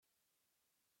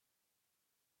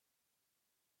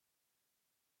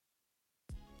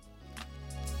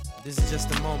This is just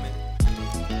a moment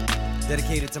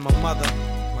dedicated to my mother,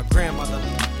 my grandmother,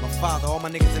 my father, all my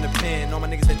niggas in the pen, all my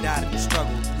niggas that died in the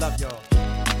struggle. Love y'all.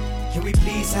 Can we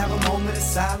please have a moment of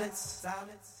silence?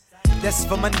 That's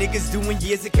for my niggas doing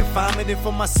years of confinement, and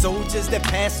for my soldiers that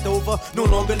passed over, no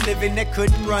longer living, that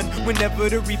couldn't run whenever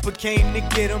the Reaper came to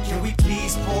get them. Can we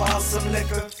please pour out some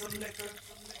liquor?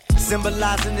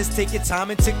 Symbolizing this, take your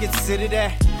time and to consider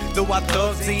that. Though our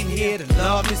thugs ain't here, the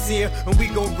love is here, and we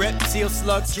gon' rep till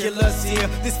slugs kill us here.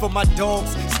 This for my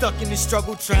dogs, stuck in the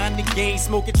struggle, trying to gain,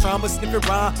 smoking trauma, sniffing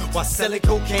rhyme while selling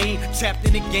cocaine. Trapped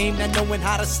in the game, not knowing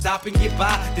how to stop and get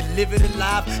by. They live it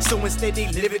alive, so instead they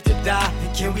live it to die.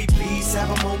 And can we please have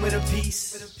a moment of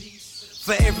peace?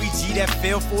 For every G that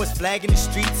fell for his flag in the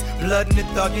streets, blood in the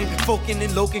thuggin', folkin'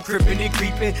 and lokin', crippin' and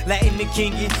creepin', Latin and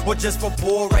kingin', or just for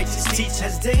poor righteous teach.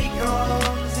 As day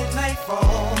comes and night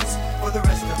falls, for the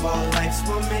rest of our lives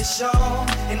we'll miss y'all.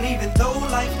 And even though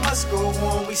life must go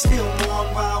on, we still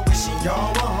mourn while wishing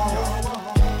y'all were home.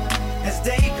 As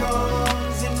day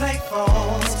comes and night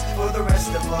falls, for the rest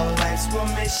of our lives we'll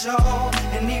miss y'all.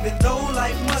 And even though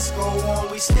life must go on,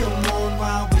 we still mourn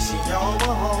while wishing y'all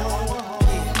were home.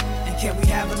 Can we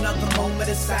have another moment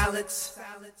of silence?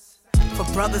 For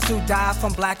brothers who died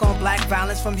from black on black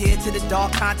violence, from here to the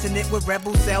dark continent where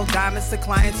rebels sell diamonds to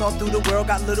clients all through the world,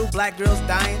 got little black girls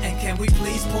dying. And can we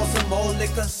please pour some more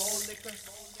liquor?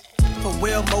 For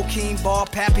Will, Mokeem, Ball,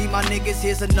 Pappy, my niggas,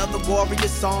 here's another warrior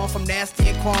song from Nasty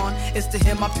and Quan. It's to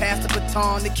him I pass the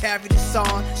baton to carry this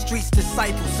on. Streets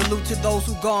disciples, salute to those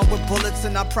who gone with bullets,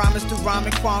 and I promise to rhyme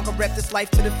and Quan to rep this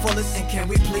life to the fullest. And can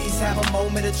we please have a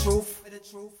moment of truth?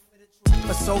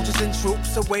 For soldiers and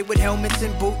troops away with helmets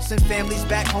and boots, and families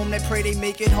back home that pray they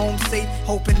make it home safe,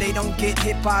 hoping they don't get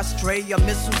hit by a stray or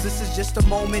missiles. This is just a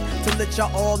moment to let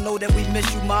y'all all know that we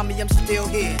miss you, mommy. I'm still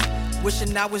here,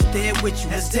 wishing I was there with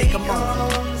you. Let's take a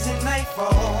moment. Comes and night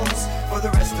falls, for the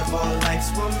rest of our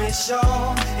lives we'll miss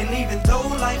y'all. And even though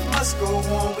life must go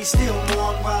on, we still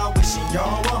mourn while wishing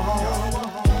y'all were home.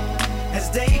 As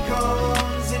day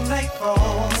comes and night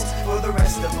falls, for the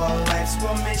rest of our lives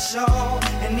we'll miss y'all.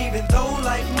 And even though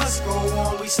life must go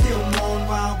on, we still mourn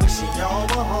while wishing y'all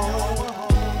were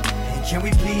home. And can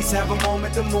we please have a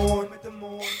moment to mourn?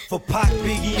 For Pac,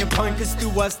 Biggie, and Pun, cause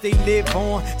through us they live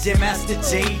on. Jam Master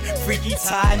J, Freaky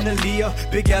Ty, and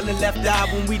Aaliyah. Big L and Left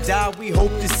Eye, when we die we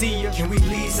hope to see you. Can we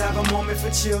please have a moment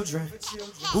for children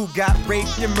who got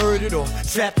raped and murdered or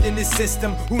trapped in the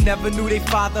system, who never knew their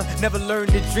father, never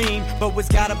learned to dream, but was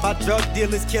guided by drug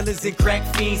dealers, killers, and crack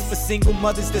fiends. For single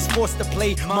mothers that's forced to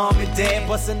play mom and dad,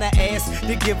 busting their ass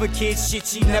to give a kid shit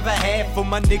she never had. For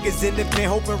my niggas in the pen,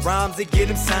 hoping rhymes and get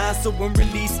them signed, so when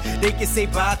released they can say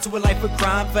bye to a life of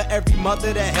crime. For every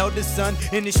mother that held her son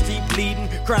in the street bleeding,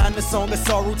 crying a song of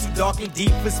sorrow too dark and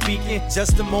deep for speaking.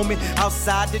 Just a moment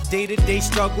outside the day-to-day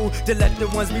struggle, to let the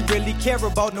ones we really care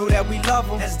about know that we love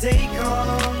them. As day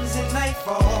comes and night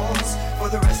falls, for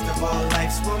the rest of our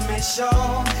lives we'll miss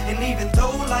y'all. And even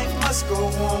though life must go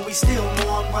on, we still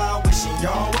mourn while wishing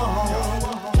y'all were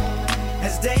home.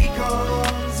 As day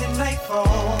comes and night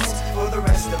falls, for the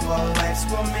rest of our lives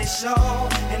we'll miss y'all.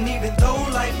 And even though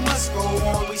life must go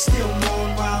on, we still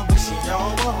mourn while wishing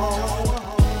y'all were home.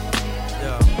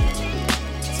 Yo,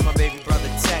 it's my baby brother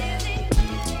Tech.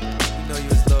 You know you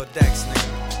was Lil Dex, nigga.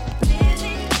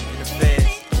 In the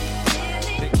feds.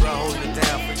 Big bro holding it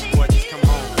down for you, boy, just come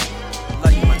home. I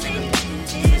love you, my nigga.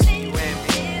 This for you and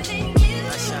me.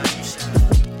 I shine, you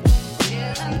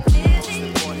shine. Most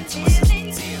important to my sister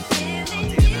Tia.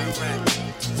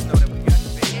 Just know that we got the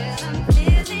baby.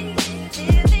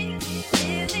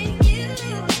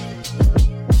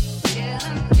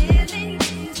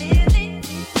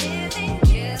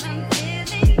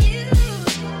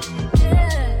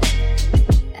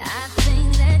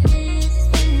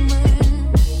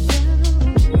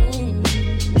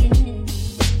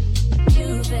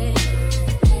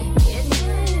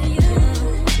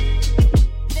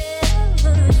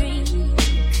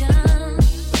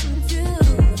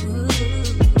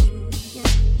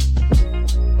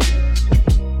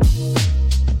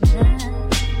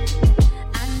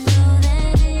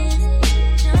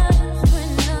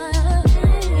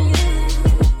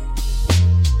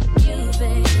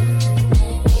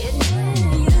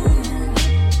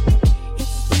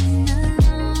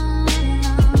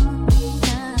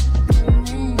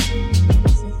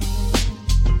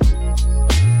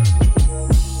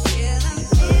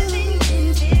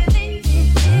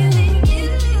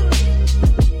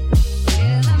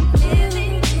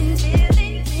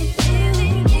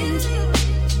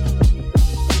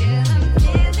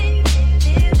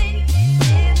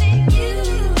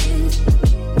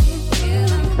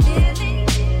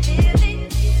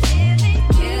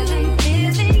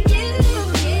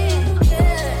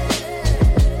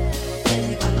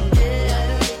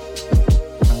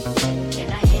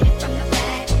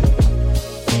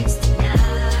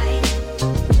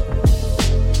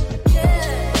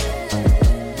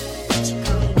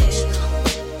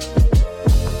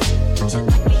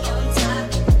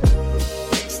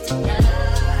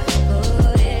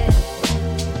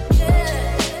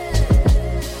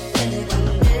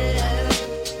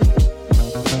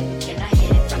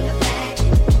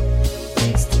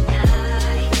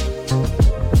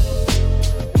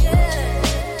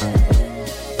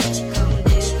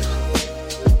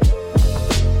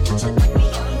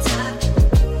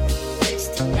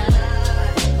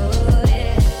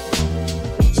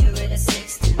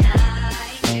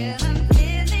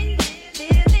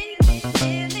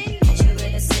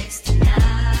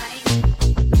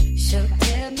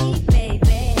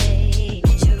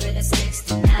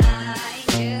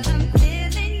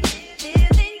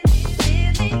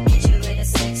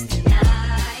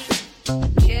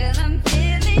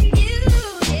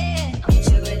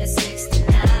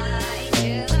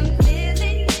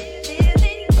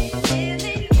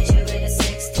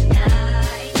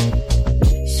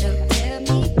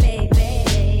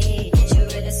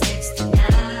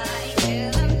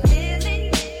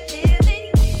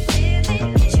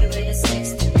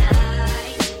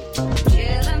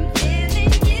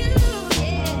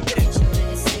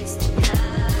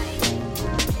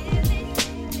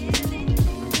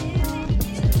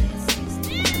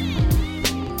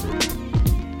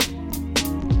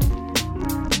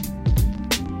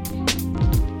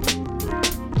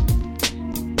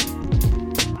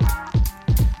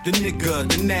 The nigga,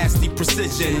 the nasty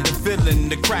precision, the villain,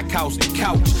 the crack house, the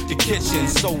couch, the kitchen,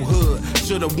 so hood.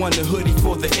 Should've won the hoodie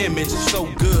for the image, so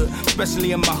good.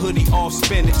 Especially in my hoodie, all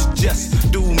spinach.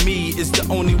 Just do me is the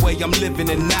only way I'm living,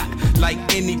 and not like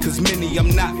any, cause many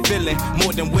I'm not feeling.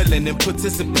 More than willing and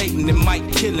participating in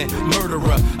mic killing.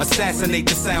 Murderer, assassinate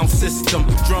the sound system.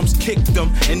 Drums kick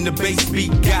them, and the bass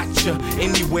beat gotcha.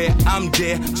 Anywhere I'm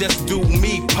there, just do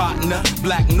me, partner.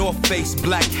 Black North Face,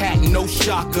 black hat, no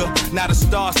shocker. Not a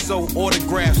star, so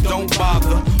autographs don't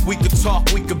bother. We could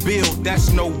talk, we could build,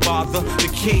 that's no bother. The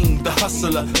king, the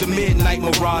hustler, the midnight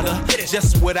marauder.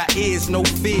 Just what I is, no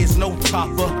fears, no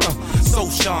topper. So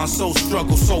shine, so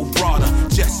struggle, so broader.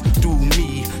 Just do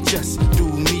me, just do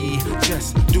me,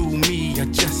 just do me,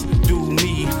 just do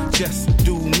me, just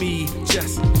do me,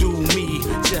 just do me,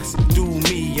 just do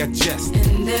me, just.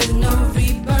 And there's no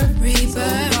rebirth, rebirth. So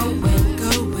growing,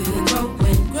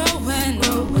 growing, growing,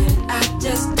 growing. I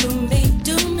just do me,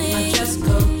 do me. I just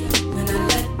go when I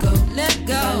let go, let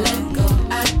go, I let go.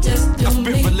 I just do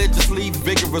me. I spit religiously,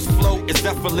 vigorous flow is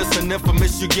effortless and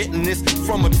infamous. You're getting this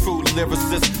from a true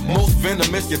lyricist. Most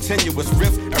venomous, your tenuous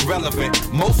riff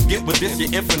irrelevant. Most get with this,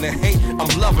 your infinite hate. I'm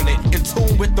loving it, in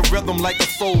tune with the rhythm like a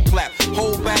soul clap.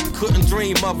 Hold back, couldn't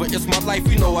dream of it. It's my life,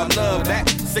 you know I love that.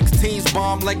 16s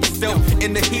bomb like yourself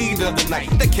in the heat of the night.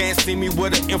 They can't see me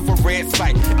with an infrared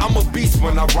sight. I'm a beast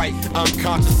when I write,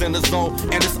 unconscious in the zone.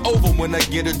 And it's over when I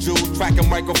get a jewel tracking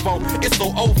microphone. It's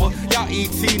so over, y'all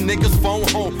ET niggas phone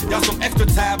home. Y'all some extra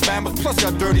tab bammers, plus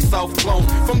y'all dirty South clones.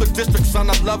 From the district, son,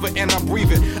 I love it and I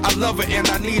breathe it. I love it and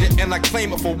I need it and I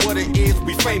claim it for what it is.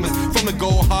 We famous from the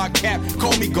gold hard cap,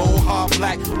 call me gold hard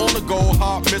black. On the gold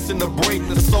hard, missing the brain,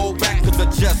 the soul back. Cause I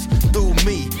just do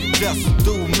me, just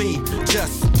do me,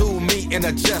 just do me, and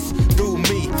I just do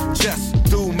me, just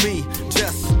do me,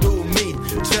 just do me,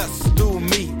 just do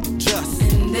me, just.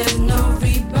 And there's no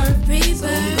rebirth, rebirth. So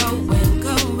growing,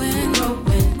 growing,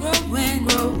 growing, growing,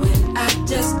 growing. I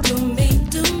just do me,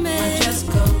 do me. I just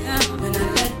go when I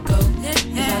let go,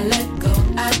 I let go.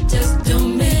 I just do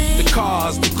me. The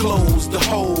cars, the clothes, the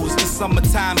hoes, the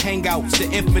summertime hangouts, the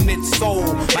infinite soul,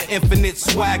 my infinite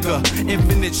swagger,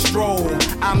 infinite stroll.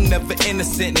 I'm never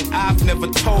innocent and I've never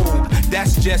told.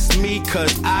 That's just me,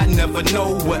 cause I never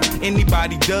know what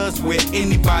anybody does, where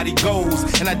anybody goes.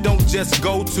 And I don't just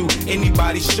go to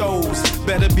anybody's shows.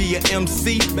 Better be an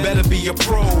MC, better be a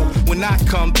pro when I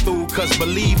come through, cause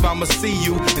believe I'ma see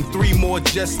you. And 3 more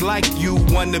just like you,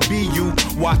 wanna be you.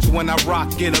 Watch when I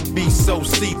rock, it'll be so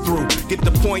see-through. Get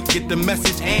the point, get the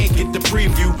message, and get the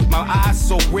preview. My eyes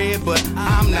so red, but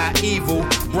I'm not evil.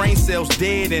 Brain cells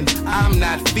dead and I'm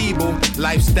not feeble.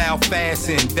 Lifestyle fast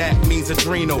and that means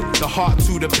adrenal. The heart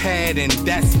to the pad and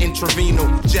that's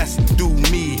intravenous. Just do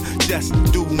me, just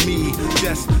do me,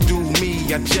 just do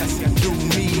me. I just do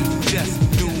me, just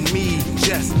do me,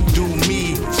 just do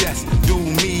me, just do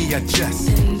me. I just.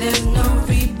 And there's no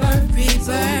rebirth, rebirth.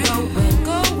 So going,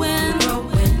 going,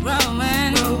 growing,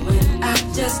 growing, growing. I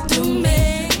just do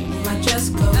me. I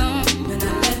just go when I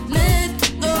let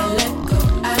go. I let go.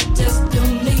 I just do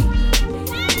me.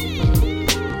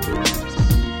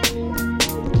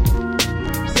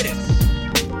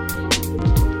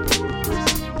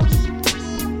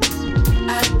 I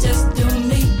just do me.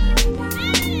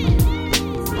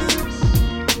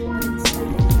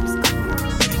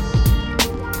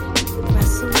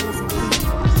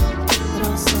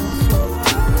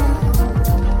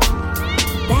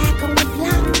 Back on the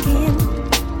block again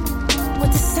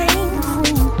with the same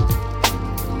crew.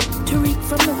 Tariq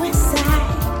from the west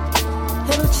side,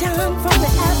 little John from the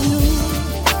avenue.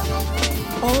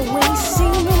 Always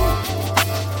see me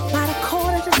by the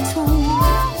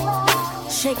 1:45,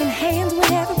 shaking hands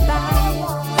with everybody,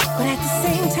 but at the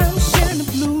same time sharing the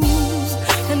blues.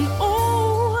 And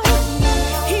oh,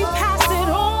 he passed it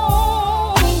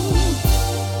on,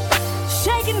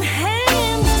 shaking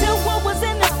hands till what was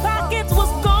in his pockets was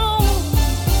gone.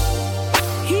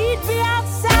 He'd be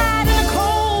outside in the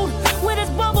cold with his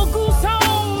bubble goose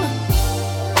on,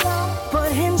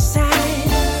 but inside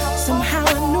somehow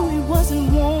I knew he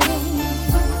wasn't warm.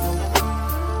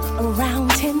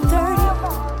 Around 10:30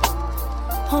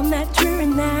 on that dreary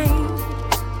night,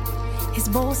 his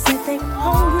boss said they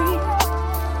hungry,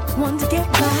 wanted to get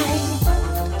by.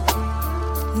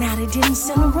 Now they didn't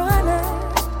send a runner,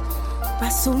 but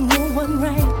so no one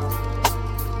right.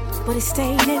 but he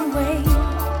stayed anyway,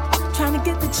 trying to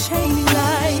get the chain he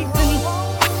liked. And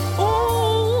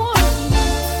ooh,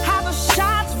 how the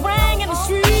shots rang in the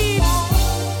streets,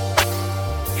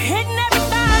 hitting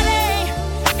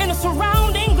everybody in the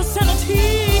surrounding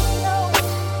vicinity.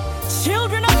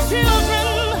 Children of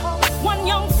children, one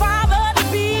young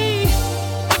father-to-be,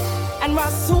 and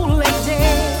Rasul lay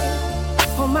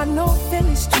dead on my North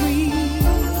Philly street.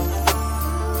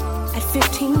 At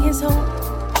 15 years old,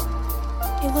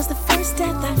 it was the first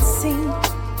death I'd seen.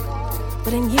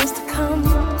 But in years to come,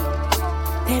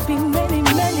 there'd be many,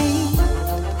 many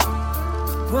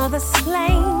brothers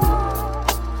slain,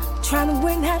 trying to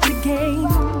win at the game.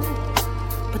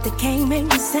 But the game ain't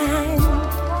designed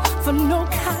for no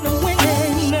kind of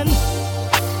winning. And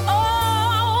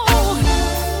oh,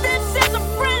 this is a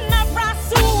friend of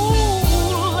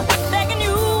Rasul, begging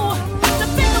you to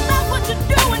think about what you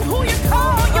do and who you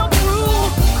call your crew.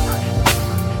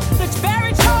 The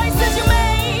very choices you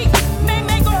may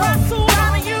make a Rasul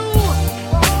out of you.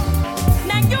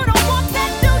 Now you don't want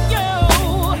that, do you?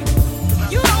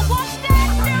 You don't want that,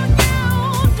 do you?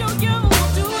 Do you?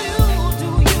 Do you? Do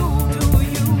you? Do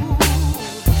you?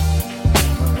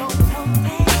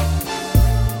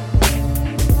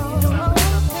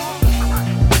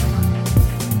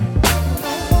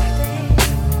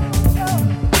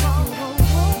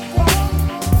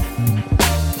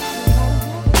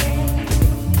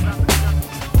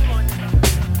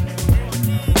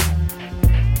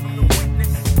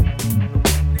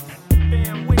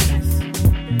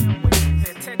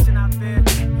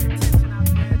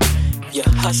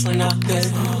 You're hustling out there.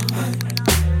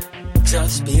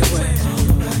 Just be aware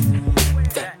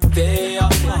that they are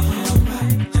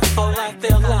lying. All like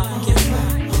they're lying.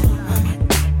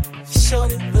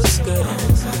 Shorty looks good.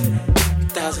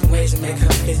 1,000 ways to make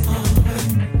her feel.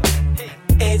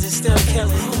 AIDS is still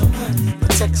killing.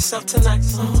 Protect yourself tonight.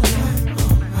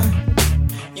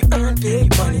 You earn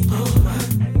big money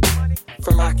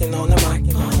from rocking on the mic.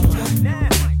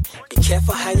 Be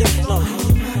careful how you flow,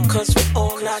 'cause we're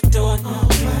all not doing.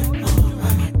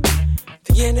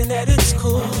 The internet is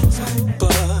cool,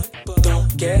 but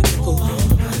don't get fooled.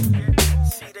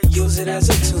 Use it as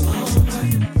a tool.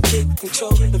 Keep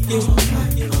control of the view.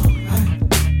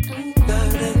 Now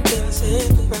that things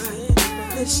ain't right,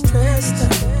 it's stressed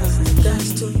out. Got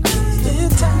to keep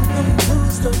it tight. Don't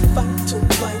lose the fight to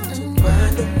fight to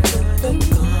grind until they're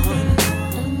gone.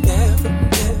 Never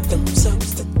let them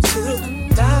substitute.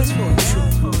 That's for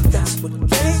truth. That's what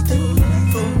they do.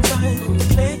 From trying to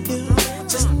play you,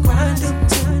 just grind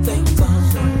until they're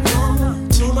gone.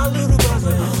 To my little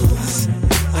brothers,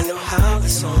 I know how the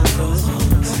song goes,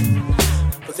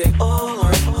 but they all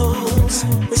are homes.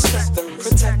 Respect them,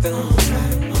 protect them.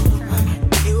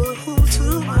 You are home to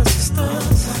my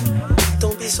sisters.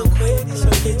 Don't be so quick to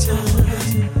get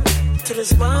judged. To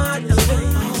this mind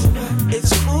elevate.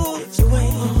 It's cool if you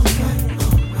ain't.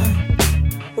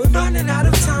 We're running out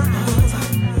of time.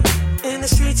 In the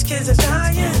streets, kids are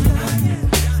dying.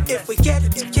 If we get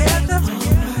it together,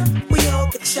 we all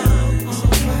could shine.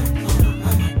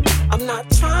 I'm not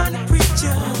trying to preach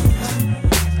you,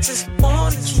 just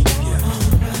wanna keep you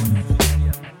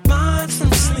mind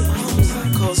from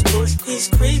sleep. 'Cause bush he's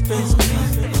creeping.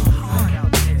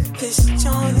 This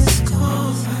joint is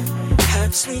cold.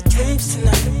 Have sweet dreams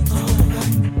tonight.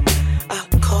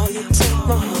 I'll call you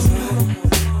tomorrow.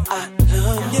 I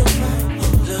love you,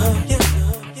 love you,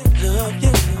 love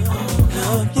you,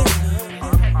 love you.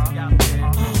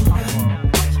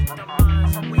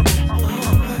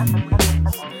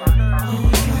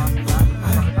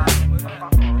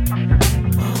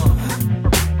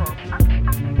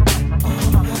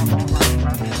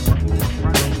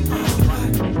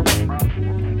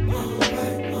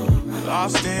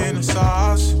 Lost in the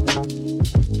sauce,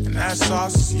 and that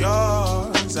sauce is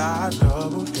yours. I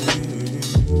double dip.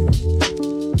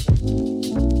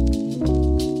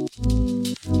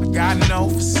 I got no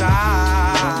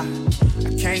facade, I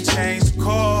can't change the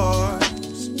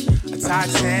course. A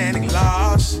Titanic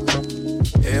loss.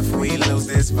 If we lose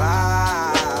this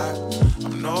vibe,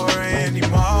 I'm no Randy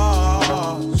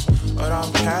Moss, but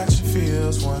I'm catching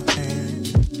feels one hand.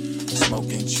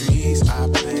 Smoking trees I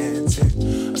planted,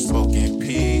 a smoking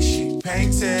piece she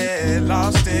painted.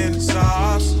 Lost in the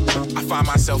sauce, I find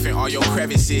myself myself in all your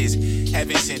crevices.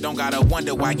 Heaven sent, don't gotta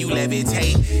wonder why you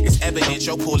levitate. It's evident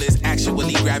your pull is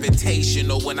actually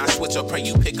gravitational. When I switch up, pray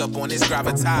you pick up on this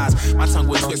gravitas. My tongue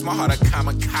will twist, my heart a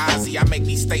kamikaze. I make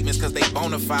these statements cause they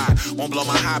bona fide. Won't blow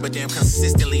my high, but damn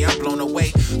consistently I'm blown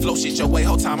away. Flow shit your way,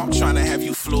 whole time I'm trying to have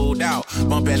you flued out.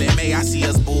 Bump LMA, I see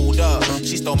us booed up.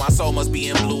 She stole my soul, must be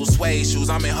in blue suede shoes.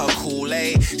 I'm in her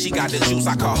Kool-Aid. She got the juice,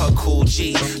 I call her Cool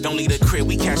G. Don't leave the crib,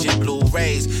 we catching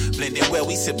Blu-rays. Blending well,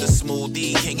 we sip the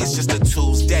smoothie. King, it's just a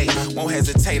Tuesday. Won't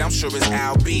hesitate, I'm sure it's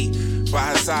Al B. By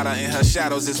her side or in her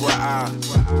shadows is where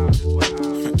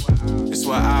it's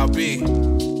where I'll be.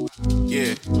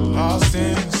 Yeah. Lost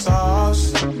in the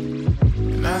sauce,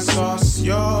 and that sauce is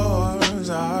yours.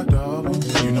 I double.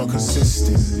 You know,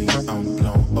 consistently I'm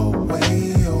blown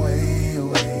away, away,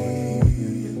 away.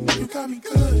 You got me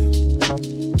good.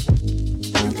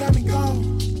 You got me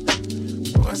gone.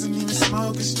 Wasn't even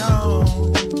smoking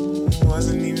strong.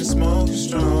 Wasn't even smoking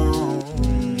strong.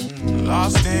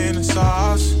 Lost in the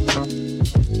sauce,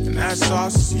 and that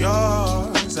sauce is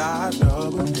yours. I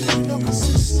double. You know,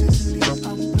 consistently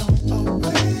I'm blown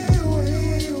away,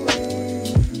 away,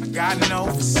 away. I got no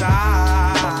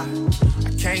facade. I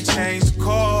can't change the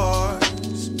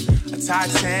course. A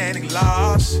Titanic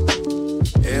loss.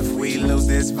 If we lose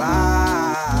this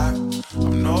vibe,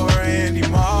 I'm no Randy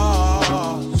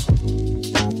Moss.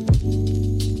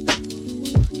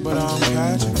 But I'm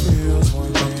catching feels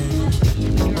one day.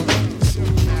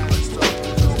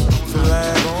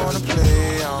 Flag on the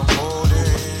play, I'm holding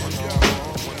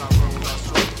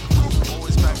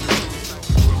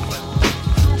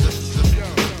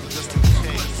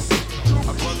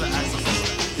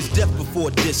It's death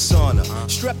before dishonor.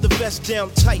 Strap the vest down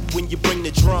tight when you bring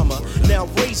the drama. Now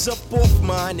raise up off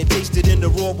mine and taste it in the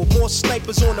raw. With more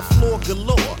snipers on the floor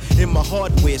galore. In my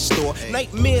hardware store,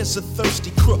 nightmares of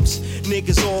thirsty crooks.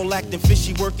 Niggas all acting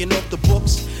fishy, working off the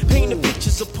books. Painting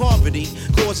pictures of poverty,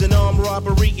 causing armed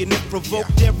robbery, and it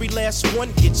provoked every last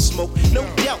one gets smoked. No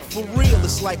doubt, for real,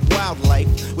 it's like wildlife.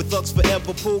 With thugs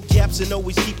forever pull caps and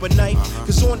always keep a knife.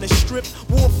 Cause on the strip,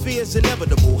 warfare's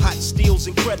inevitable. Hot steel's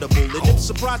incredible. And if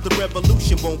surprised, the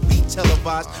revolution won't be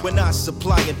televised when I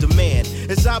supply and demand.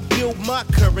 As I build my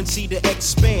currency to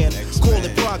expand. Call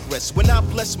it progress when I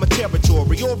bless my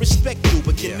territory. Or respect you,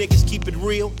 but can niggas keep it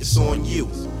real? It's on you.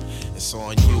 It's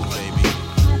on you, baby.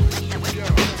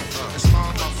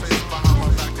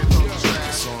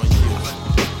 It's on you.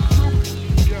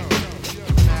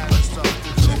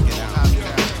 Check it out.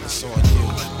 It's on you.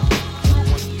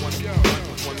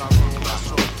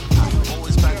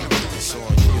 It's on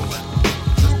you.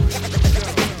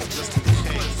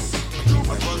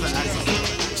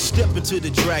 Step into the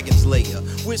dragon's lair,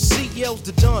 where CL's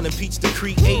the dawn and Pete's the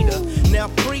creator. Now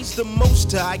praise the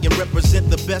Most High and represent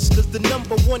the best, cause the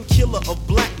 #1 killer of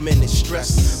black men is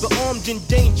stress. The armed and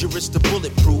dangerous, the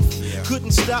bulletproof.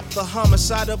 Couldn't stop the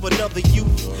homicide of another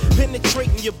youth.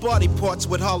 Penetrating your body parts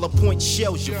with hollow point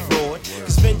shells, you fraud.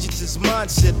 Cause vengeance is mine,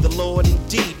 said the Lord.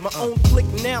 Indeed, my own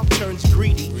clique now turns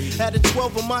greedy. Out of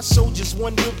 12 of my soldiers,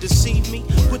 one will deceive me.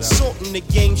 Put salt in the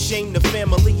game, shame the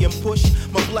family, and push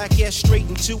my black ass straight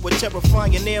into a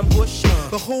terrifying ambush.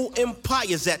 The whole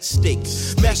empire's at stake.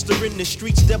 Master in the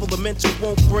streets, devil the mental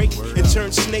won't break. And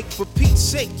turn snake for Pete's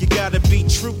sake. You gotta be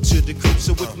true to the crew.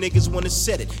 So if niggas wanna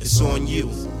set it, it's on you.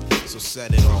 So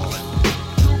set it on.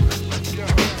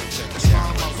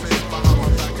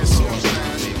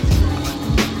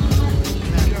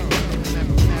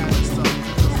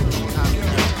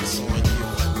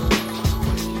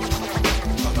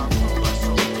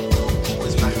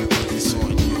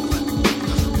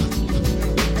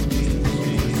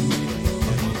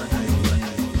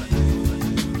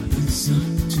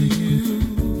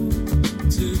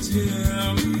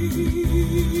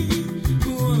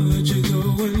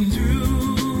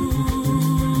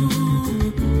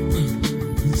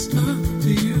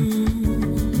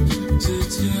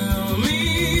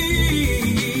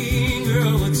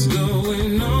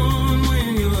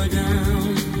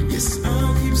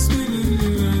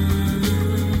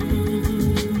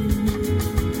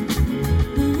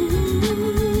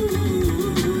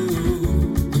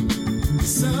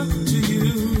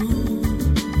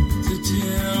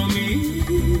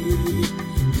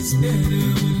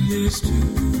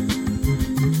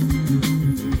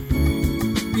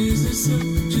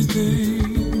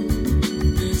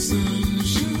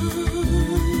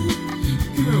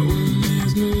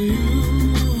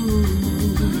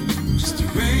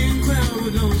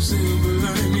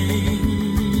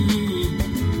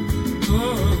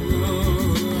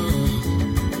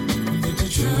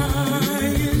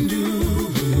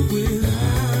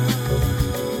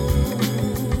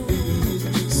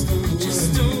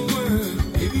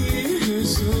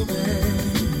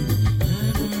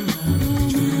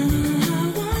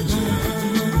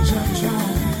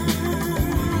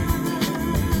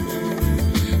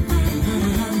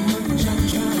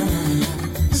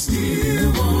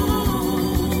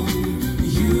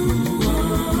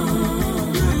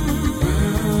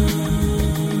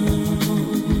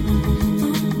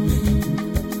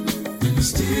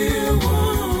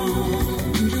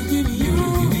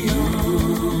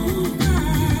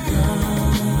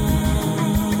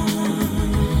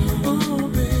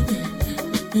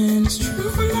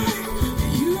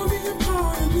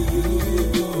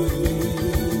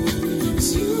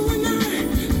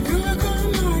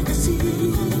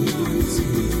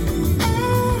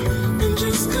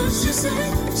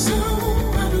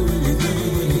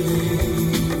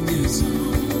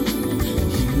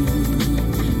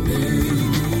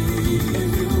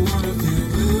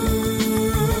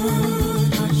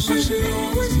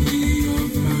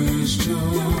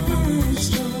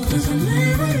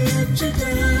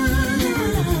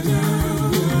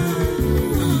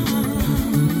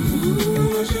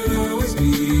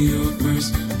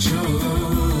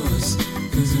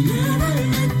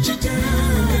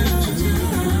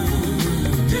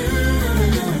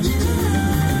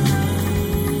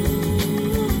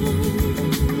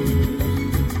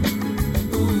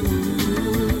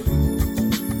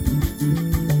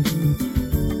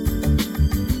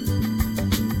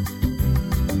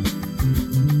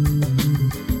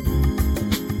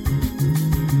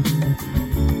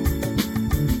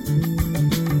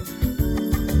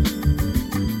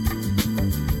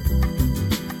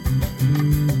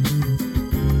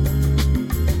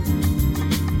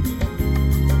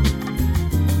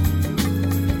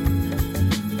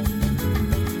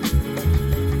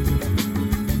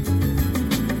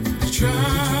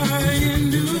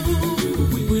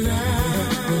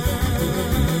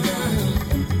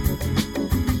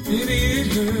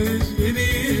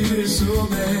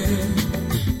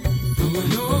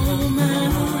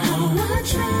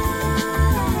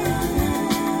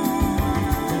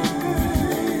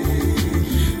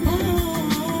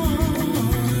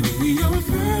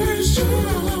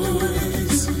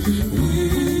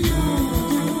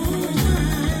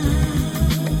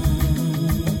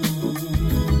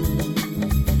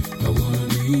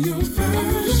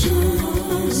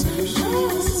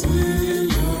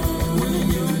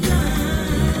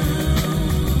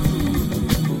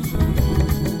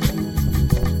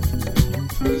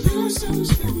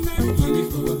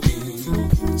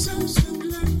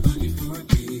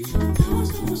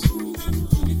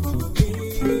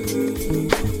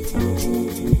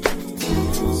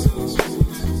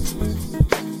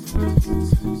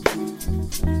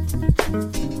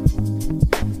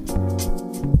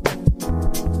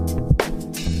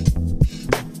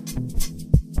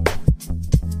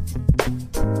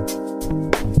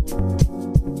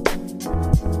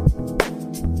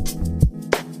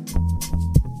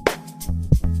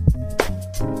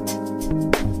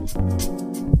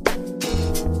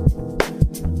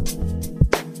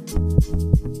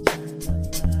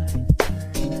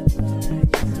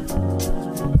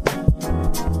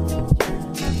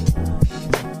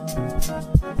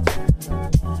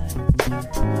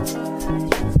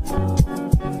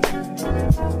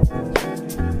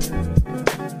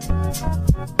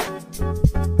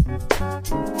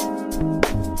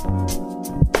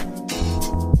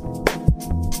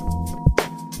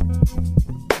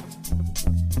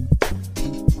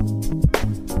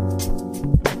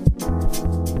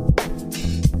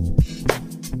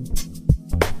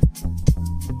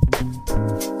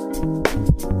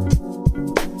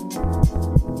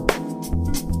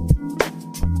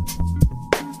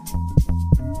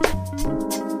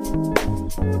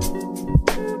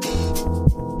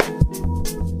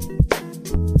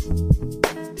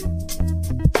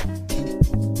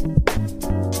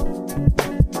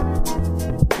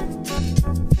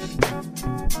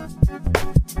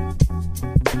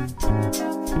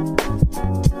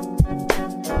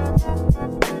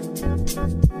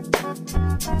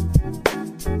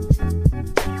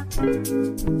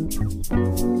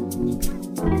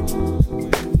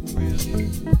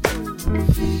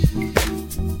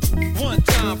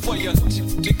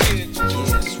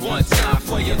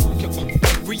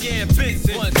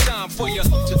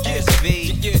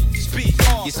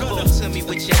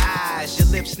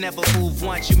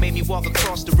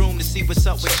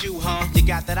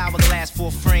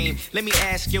 Let me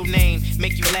ask your name,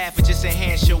 make you laugh and just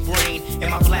enhance your brain. In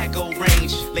my black gold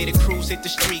range, later cruise, hit the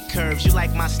street curves. You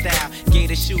like my style,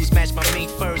 gator shoes match my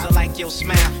mink furs. I like your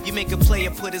smile. You make a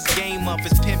player put his game up,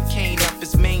 his pimp cane up,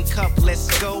 his main cup. Let's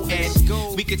go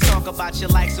and we can talk about your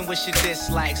likes and what your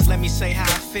dislikes. Let me say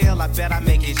how I feel. I bet I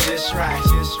make it just right.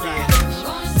 Just right.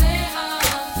 Yeah.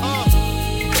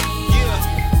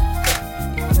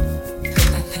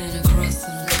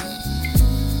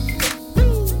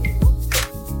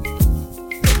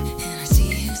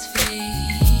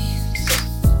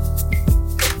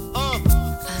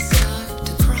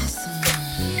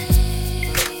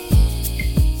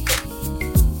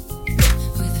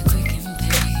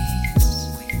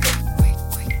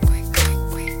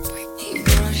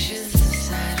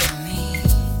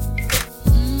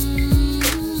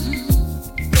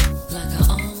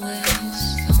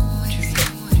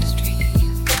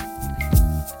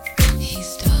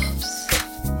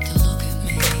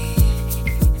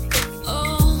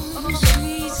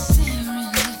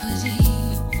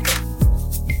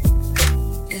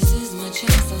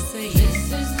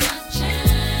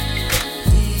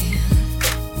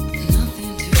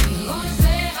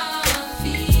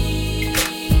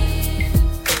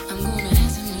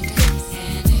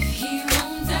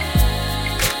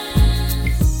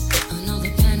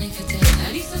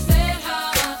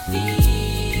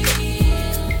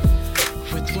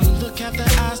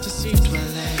 s'il te plaît.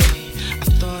 I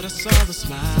thought I saw the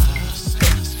smiles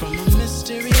from a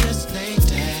mysterious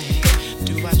lady.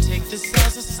 Do I take this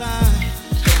as a sign?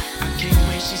 I can't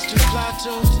wait, she's too fly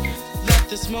to let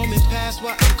this moment pass.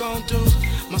 What I'm gon' do?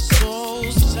 My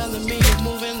soul's telling me you're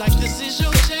moving like this is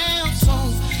your jam. So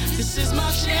this is my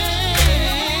chance.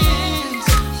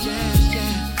 Yeah,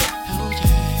 yeah, oh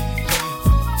yeah.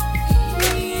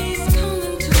 He's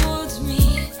coming towards me.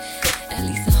 At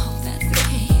least I hope that's the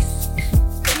case.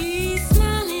 He's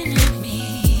smiling at me,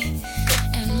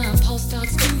 and my pulse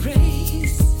starts to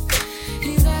race.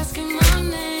 He's asking my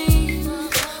name.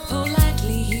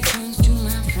 Politely he turns to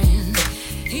my friend.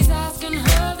 He's asking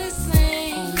her the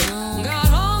same. Oh no. God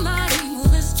Almighty, will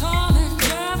this torment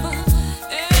never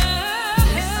end?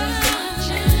 This is my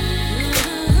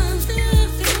chance.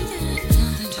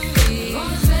 Nothing to fear.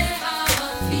 Gonna say how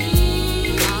I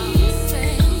feel. I'll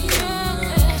say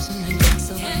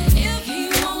and if he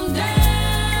won't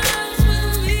dance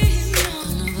with me,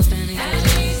 another panic. At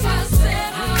least I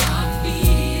said how I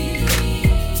feel.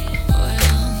 Well,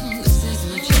 this is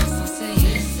my chance. I say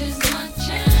this is my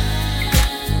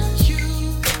chance. You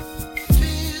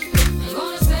feel. I'm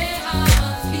gonna say how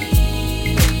I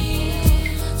feel.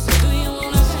 So do you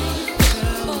wanna sing?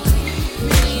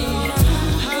 Do you wanna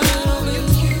a little bit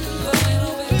with me?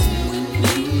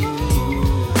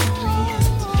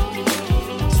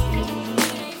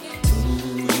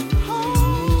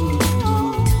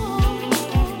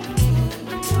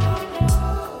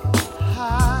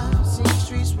 I've seen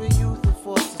streets where youth are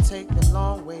forced to take the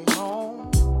long way home.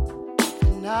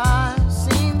 And I've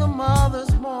seen the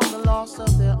mothers mourn the loss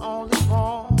of their only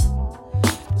born.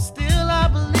 But still I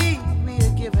believe we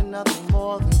are given nothing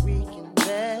more than we can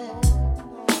bear.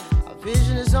 Our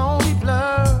vision is only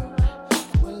blurred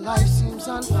when life seems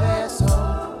unfair. So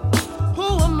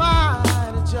who am I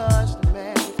to judge the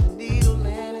man with the needle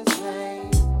in his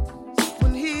veins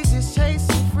when he's just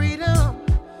chasing freedom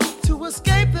to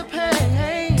escape the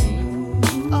pain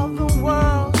of the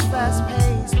world's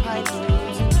fast-paced pipe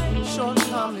dreams and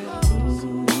shortcomings?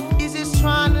 He's just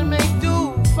trying to make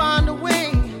do, find a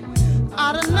way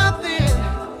out of nothing.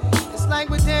 It's like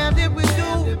we're damned if we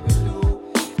do,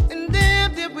 and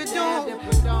damned if we don't.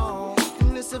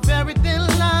 And it's a very thin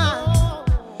line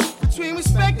between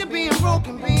respect and being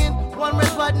broken, being one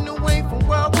red button away from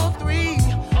World War III.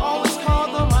 Always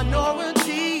called the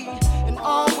minority, and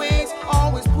always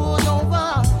pulled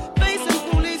over, facing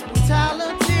police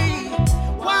brutality.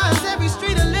 Why is every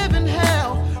street a living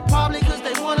hell? Probably cause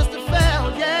they want us to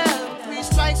fail, yeah. 3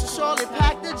 strikes will surely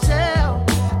pack the jail,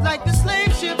 like the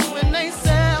slave ships when they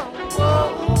sail. Whoa,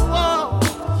 whoa.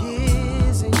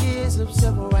 Years and years of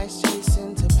civil rights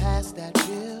chasing to pass that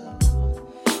bill.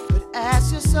 But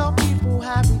ask yourself, people,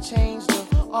 have we changed or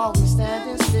are we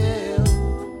standing still?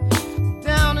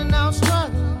 Down and out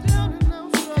struggling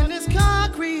in this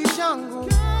concrete jungle,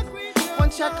 one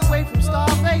check away from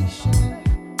starvation,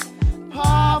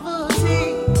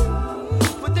 poverty.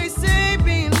 But they say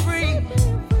being free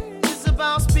is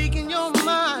about speaking your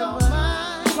mind,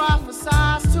 but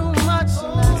prophesize too much,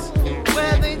 and that's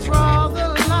where they draw the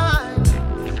line.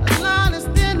 A line as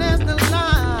thin as the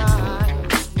line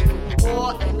between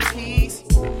war and peace.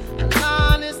 A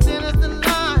line as thin as the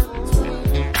line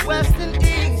between West and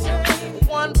East.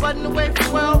 One button away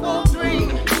from World War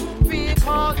III, being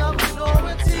called a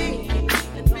minority,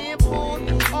 and being pulled,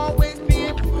 always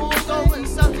being pulled over and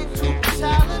subject to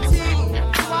brutality.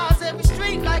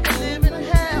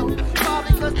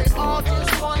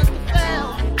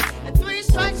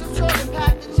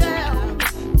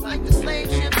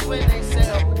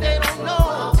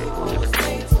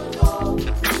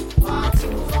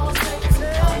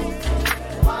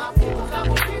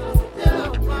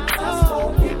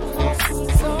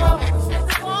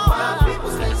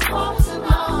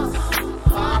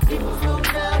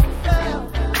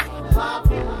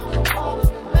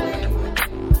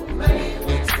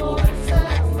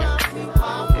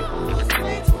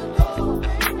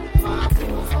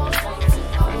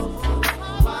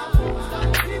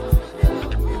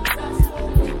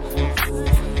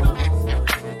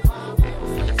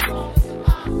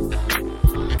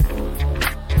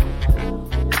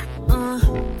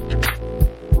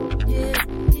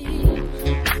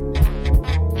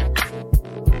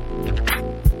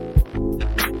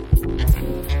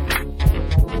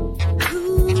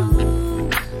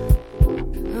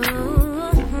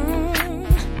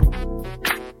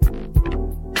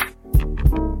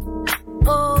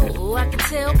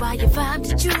 while you vibe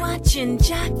that you watching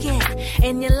jacket,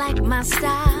 and you like my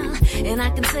style, and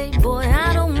I can say, boy,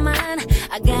 I don't mind.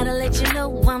 I gotta let you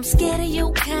know I'm scared of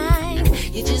your kind.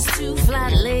 You're just too fly,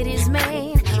 ladies,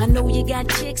 man. I know you got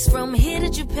chicks from here to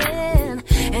Japan,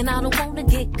 and I don't wanna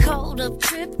get caught up,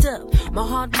 tripped up, my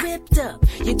heart ripped up.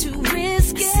 You're too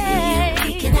risky. I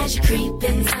see you peeking as you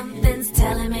creeping, something's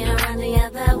telling me to run the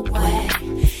other way.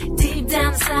 Deep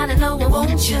down inside I know I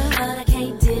want you, but I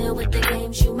can't deal with the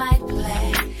games you might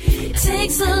play. It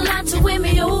takes a lot to win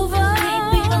me over.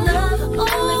 Can't be my love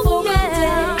only for a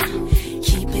day.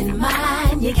 Keep in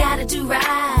mind you gotta do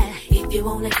right if you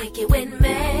wanna kick it with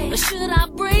me. Or should I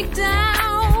break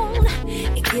down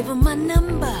and give him my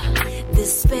number?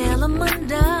 This spell I'm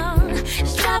under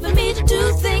is driving me to do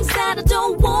things that I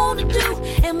don't wanna do.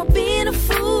 Am I being a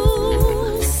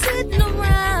fool? Sitting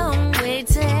around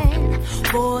waiting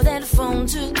for that phone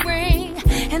to ring,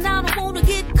 and I don't wanna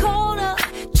get caught up,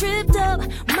 tripped up,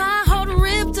 my heart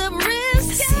ripped up,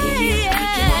 risky. I see you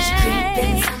peeking as you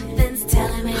creeping, something's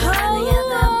telling me to run the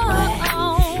other way.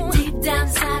 Deep down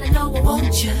inside I know I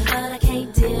want you, but I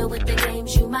can't deal with the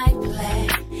games you might play.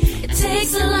 It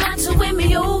takes a lot to win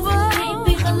me over. Can't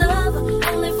be my love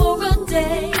only for a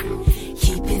day.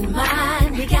 Keep in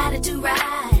mind you gotta do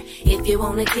right if you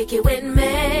wanna kick it with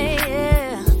me.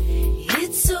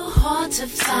 It's so hard to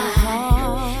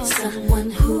find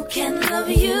someone who can love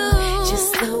you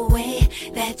just the way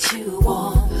that you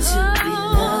want to be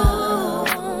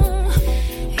loved.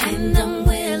 And I'm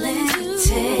willing to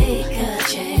take a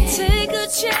chance. Take a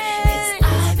chance.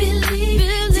 'Cause I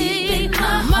believe deep in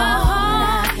my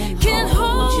heart I can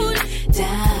hold you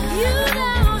down. You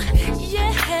down,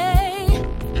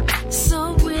 yeah. So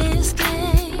risky.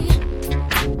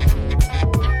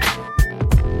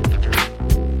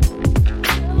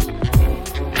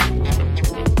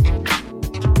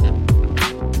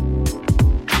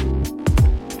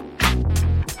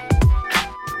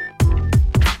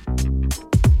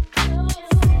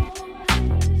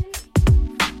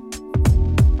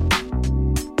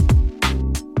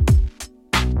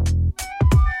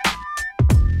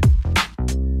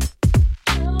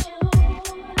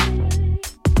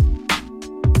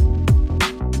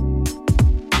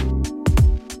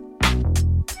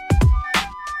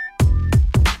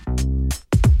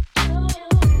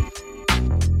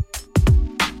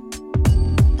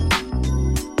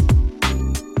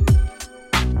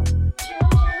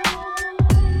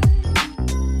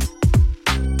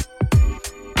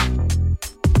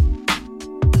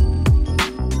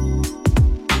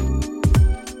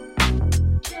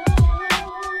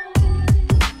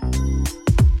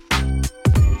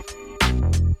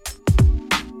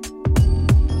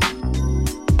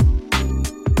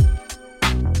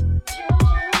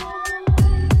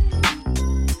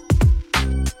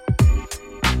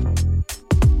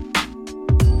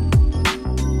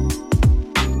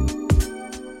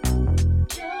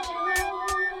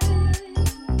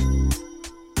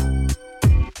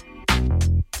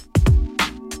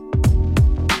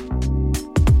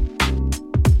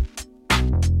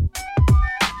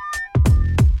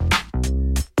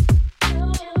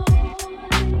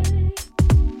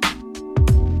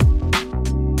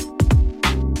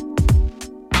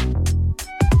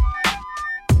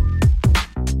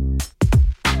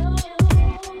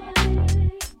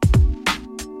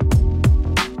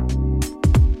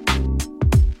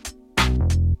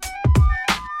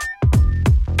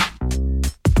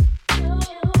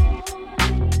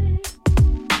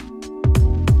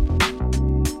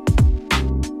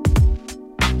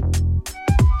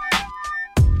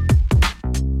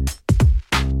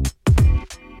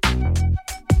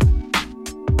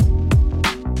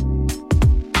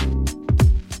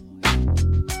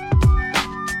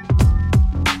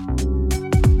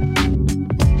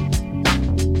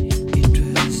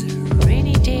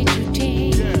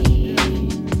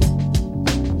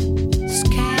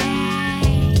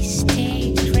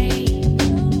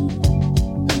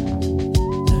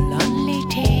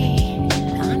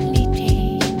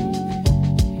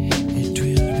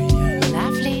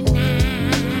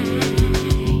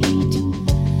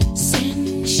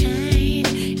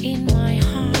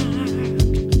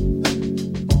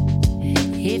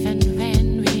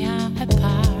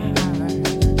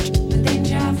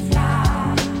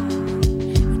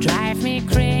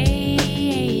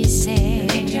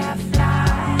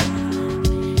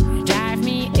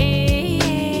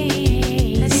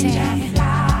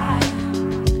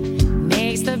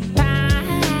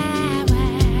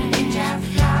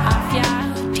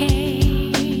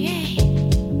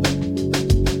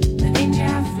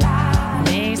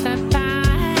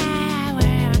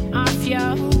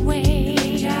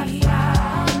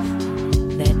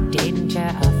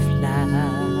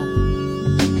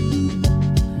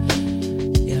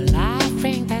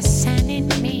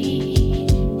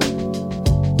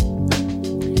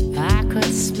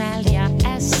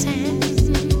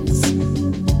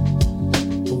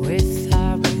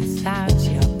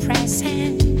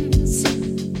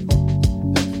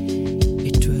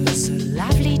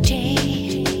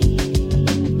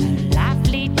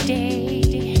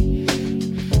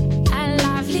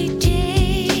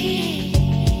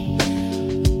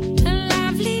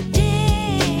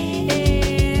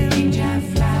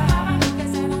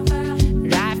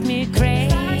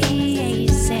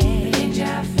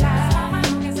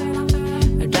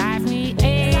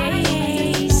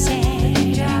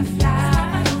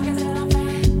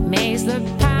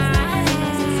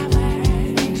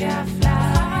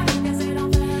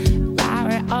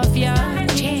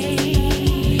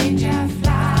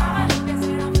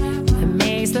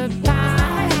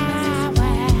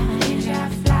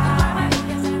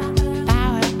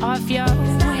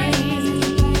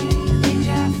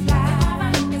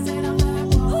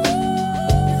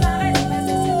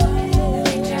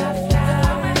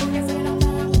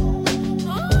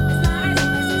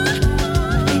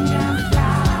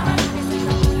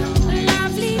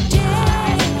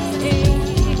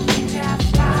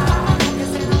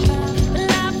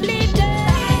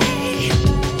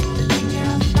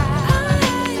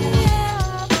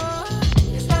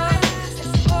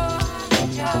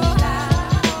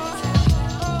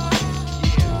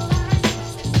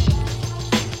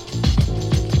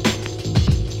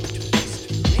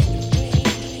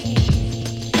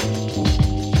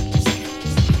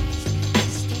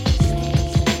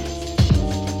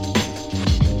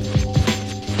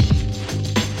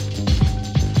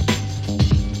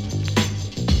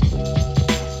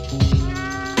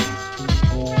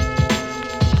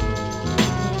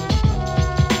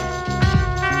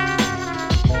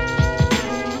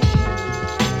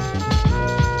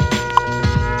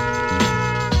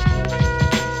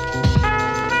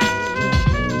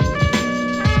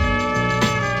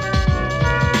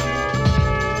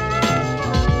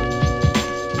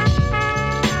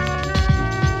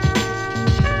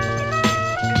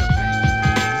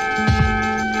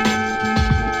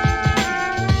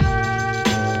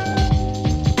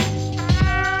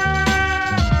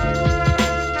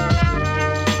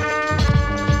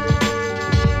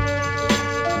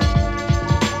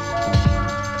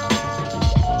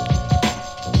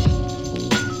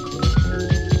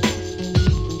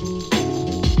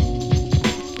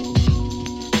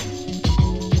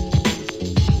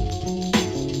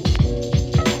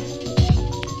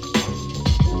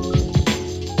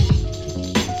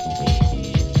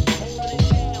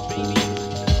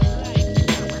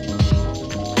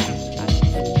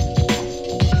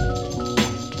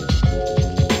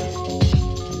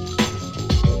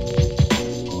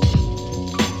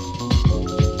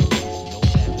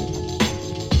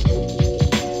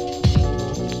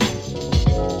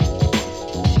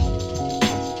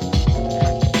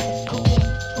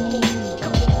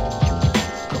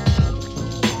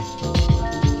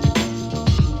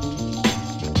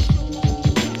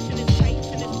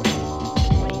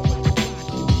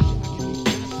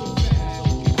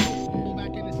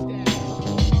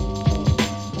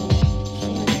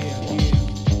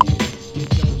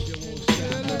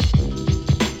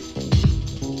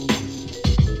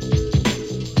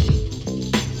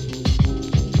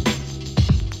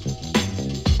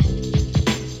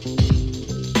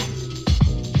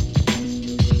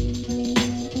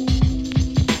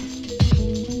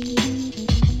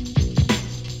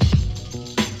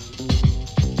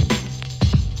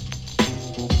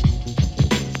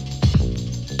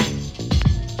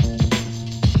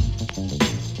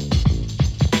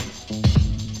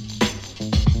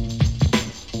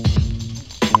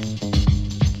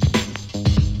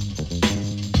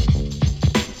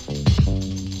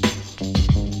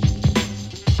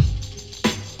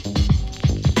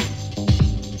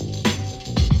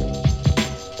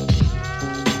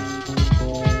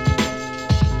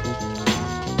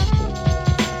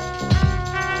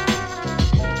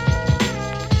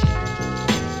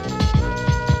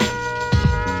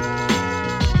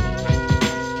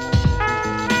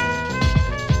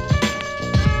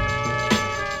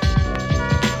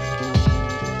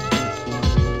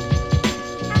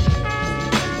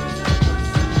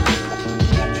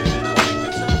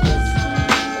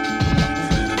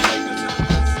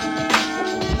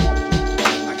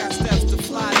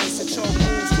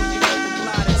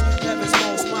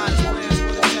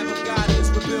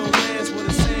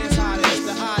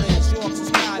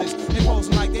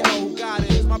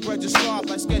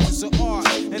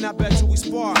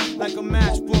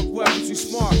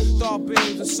 Assault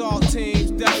beams, assault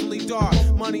teams, definitely dark.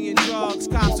 Money and drugs,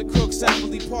 cops and crooks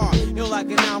separately parked. Ill like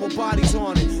an hour, bodies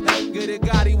on it. That nigga that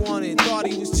got he wanted. Thought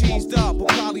he was cheesed up, but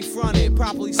probably fronted.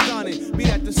 Properly stunning. Meet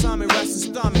at the summit, rest his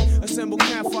stomach. Assemble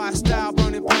campfire style,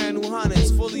 burning brand new hunters.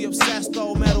 Fully obsessed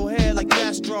though, metal head like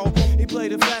Destro. He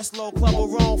played the best low, club of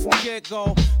Rome from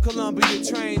get-go. Columbia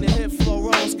trained to hit flow,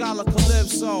 roll, scholar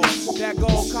Calypso. That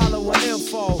gold collar with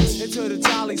info. Into the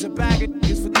jollies, a bag of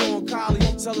niggas for doing collie.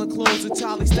 Selling clothes to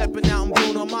Charlie, stepping out in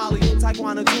Bruno Molly.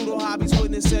 Taekwondo judo hobbies,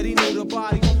 witness said he knew the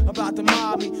body. About to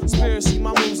mob me, conspiracy,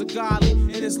 my moves are godly. In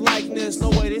his likeness, no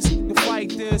way this can fight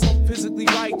this. Physically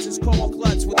righteous, cold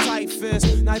clutch with tight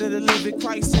fists. Night of the living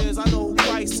crisis, I know who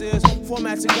Christ is.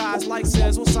 Formats of guys like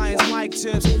says, what science mic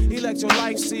chips. Electro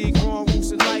life seed, growing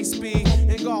roots at light speed.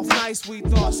 Engulf nice, we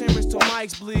thought, Simmers till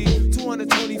mics bleed.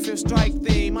 225th strike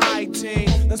theme, I team.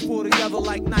 Let's pull together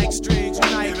like Nike strings,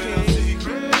 unite king.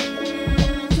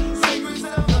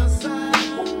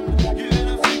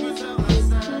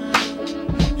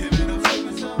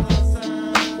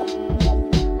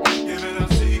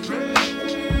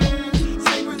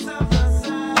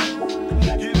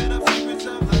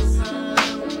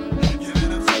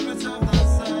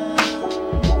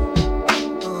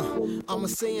 I'm a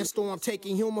sandstorm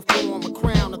taking human form, a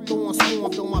crown, a thorn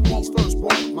stormed on my beats first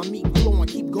born. My meat flowing,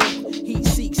 keep going. Heat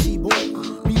seek, see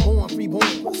born. Reborn,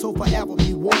 freeborn. So forever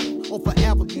be warm, or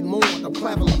forever be mourned. I'm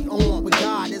cleverly on, but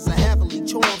God is a heavenly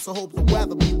charm. So hope the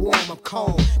weather be warm. I'm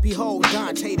cold. Behold,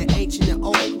 Dante the ancient and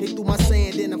old. They threw my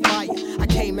sand in the fire. I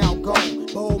came out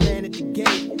gold. Bold man at the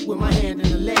gate with my hand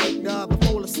in the leg. The other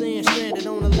full of sand stranded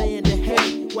on the land of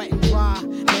hate. Wet and dry,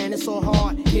 man, it's so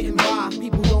hard getting by.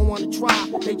 People don't wanna try,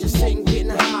 they just sitting getting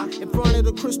high in front of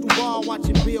the crystal ball,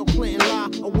 watching Bill Clinton lie.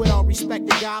 A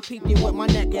well-respected guy, peeping with my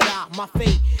naked eye. My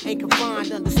fate ain't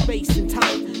confined under space and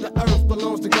time. The earth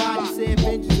belongs to God. He said,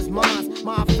 "Vengeance is mine."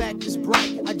 My effect is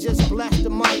bright. I just blessed the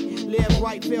mic. Live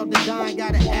right, failed to die,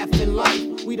 got an F in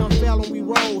life. We done fell and we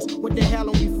rose. What the hell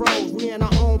and we froze? We in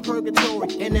our own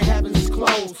purgatory, and the heavens is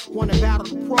closed. Wanna battle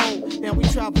the pro? Now we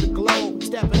travel the globe,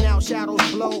 stepping out, shadows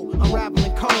blow,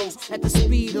 unraveling codes at the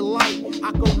speed of light.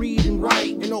 I can read and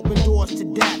write and open doors to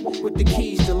death with the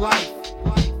keys to life.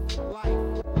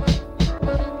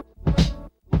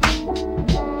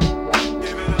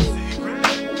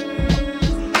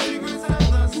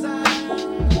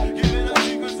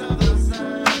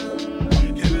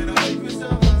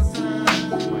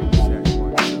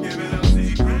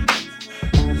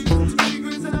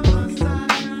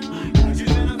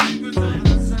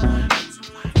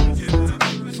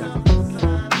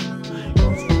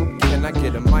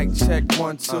 Check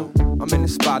 1, 2. I'm in the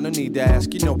spot, no need to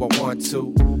ask, you know I want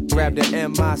to. Grab the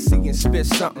MIC and spit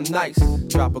something nice.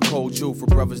 Drop a cold jewel for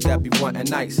brothers that be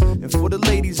wanting ice. And for the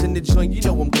ladies in the joint, you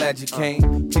know I'm glad you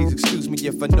came. Please excuse me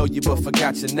if I know you but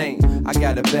forgot your name. I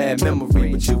got a bad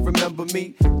memory, but you remember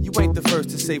me. You ain't the first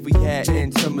to say we had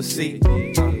intimacy.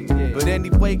 But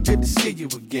anyway, good to see you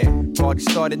again. Party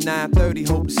started 9:30,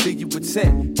 hope to see you at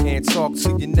 10. Can't talk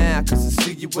to you now, cause I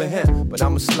see you with him. But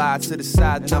I'ma slide to the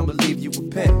side and I'ma leave you a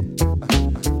pen.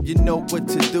 You know what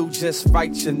to do, just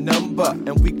write your number.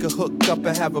 And we could hook up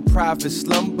and have a private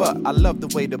slumber. I love the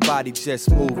way the body just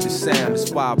moves the sound.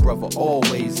 That's why brother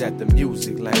always at the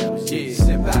music lounge. Yeah.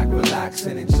 Sit back, relax,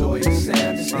 and enjoy the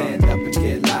sound. Stand up and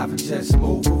get live and just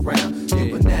move around.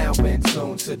 You are now in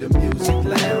tune to the music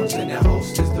lounge. And the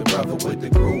host is the brother with the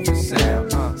groove and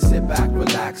sound. Sit back,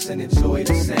 relax, and enjoy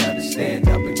the sound. Stand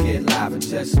up and get live and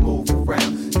just move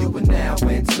around. You are now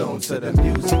in tune to the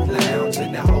music lounge.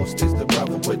 And the host is the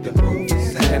brother with the groove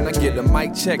and sound. Can I get a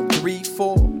mic check 3,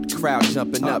 4? The crowd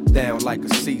jumping up, down like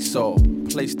a seesaw.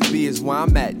 Place to be is where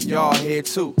I'm at, y'all here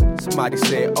too. Somebody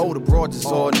said, oh, the broads is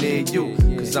all near you.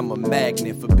 Cause I'm a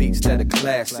magnet for beats that are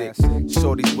classic.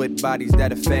 Shorties with bodies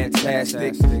that are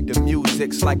fantastic. The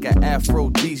music's like an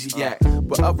aphrodisiac.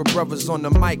 But other brothers on the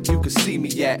mic, you can see me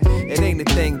at. It ain't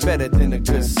a thing better than a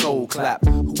good soul clap.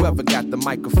 Whoever got the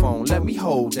microphone, let me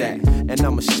hold that. And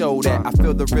I'ma show that I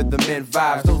feel the rhythm and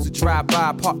vibes. Those who drive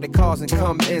by, park their cars and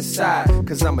come inside.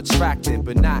 Cause I'm attractive,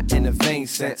 but not in a vain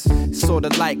sense. Sorta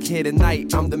like here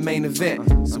tonight, I'm the main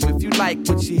event. So if you like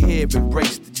what you hear,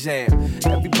 embrace the jam.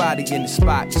 Everybody in the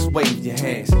spot, just wave your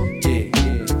hands. Yeah,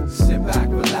 yeah. Sit back,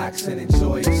 relax, and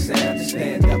enjoy the sound.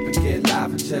 Stand up and get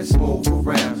live and just move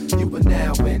around. You are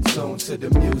now in tune to the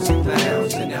music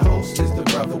lounge. And the host is the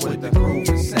brother with the groove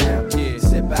and sound. Yeah.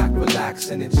 Sit back, relax,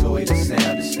 and enjoy the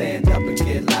sound. Stand up and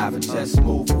get live and just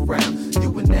move around.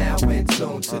 You are now in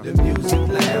tune to the music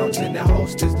lounge. And the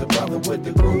host is the brother with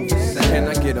the groove and sound. Can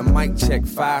I get a mic check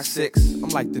 5, 6? I'm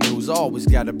like the news, always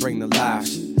gotta bring the live.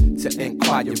 to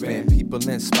inquiring, people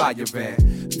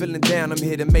inspiring. Feeling down, I'm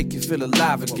here to make you feel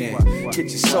alive again. Get your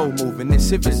soul moving, this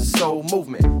here is a soul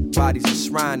movement. Bodies are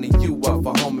shrining you up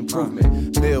for home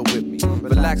improvement. Build with me,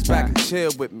 relax back and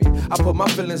chill with me. I put my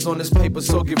feelings on this paper,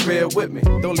 so get real with me.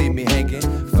 Don't leave me hanging,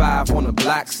 5 on the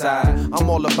black side. I'm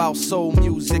all about soul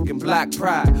music and black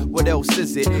pride. What else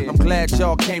is it? I'm glad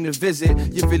y'all came to visit.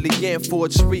 You really in for a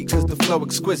treat, cause the flow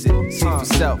exquisite. See for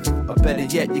self, or better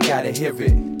yet, you gotta hear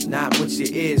it. Not with your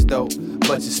ears though,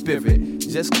 but your spirit.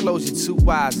 Just close your 2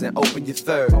 eyes and open your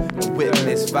third. And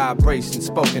witness vibration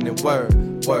spoken in word.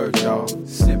 Word, y'all.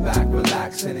 Sit back,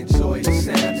 relax, and enjoy the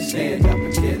sound. Stand up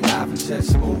and get live and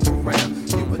just move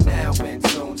around. You are now in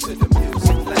tune to the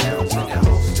music lounge. And the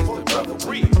host is the brother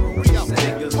Reed.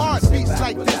 Hard beats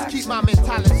like this keep my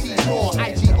mentality raw.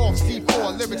 IG off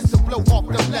C4, lyrics to blow off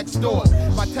the flex doors.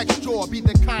 My texture be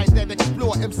the kind that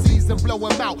explore MCs and blow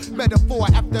them out. Metaphor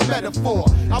after metaphor.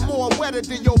 I'm more wetter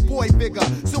than your boy bigger.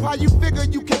 So how you figure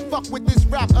you can fuck with this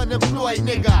rap unemployed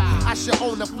nigga? I should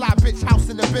own a fly bitch house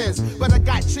in the Benz, but I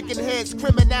got chicken heads,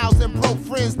 criminals, and broke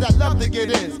friends that love to get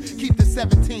in. Keep the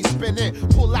 17 spinning,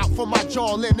 pull out from my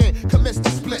jaw linen, commence to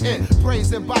splitting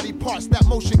brains and body parts that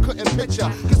motion couldn't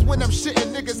picture. Cause when I'm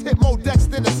shitting, niggas hit more decks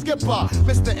than a skipper.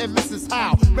 Mr. and Mrs.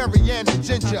 Howe, Marianne and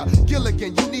Ginger,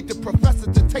 Gilligan, you need the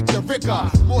professor to take the rigor.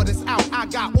 Mortis out, I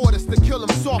got orders to kill him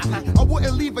softly. I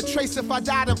wouldn't leave a trace if I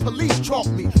died and police chalk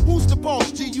me. Who's the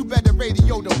boss, G? You better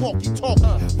radio the walkie-talkie.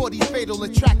 For these fatal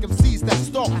attract MCs that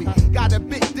stalk me. Got a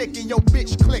big dick in your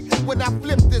bitch click. When I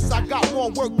flip this, I got more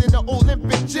work than an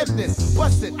Olympic gymnast.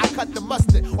 Bust it, I cut the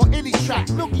mustard on any track.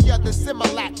 Milkier than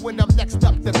Similac when I'm next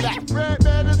up the back. Red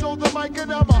man is on the mic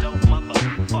and I'm a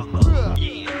motherfucker.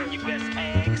 Yeah, you best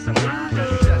ask somebody.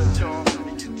 Yes, y'all,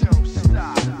 you don't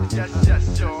stop. Yes,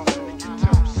 y'all, you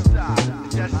don't stop.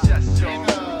 Yes, y'all, you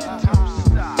don't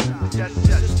stop. Yes,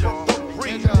 y'all, this is for the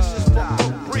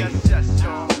real. Yes,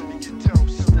 y'all, you don't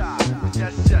stop.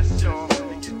 Yes, y'all,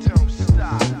 you don't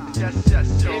stop. Yes, y'all,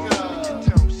 you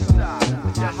don't stop.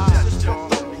 Yes, y'all,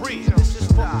 this is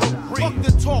for the real. Fuck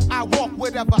the talk, I walk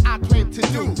whatever I claim to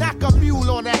do. Knock a mule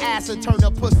on the ass and turn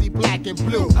a pussy black and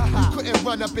blue. You couldn't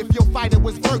run up if your fighter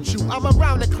was virtue. I'm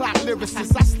around the clock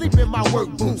lyricist, I sleep in my work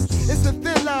boots. It's a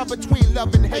thin line between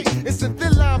love and hate. It's a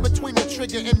thin line between the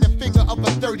trigger and the finger of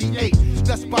a 38.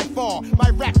 Thus by far, my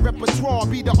rap repertoire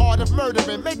be the art of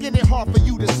murdering, making it hard for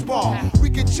you to spar. We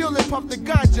can chill and pump the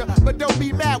ganja, but don't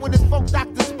be mad when it's Funk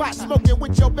Dr. Spot smoking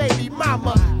with your baby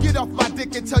mama. Get off my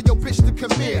dick and tell your bitch to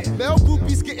come here. Male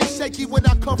groupies getting shaky when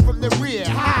I come from the rear.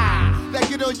 Ha! That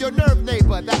get on your nerve,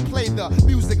 neighbor. That play the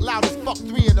music loud as fuck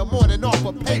 3 in the morning off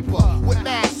of paper. With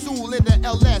Mad Soul in the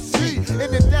LSC.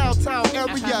 In the downtown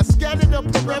area, scanning the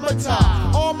perimeter.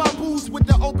 All my booze with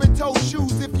the open toe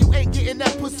shoes. If you ain't getting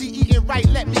that pussy eating right,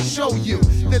 let me show you.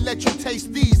 Then let you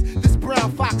taste these. This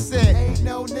brown fox said, ain't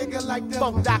no nigga like the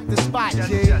Funk Dr. Spot, G.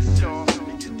 Yes, y'all,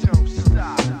 you don't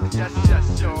stop. Yes,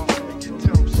 y'all, you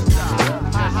don't stop.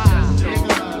 Yes, y'all, you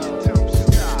don't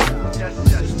stop.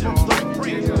 Yes, y'all,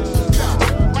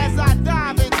 as I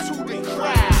dive into the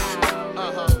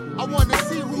crowd, I wanna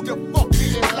see who the fuck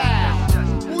being loud.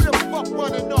 Who the fuck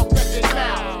running off at their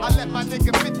mouth? I let my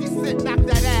nigga 50 Cent knock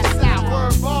that ass out.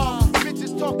 Word bomb,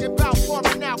 bitches talking about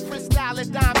pouring out Crystal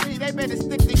and Dime P. They better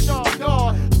stick to Sean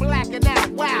Dog, blacking out,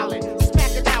 wildin',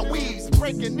 smacking out weeds,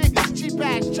 breaking niggas, cheap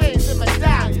ass chains and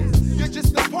medallions. You're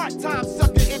just a part-time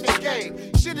sucker in the game.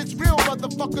 Shit is real,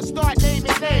 motherfucker, start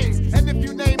naming names. And if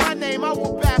you name my name, I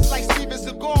will bash like Steven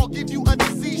Seagal, give you under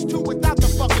siege too without the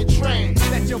fucking train.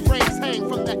 Let your brains hang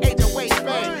from the 808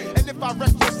 bang. And if I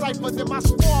wreck your cipher, then my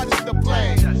squad is to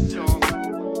blame. Yes, y'all.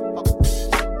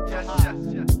 Yes, yes,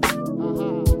 yes.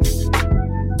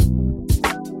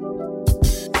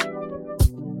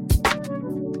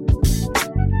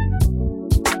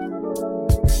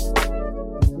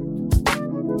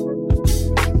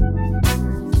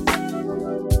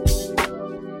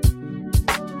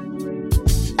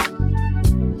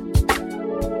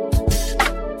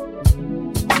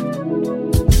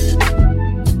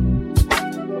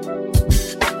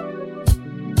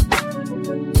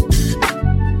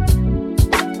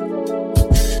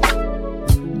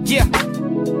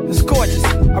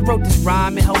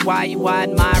 Rhyme in Hawaii while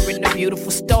admiring the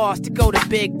beautiful stars. To go to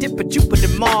Big Dipper, Jupiter,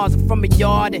 Mars. I'm from a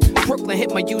yard in Brooklyn,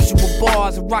 hit my usual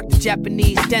bars. I rock the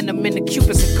Japanese denim and the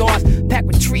Cuban cigars. Packed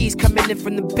with trees coming in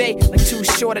from the Bay. Like Too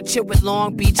Short, I chill with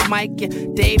Long Beach Mike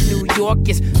and Dave New York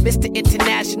is Mr.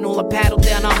 International. I paddle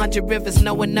down 100 rivers,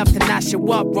 know enough to not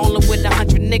show up. Rolling with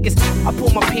 100 niggas. I pull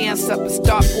my pants up and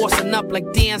start forcing up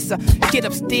like dancer. Get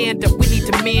up, stand up, we need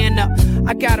to man up.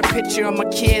 I got a picture of my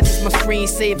kids as my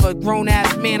screensaver. Grown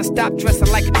ass man, I stopped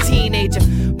dressing like a teenager.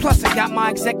 Plus, I got my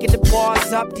executive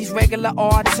bars up. These regular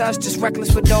artists, just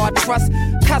reckless with all trust.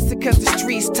 Cussing cause the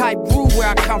streets type grew where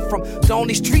I come from. The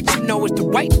only street you know is the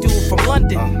white dude from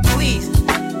London. Please.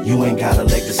 You ain't got a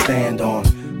leg to stand on.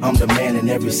 I'm the man in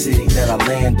every city that I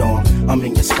land on. I'm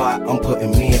in your spot, I'm putting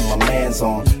me and my mans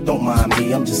on. Don't mind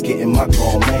me, I'm just getting my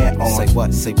grown man on. Say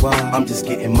what, say what? I'm just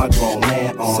getting my grown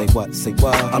man on. Say what, say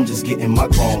what? I'm just getting my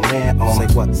grown man on.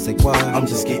 Say what, say what? I'm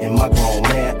just getting my grown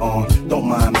man on. Don't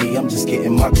mind me, I'm just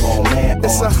getting my grown man on.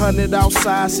 It's 100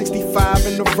 outside, 65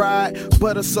 in the ride.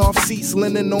 Butter soft seats,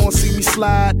 linen on, see me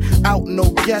slide. Out, no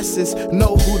guesses,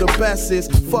 know who the best is.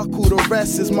 Fuck who the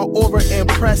rest is, my aura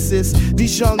impresses.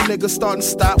 These young niggas starting to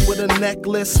stop with a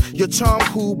necklace. Your charm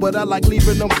cool, but I like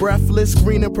leaving them breathless.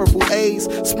 Green and purple A's,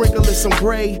 sprinkling some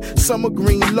gray. Summer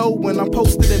green low when I'm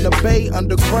posted in the bay.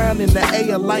 Underground in the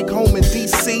A, I like home in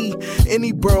DC.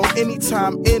 Any borough,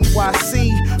 anytime,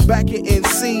 NYC. Back in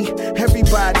NC,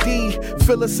 everybody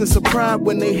feel a sense of pride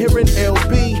when they hearing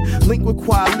LB. Link with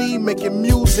Kweli, making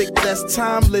music that's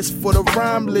timeless. For the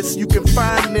rhymeless, you can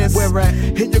find this where at?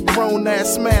 In your grown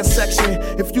ass man section.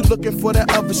 If you looking for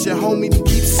that other shit, homie, to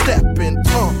keep stepping.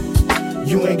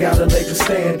 You ain't got a leg to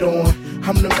stand on.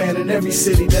 I'm the man in every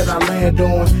city that I land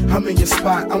on. I'm in your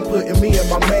spot, I'm putting me and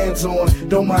my mans on.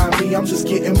 Don't mind me, I'm just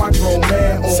getting my grown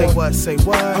man on. Say what, say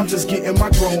what? I'm just getting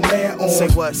my grown man on. Say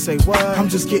what, say what? I'm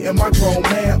just getting my grown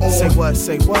man on. Say what,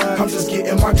 say what? I'm just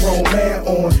getting my grown man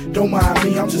on. Don't mind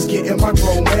me, I'm just getting my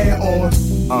grown man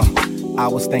on. I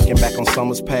was thinking back on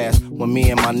summers past when me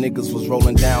and my niggas was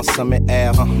rolling down Summit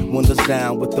Ave. Windows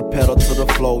down with the pedal to the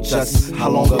floor. Just how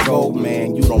long ago,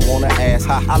 man? You don't wanna ask.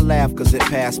 I laugh cause it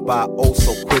passed by oh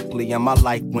so quickly, and my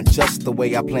life went just the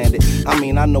way I planned it. I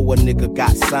mean, I know a nigga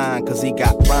got signed cause he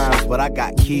got rhymes, but I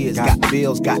got kids, got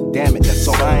bills, god damn it.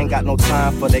 So I ain't got no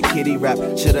time for that kitty rap.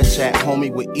 Chitter chat,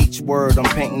 homie, with each word I'm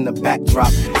painting the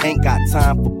backdrop. Ain't got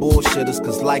time for bullshitters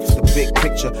cause life's the big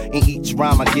picture. In each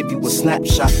rhyme I give you a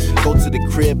snapshot. Go to the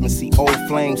crib and see old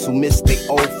flames who miss their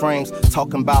old frames,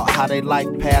 talking about how they life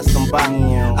passed them by.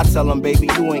 I tell them, baby,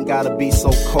 you ain't gotta be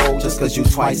so cold. Just cause you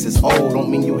twice as old don't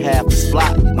mean you half as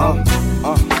fly, you know?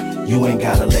 You ain't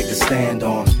got a leg to stand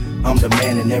on. I'm the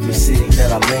man in every city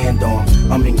that I land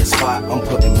on. I'm in your spot, I'm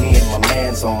putting me and my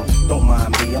mans on. Don't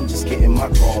mind me, I'm just getting my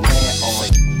grown man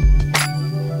on.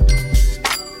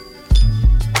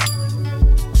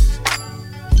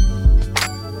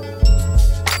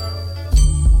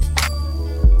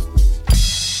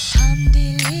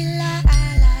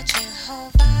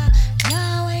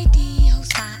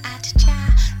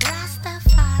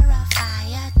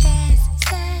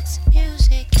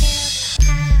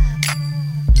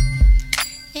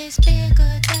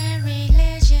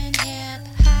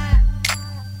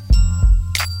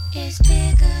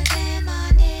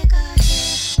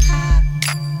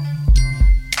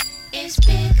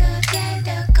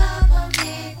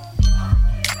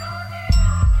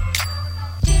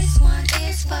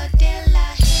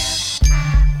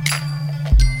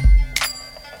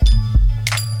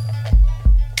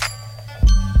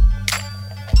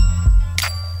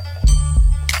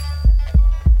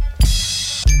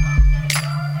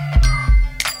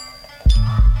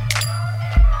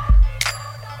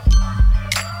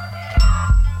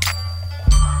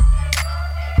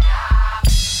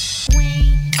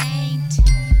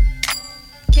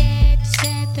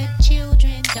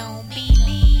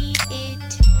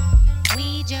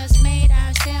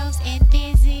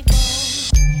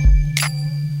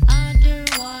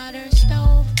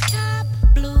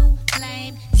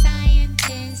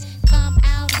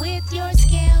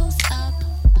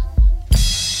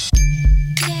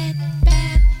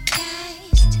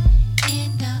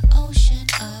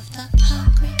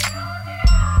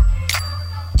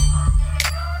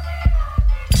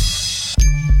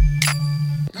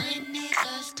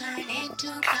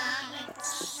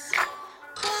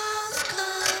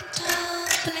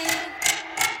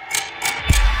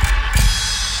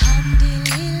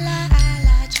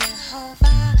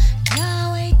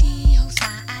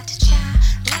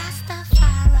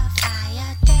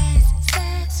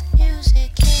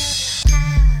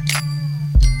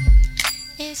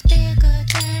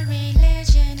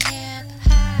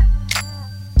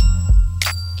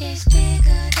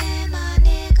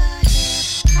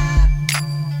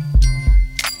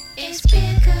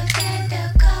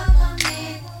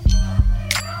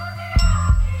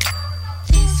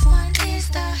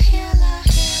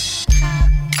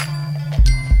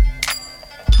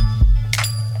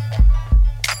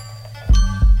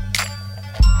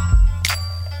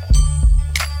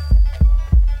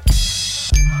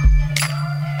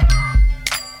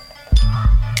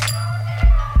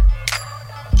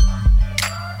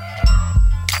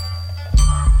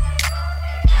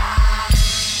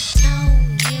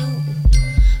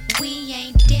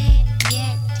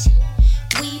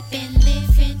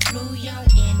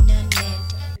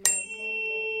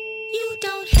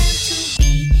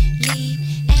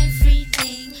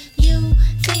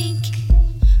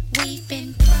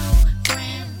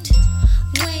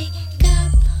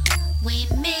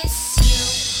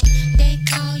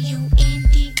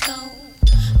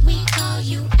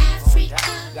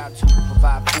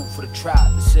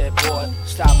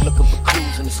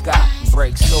 sky and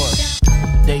break swords.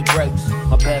 Day breaks,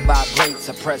 my bed vibrates,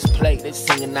 I press play, they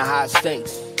singing the high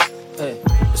stakes.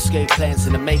 Escape plans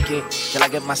in the making, till I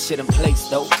get my shit in place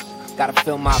though. Gotta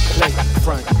fill my plate,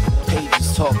 front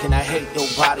pages talking, I hate your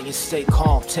body and stay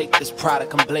calm. Take this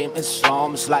product and blame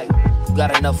Islam. It's like you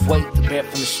got enough weight to bear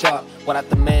from the start, without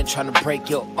the man trying to break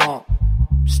your arm.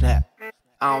 Snap.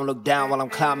 I don't look down while I'm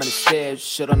climbing the stairs.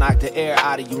 Should've knocked the air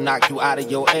out of you, knocked you out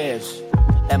of your ears.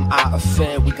 Am I a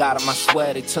fan? We got 'em, I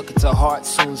swear. They took it to heart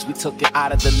soon as we took it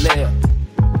out of the lair.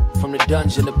 From the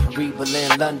dungeon to Paris,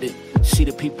 Berlin, London. See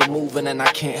the people moving and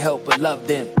I can't help but love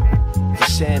them. For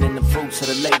sharing in the fruits of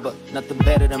the labor. Nothing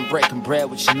better than breaking bread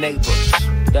with your neighbors.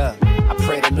 Yeah. I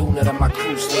pray the Luna that my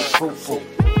crew stay fruitful.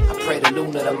 I pray the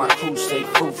Luna that my crew stay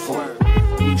fruitful.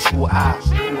 Mutual eyes,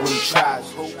 who really tries,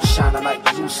 shining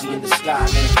like Lucy in the sky,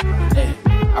 man. Hey,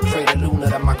 I pray the Luna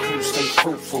that my crew stay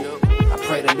fruitful. I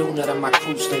pray the Luna that my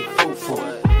crew stay fruitful.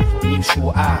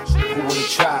 Mutual eyes, who really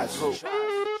tries.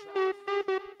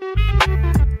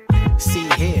 See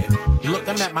here, look,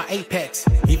 I'm at my apex.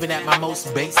 Even at my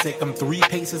most basic, I'm 3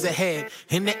 paces ahead.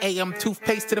 In the AM,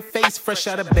 toothpaste to the face, fresh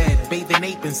out of bed. Bathing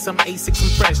ape in some Asics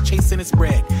and fresh, chasing its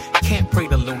bread. Can't pray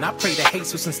to Luna, I pray to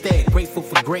Jesus instead. Grateful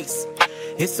for grace.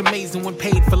 It's amazing when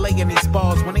paid for laying these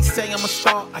bars. When they say I'm a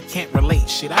star, I can't relate.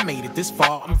 Shit, I made it this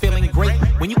far. I'm feeling great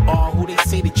when you are who they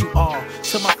say that you are.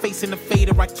 To my face in the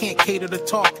fader, I can't cater to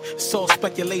talk. It's all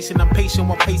speculation, I'm patient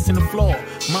while pacing the floor.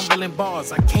 Mumbling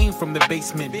bars, I came from the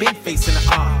basement, been facing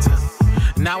the odds.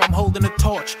 Now I'm holding a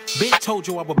torch. Been told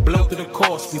you I would blow through the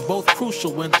course. We both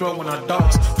crucial when throwing our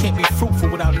darts. Can't be fruitful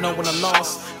without knowing a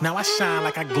loss. Now I shine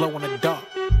like I glow in the dark.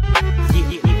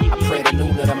 I pray the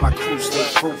Luna that my crew stay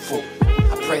fruitful.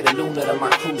 I pray the Luna that my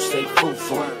crew stay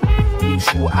fruitful.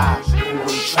 Mutual eyes, who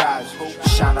really tries,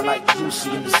 shining like Lucy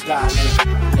in the sky,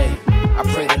 man. Hey, I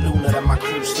pray the Luna that my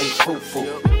crew stay fruitful.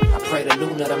 I pray the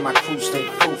Luna that my crew stay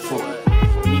fruitful.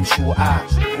 Mutual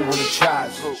eyes, who really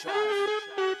tries.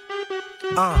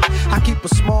 I keep a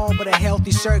small but a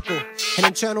healthy circle. An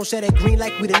internal set of green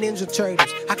like we the Ninja Turtles.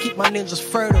 I keep my ninjas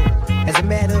fertile. As a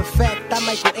matter of fact, I'm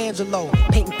Michelangelo.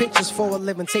 Painting pictures for a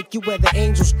living, take you where the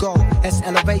angels go. That's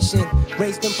elevation.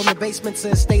 Raised them from the basement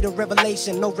to a state of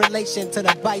revelation. No relation to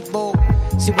the Bible.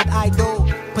 See what I do?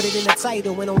 Put it in the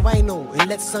title and on vinyl. And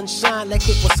let sunshine like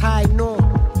it was high noon.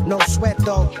 No sweat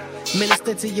though.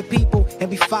 Minister to your people and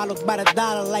be followed by the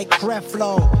dollar like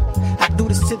Creflo. I do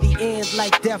this to the end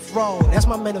like death row. That's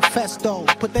my manifesto.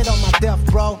 Put that on my death,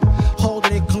 bro.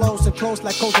 Holding it close and close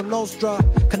like Cosa Nostra.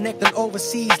 Connecting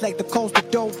overseas like the coast of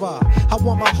Dover. I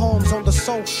want my homes on the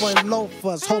sofa and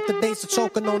loafers. Hope the days of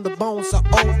choking on the bones are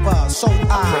over. So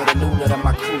I pray the Luna that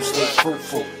my crew stay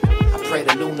fruitful. I pray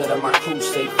the Luna that my crew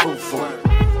stay fruitful.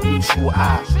 Mutual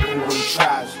eyes, who really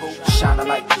tries, shining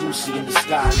like Lucy in the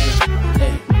sky, man.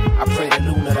 Hey, I pray the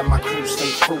Luna that my crew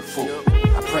stay fruitful.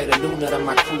 I pray the Luna that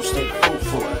my crew stay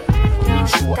fruitful.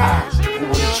 Mutual eyes, who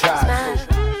really tries.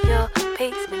 Your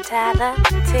peace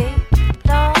mentality,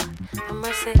 Lord, have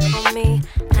mercy on me.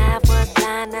 I have one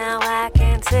blind, now I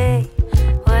can see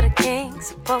what a king's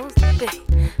supposed to be.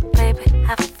 Baby,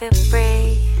 I feel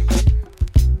free.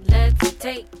 Let's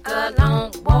take a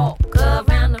long walk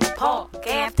around the park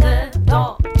after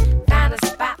dark. Find a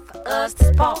spot for us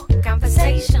to spark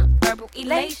conversation, verbal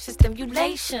elation,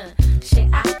 stimulation, share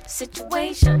our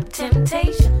situation,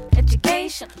 temptation,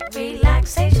 education,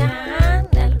 relaxation,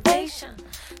 elevation.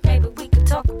 Maybe we could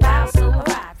talk about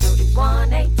Surah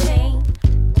 31:18.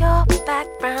 Your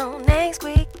background ain't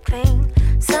squeak clean.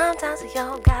 Sometimes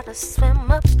y'all gotta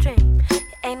swim upstream. You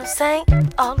ain't no saint,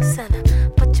 all a sinner,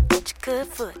 but you put your good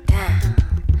foot down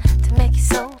to make your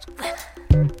soul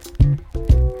winner.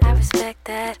 I respect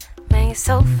that, man, you're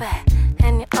so fat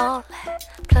and you're all that,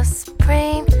 plus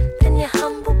supreme, then you're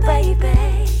humble,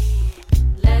 baby.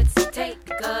 Let's take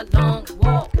a long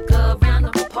walk around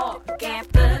the park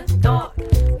after dark.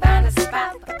 Find a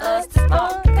spot for us to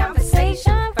spark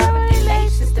conversation, verbal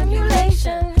elation,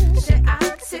 stimulation, share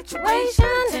our situation,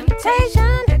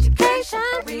 temptation, education,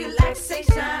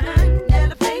 relaxation,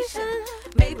 elevation.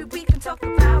 Maybe we can talk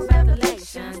about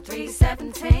Revelation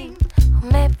 3:17. Or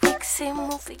maybe we could see a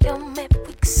movie, or maybe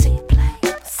we could see a play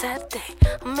on Saturday.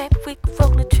 Or maybe we could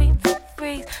roll a tree for the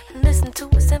breeze and listen to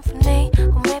a symphony.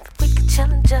 Or maybe we could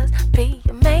chill and just be.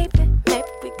 Or maybe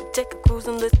we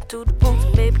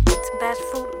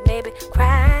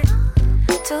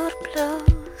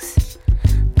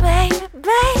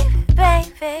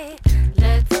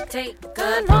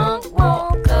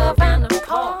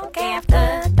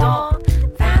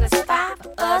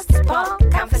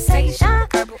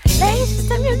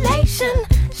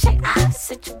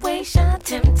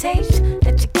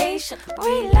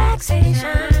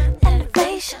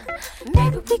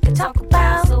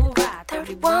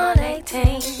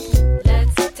 118.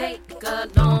 Let's take a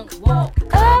long walk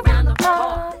around the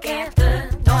park after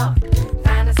dark.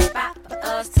 Find a spot for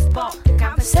us to spark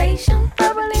conversation,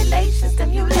 verbal elation,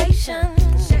 stimulation.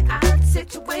 Share our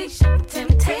situation,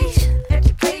 temptation,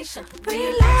 education,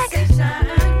 relaxation,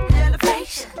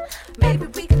 elevation. Maybe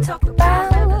we can talk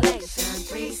about Revelation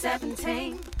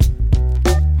 3:17.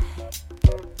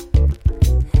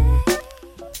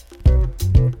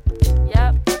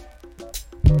 Yep.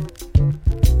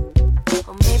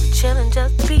 Or maybe chillin'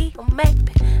 just be, or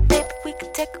maybe we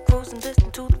could take a cruise and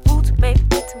listen to the roots. Maybe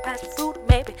get some passion fruit,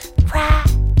 maybe ride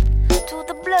to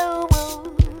the blues,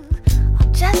 or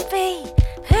just be.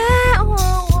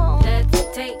 Let's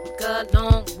take a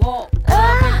long walk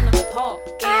around the park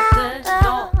after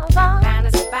dark. Find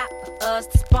a spot for us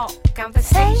to spark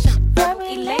conversation, verbal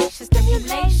elation,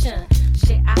 stimulation.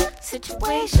 Share our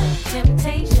situation,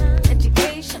 temptation,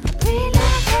 education,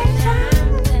 relaxation,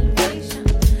 elevation.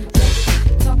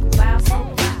 Talk about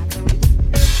something.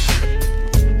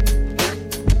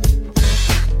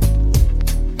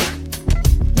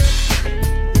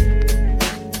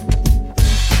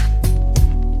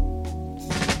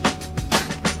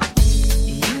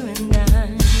 You and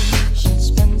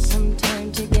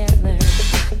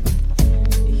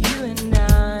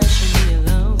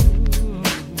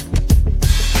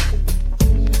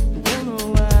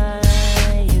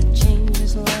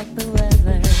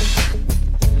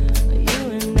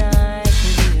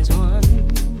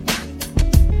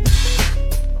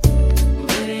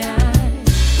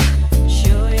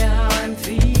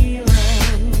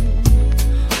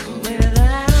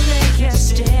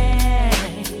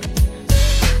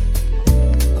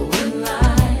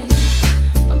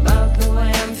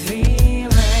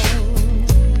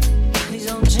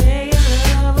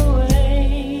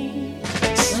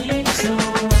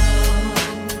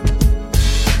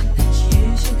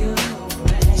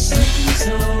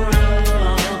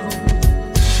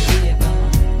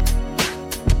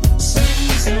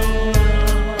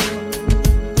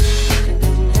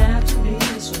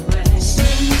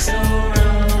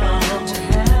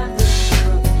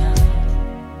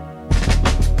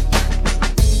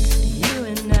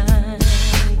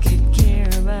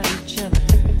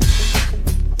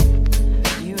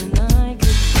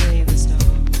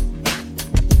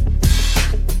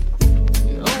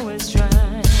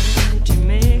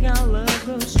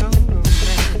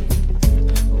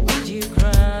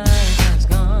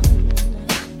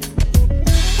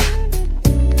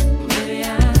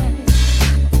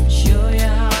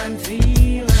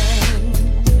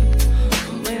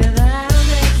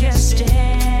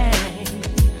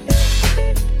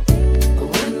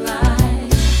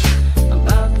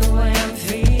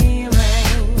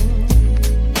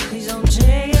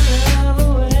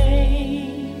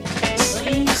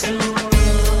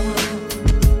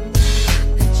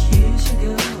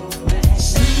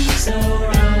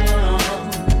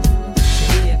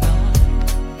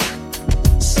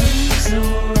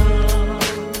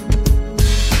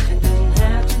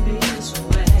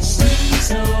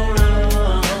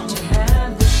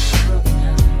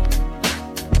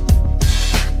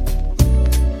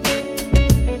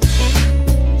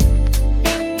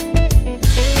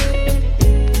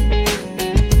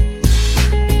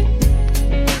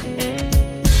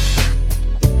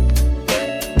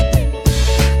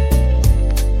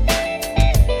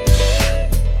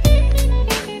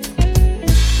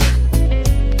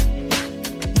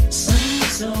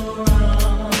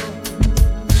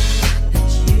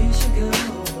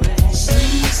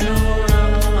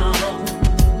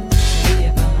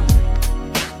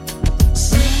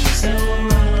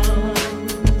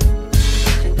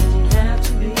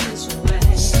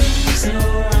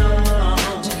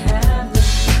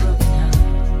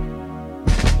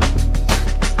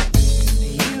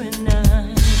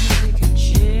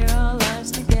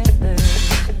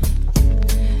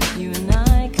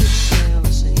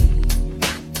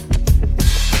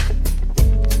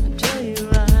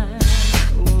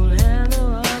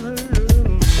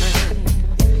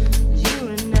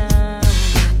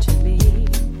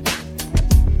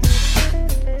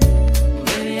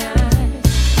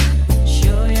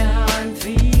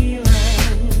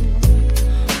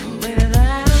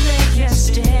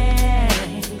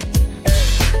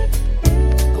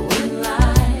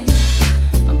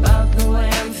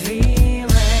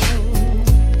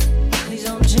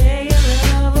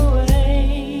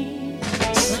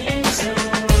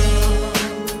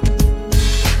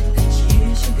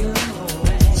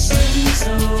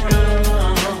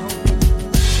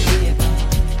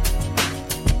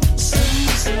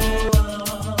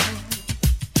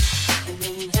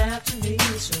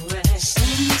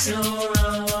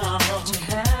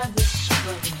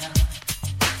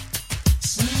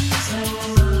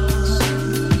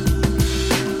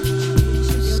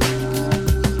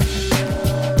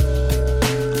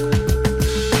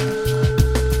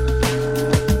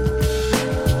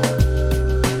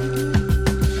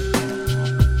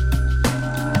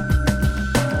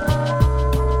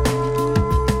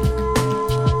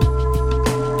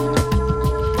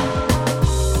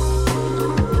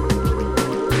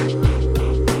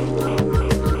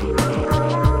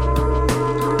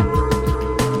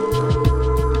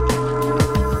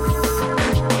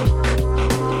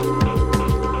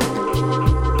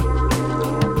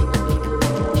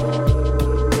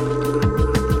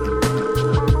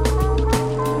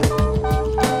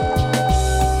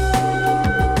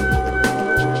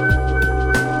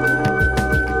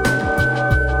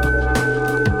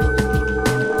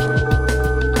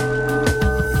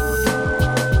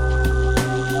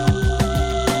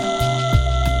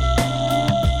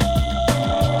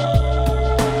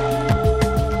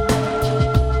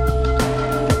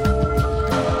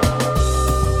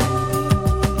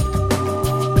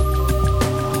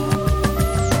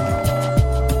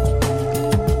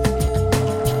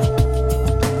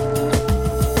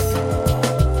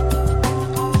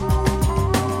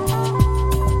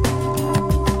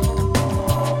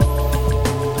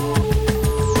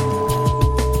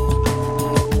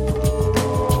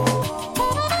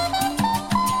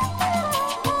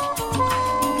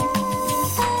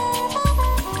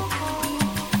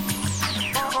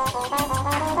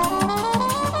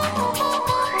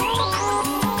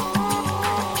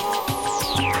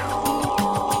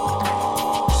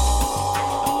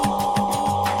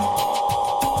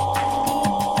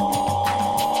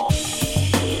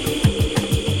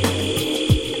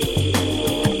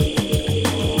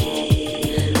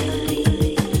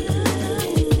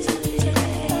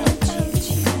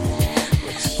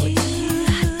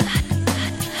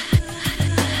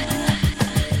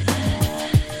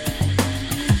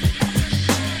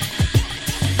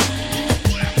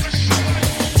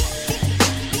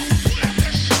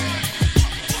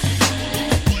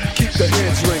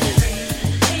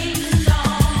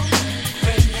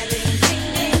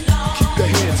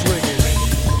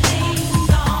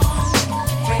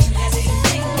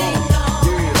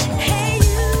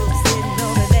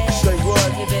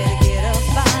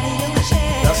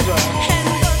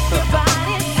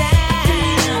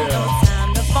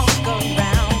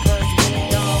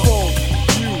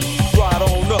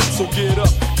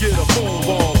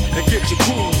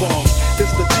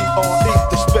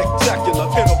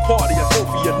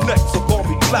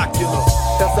spectacular.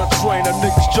 As I train, a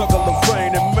niggas juggle the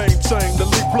vein and maintain the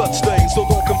lead bloodstains. So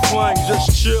don't complain,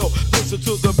 just chill. Listen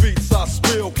to the beats I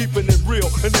spill. Keeping it real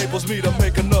enables me to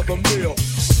make another meal.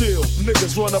 Still,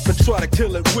 niggas run up and try to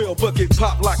kill it will, but get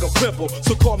popped like a pimple.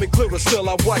 So call me Clearasil.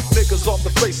 I wipe niggas off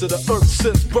the face of the earth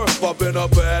since birth. I've been a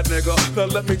bad nigga. Now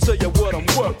let me tell you what I'm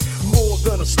worth. More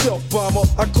than a stealth bomber,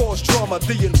 I cause drama,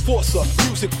 the enforcer.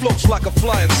 Music floats like a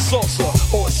flying saucer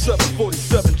or a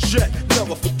 747 jet.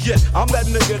 Never forget, I'm that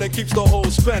nigga that keeps the whole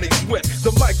Spanish wet.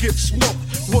 The mic gets smoked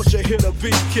once you hit a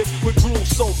beat kick with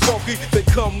grooves so funky they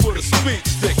come with a speed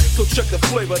stick. So check the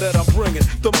flavor that I'm bringing.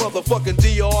 The motherfucking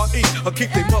DRE, I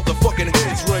keep they motherfucking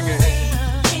heads ringing.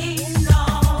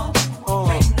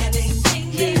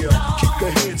 Yeah, keep the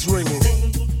heads ringing.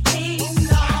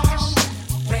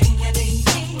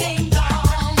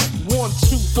 1,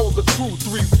 2 for the crew,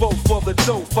 3, 4 for the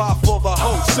dough, 5 for the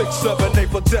hoe, 6, 7, 8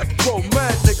 for death row.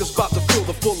 Mad niggas about to feel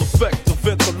the full effect of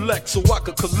intellect, so I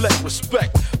could collect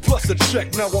respect. Plus a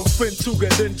check, now I'm fin to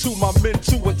get into my men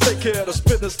too and take care of the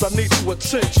business I need to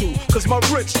attend to. Cause my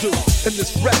rich do, and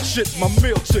this rap shit my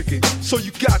meal ticket. So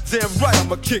you goddamn right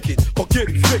I'ma kick it or get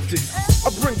evicted. I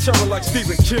bring terror like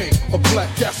Stephen King, a black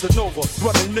Casanova,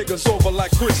 running niggas over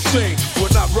like Christine.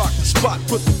 When I rock the spot,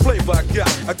 put the flavor I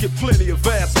got, I get plenty of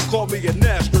ass, so call me an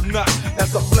astronaut.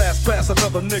 As I blast past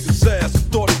another nigga's ass,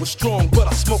 thought he was strong, but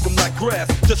I smoke him like grass,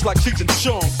 just like Cheech and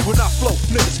Chong. When I flow,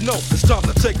 niggas know it's time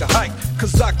to take a hike,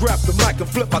 cause I grab the mic and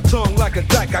flip my tongue like a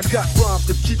dyke. I got rhymes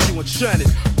to keep you enchanted,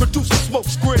 produce a smoke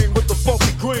screen with the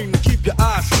funky green to keep your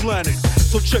eyes slanted.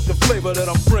 So check the flavor that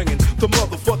I'm bringing, the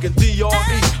motherfucking DRE,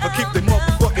 I keep the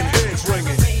motherfucking heads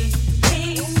ringing.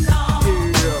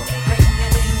 Yeah,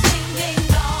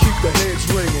 keep the heads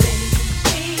ringing.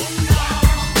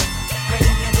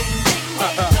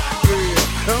 Yeah,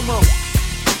 come on.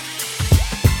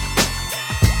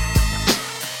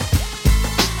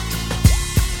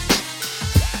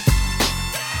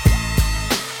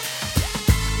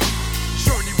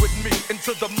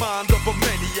 To the mind of a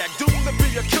maniac, doomed to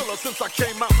be a killer since I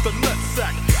came out the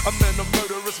nutsack. I'm in a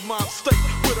murderous mind state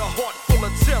with a heart full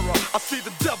of terror. I see the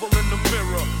devil in the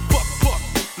mirror. Buck,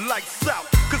 lights out.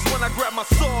 Cause when I grab my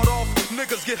sword off,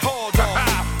 niggas get hauled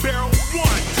off. Barrel 1,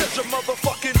 touch your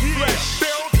motherfucking flesh.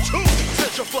 Barrel 2,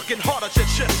 touch your fucking heart at your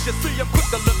chest. You see, I'm quick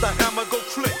to let the hammer go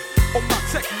click on my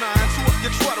tech 9. So if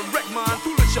you try to wreck mine,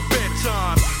 foolish your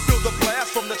bedtime. Feel the blast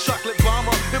from the chocolate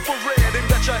bomber. Infrared aimed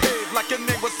at your head like your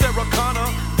name was Sarah Connor.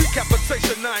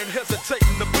 Decapitation, I ain't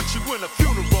hesitating to put you in a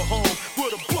funeral home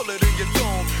with a bullet in your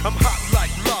dome. I'm hot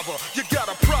like lava. You got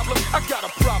a problem? I got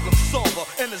a problem solver,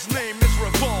 and his name is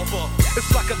Revolver.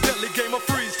 It's like a deadly game of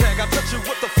freeze tag. I touch you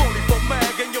with the 44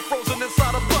 mag, and you're frozen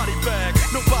inside a body bag.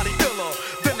 Nobody iller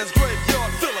than this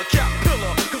graveyard filler, cat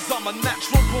pillar. Cause I'm a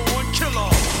natural born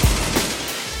killer.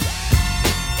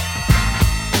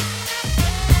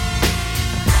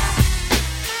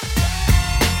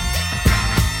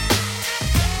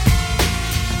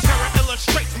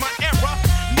 Illustrates my error.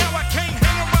 Now I can't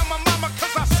hang around my mama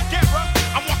cause I scare her.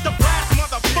 I want the blast,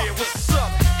 motherfucker. Yeah, what's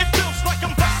up? It feels like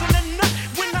I'm busting a nut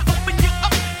when I open you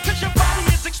up, cause your body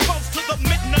is exposed to the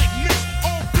midnight mist.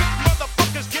 All weak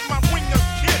motherfuckers give my ring a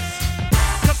kiss,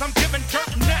 cause I'm giving dirt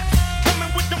naps,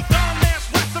 coming with them dumb ass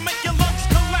raps to make your lungs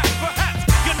collapse. Perhaps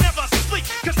you never sleep,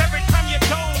 cause every time you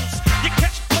doze, you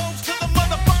catch blows to the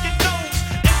motherfucking nose.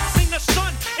 Ain't seen the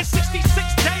sun in 66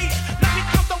 days. Now you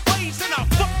count the waves in a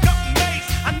fucked up maze.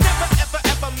 I never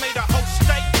ever made a whole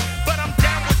steak, but I'm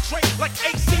down with Drake like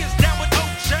AC is down with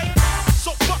OJ.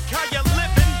 So fuck how you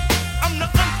living. I'm the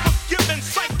unforgiving,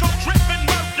 psycho driven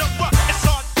murderer. It's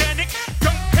organic,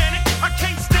 don't panic, I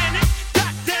can't stand it.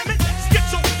 God damn it,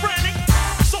 schizophrenic.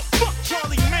 So fuck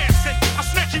Charlie Manson. I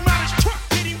snatch him out his truck,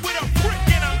 hit him with a brick,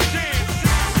 and I'm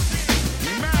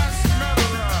dancing. Mass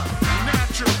murderer,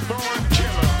 natural born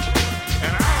killer,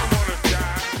 and I don't wanna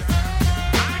die.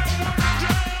 Back in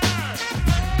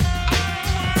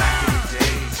the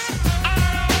days,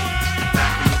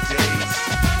 back in the days, back in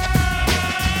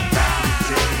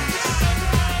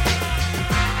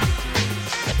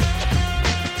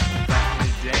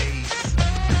the days,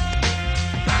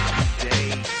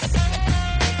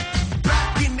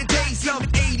 Back in the days, I'm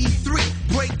 83,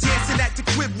 break dancing at the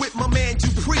crib with my man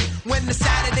Dupree. When the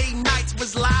Saturday nights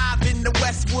was live in the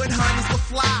Westwood, honeys were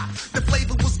fly. The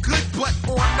flavor was good, but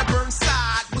on the burn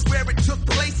side was where it took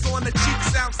place on the cheap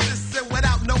sound system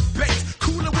without no bass.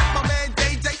 Cooler with my man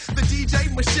Day Day, the DJ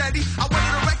Machete. I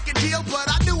wanted a record deal, but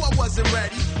I knew I wasn't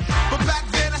ready. But back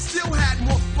then I still had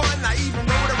more fun. I even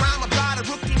wrote a rhyme about a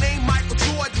rookie named Michael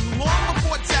Jordan. Long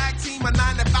before tag team, a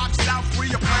 9 to 5 South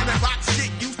Free, a planet rock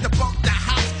shit used to bump the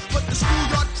house. But the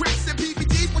schoolyard crips and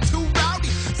PBDs were too rowdy.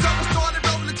 So I started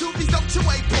rolling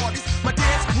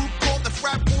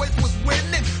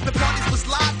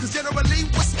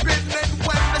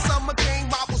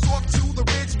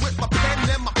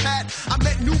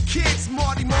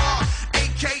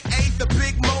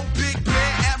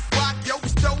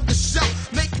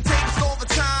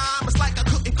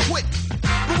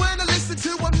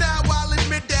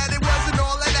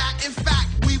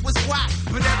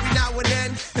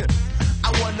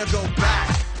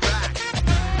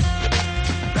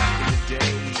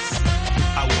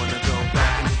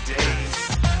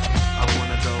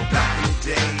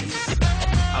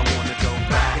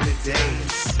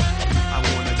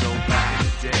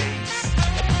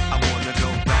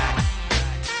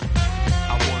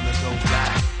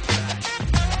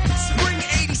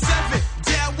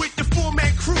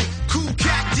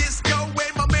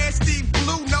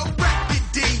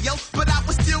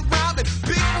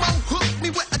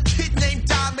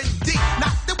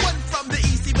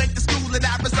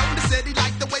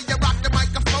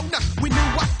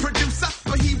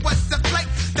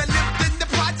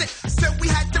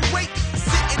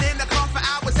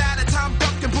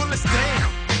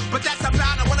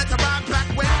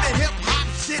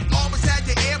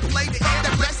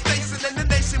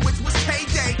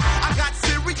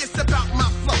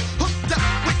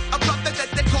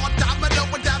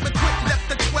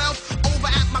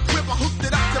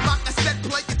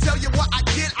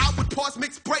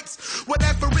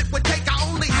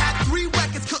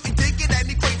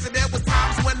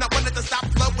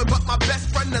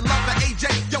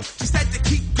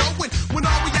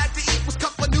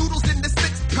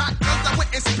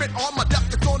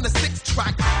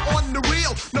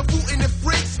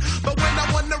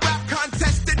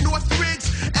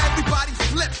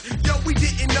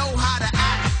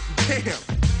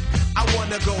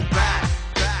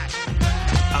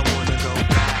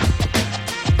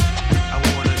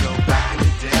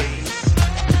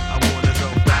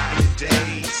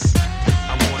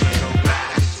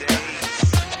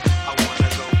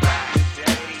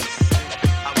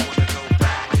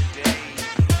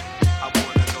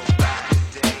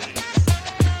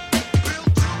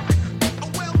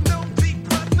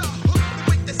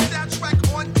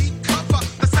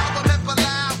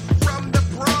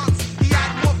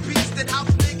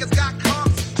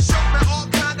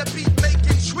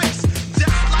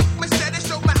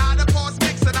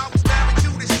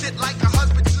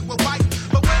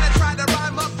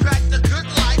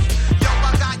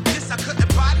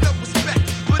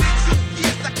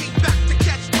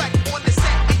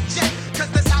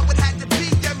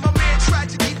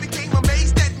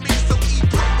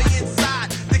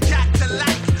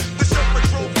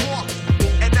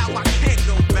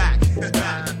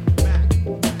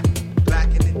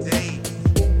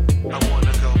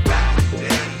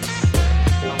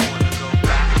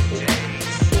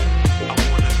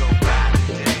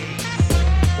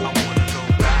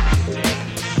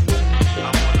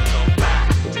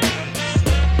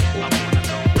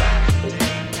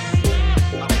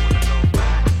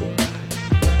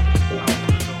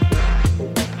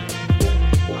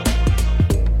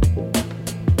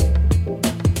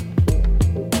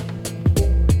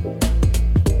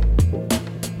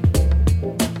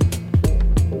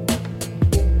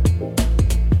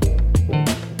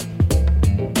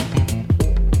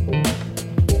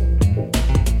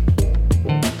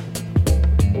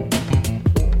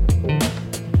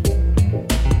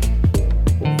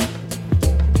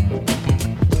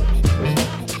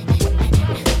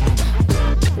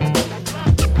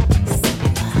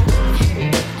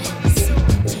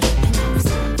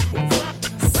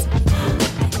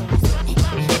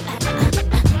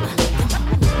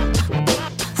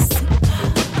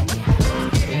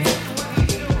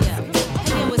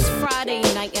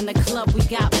night in the club we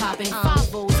got poppin'.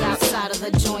 5-0s outside of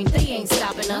the joint, they ain't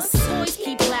stopping us. Boys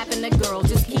keep clapping, the girls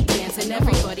just keep dancing.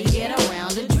 Everybody get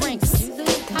around the drinks.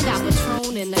 I got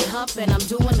Patron in the cup and I'm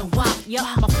doing the wop.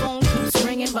 Yup, my phone keeps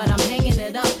ringing, but I'm hanging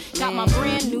it up. Got my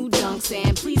brand new dunks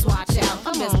and please watch out.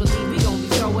 I best believe we gon' be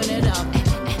throwing it up.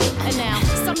 And now,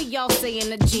 some of y'all saying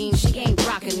the jeans, she ain't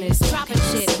rockin' this. Dropping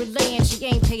shit, relaying she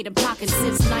ain't paid a pocket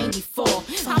since 94.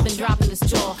 I've been dropping this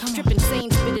jaw, drippin' sane,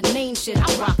 spittin' name shit,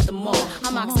 I rock them all.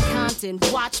 I'm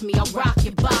Oxycontin, watch me, I'll rock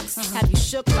your box. Have you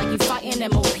shook like you fightin'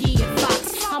 MOP and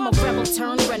Fox? I'm a rebel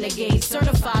turned renegade,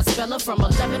 certified speller from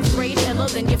 11th grade, iller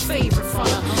than your favorite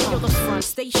fronter. Yo, the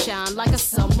fronts, they shine like a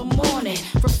summer morning.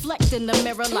 Reflect in the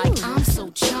mirror like I'm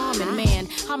so charming, man.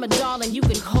 I'm a darling, you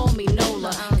can call me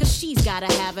Nola. Cause she's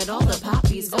gotta have it, all the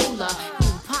poppies Ola.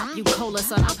 You pop, you cola,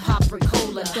 son, I pop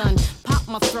Ricola. Done, pop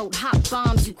my throat, hot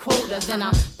bombs, you quota. Then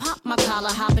I pop my collar,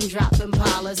 hop and drop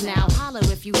impalas. Now holler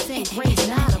if you think rain's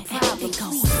not a problem.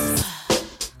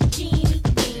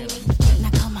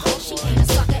 Now come on, she ain't a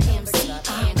sucker MC.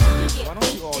 And why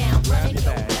don't you all grab your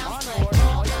bag?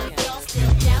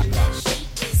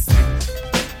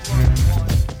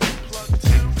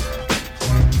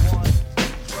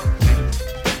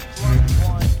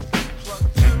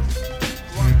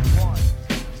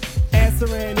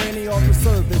 Answering any offer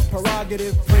service,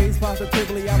 prerogative, praise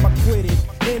positively, I'm acquitted.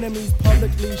 Enemies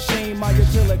publicly shame my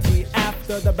utility.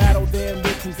 After the battle, their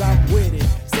missions, I'm with it.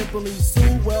 Simply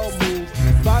sue, well moved.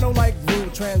 Vinyl like glue,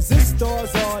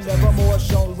 transistors on, nevermore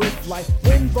shown with light.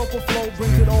 When vocal flow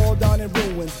brings it all down in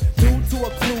ruins, due to a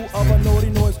clue of a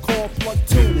naughty noise called plug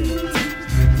tuning.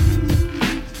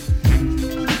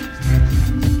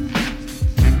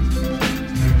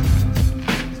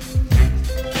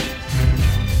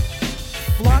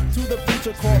 Flock to the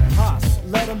preacher called Pos.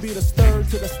 Let him be the stir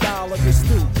to the style of your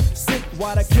stew. Sit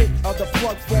while the kick of the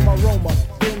plug form aroma.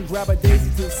 Then grab a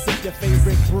daisy to sip your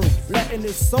favorite brew. Letting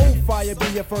this soul fire be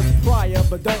your first prior,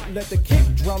 but don't let the kick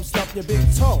drum stop your big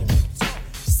toe.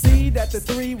 See that the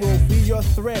 3 will be your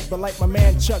threat, but like my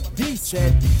man Chuck D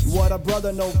said, what a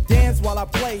brother, no dance while I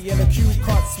play. And the cue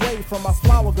card sway from my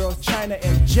flower girls, China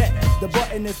and Jet. The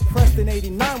button is pressed in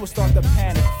 89 will start the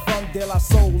panic. From De La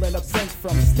Soul and a prince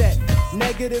from Stet.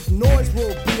 Negative noise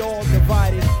will be all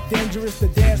divided. Dangerous, the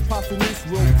dance posthumous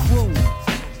will croon.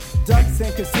 Ducks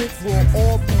and cassettes will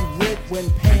all be rid when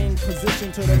paying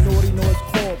position to the naughty noise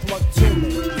called plug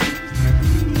tuning.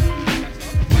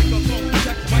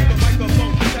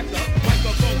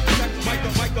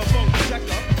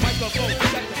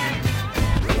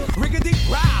 Riggedy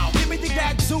row, give me the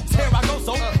gadzooks, here I go,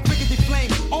 so riggedy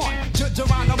flame on,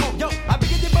 Geronimo, yo, I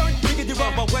biggity burn, riggedy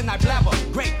rubber when I blabber,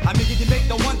 great, I biggity make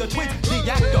the wonder twins, the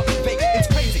actor, fake, it's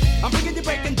crazy, I'm riggedy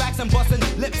breaking backs and busting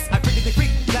lips, I riggedy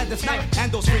freak, glad this night,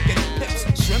 and those freaking hips,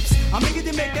 shrimps, I'm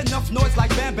riggedy make enough noise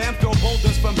like Bam Bam, throw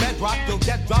boulders from bedrock, you'll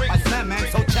get dropped by Slam Man,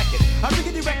 so check it, I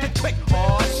riggedy wreck it quick,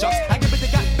 oh shucks, I give it the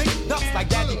got big ducks like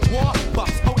Daddy War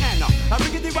Bucks, oh Anna, I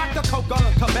riggedy rock the Coca,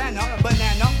 Cabana,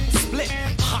 banana, split,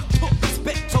 hot,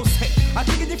 spit, so sick. I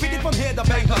riggedy freak it from here to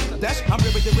Bangladesh. I'm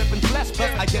riggedy ripping flesh,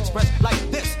 plus I get fresh like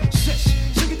this. Shish,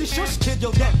 shiggity shush, kid,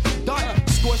 you'll get done.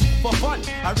 Squish for fun.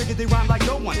 I riggedy rhyme like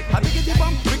no one. I riggedy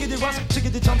bum, riggedy rush,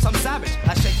 shiggity jumps, I'm savage.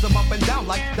 I shake them up and down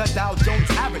like the Dow Jones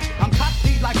average. I'm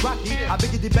cocky like Rocky. I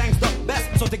riggedy bangs the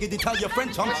best. So diggity tell your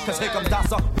friend chum, cause here comes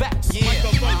Dasa Facts. Yeah,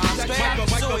 straight out the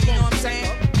sewer, you know what I'm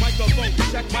saying? Microphone,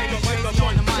 check, microphone,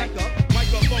 on the mic.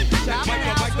 Microphone, check,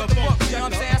 microphone, you know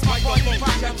what I'm saying? That's my part of the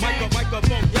project,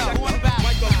 man. Yo, who in the back?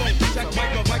 Microphone, check,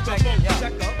 microphone, check,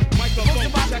 microphone,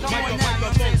 check,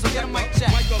 microphone, so get a mic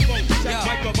check. Microphone, check,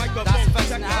 That's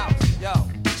effects in the house. Yo,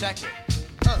 check it.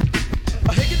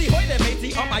 A higgity hoy that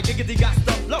matey, my giggity got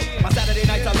stuff low. My Saturday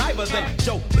nights are live as they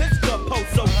Joe Pisca post,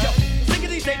 so yo.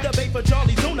 Siggity take the bait for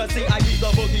Charlie Tuna. See, I be the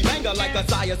boogie banger like a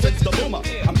sire since the boomer.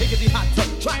 I'm higgity hot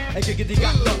to track, and giggity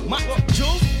got the mic.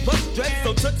 Jules plus dread,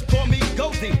 so toots call me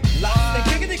Goldie. And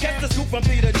giggity catch the scoop from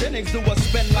Peter Jennings. Do a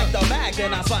spin like the mag,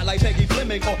 then I spot like Peggy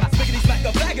Fleming. Or spiggity smack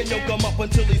a bag and yoke him up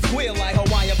until he squeal like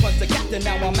Hawaiian punch the captain.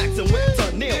 Now I'm maxing with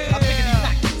Turnil. I biggity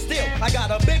pack still. I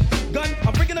got a big gun.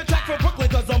 I'm bringing a track from Brooklyn,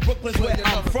 cause I'm Brooklyn's where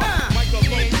I'm from.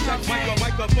 Microphone, check,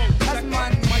 microphone, check,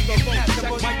 microphone,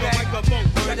 check, microphone,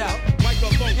 word out.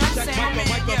 Microphone, you know what I'm saying?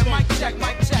 Yeah, mic check,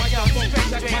 yo,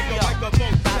 straight,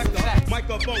 microphone, check,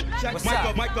 microphone, check,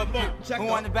 microphone, check, who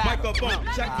on the back? microphone,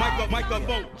 check,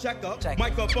 microphone, check up,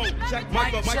 microphone, check,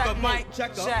 microphone, check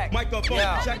up, microphone,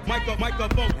 check,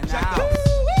 microphone, check up.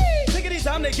 Tiggity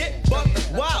time to get buck,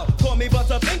 wow, call me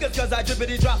Butterfingers cause I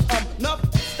drippity drop, nuff,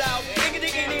 style, diggity,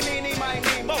 eeny, meeny,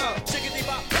 miny, mo, chickity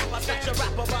bop, I snatch a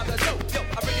rapper by the dope, yo,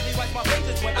 I riggedy wipe my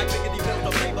pages when I riggedy build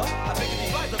the flavor, I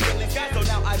riggedy rise up in the sky, so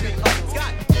now I be up,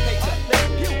 Scott.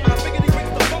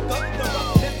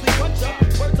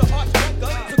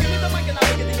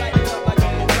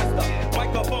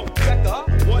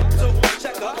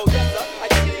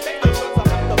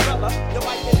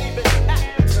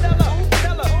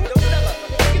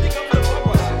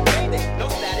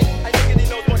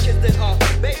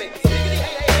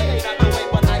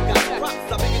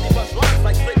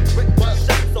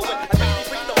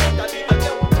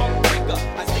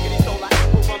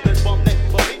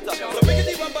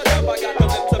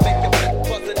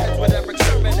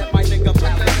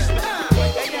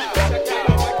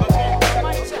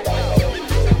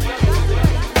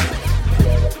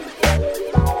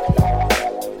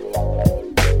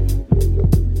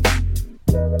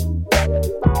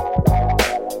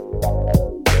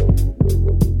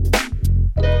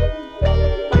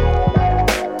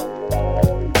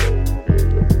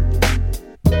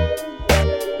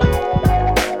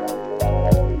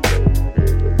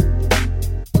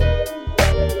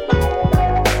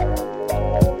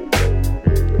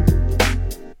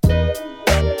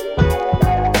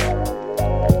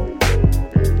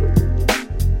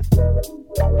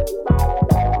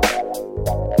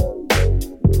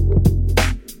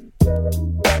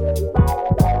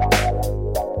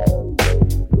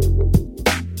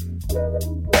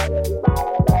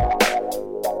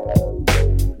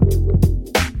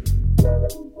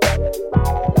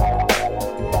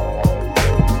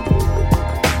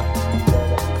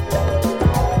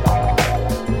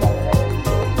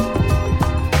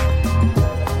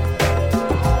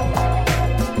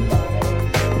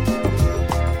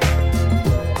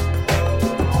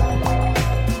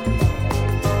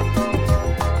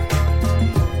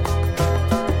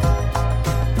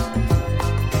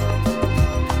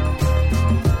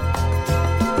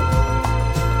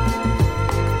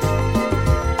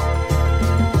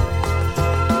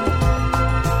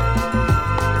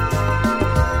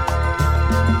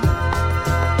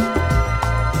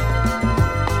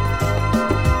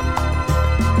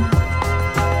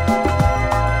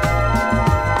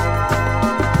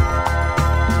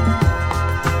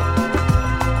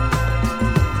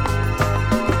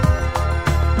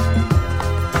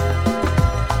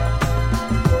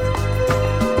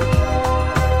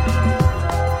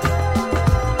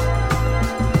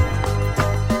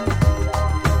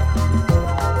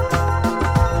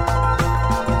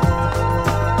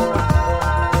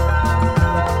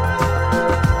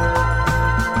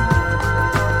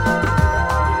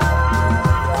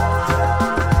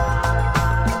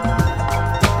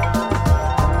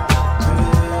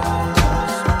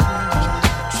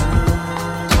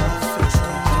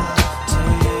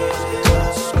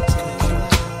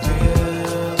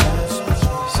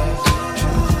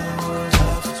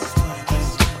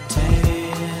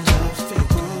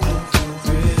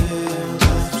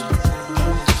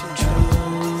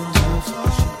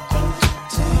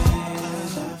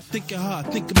 think of her,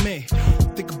 think of me.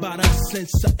 Think about us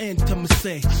since our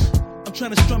intimacy. I'm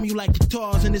trying to strum you like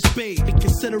guitars in this beat. And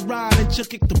consider riding and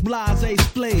kick the blase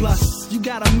split. Plus, you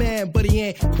got a man, but he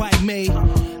ain't quite me.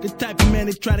 The type of man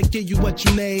that try to give you what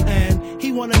you need. And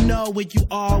he wanna know where you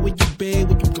are, where you be,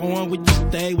 where you going, where you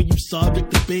stay, where you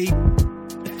subject to be.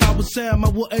 If I was him, I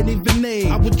wouldn't even need.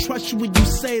 I would trust you when you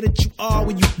say that you are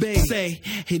where you be. Say,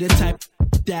 he the type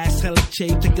that's hella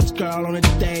cheap. Take his girl on a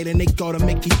date and they go to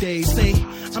Mickey D's. See,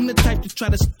 I'm the type to try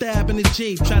to stab in the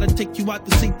Jeep. Try to take you out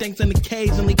to see things and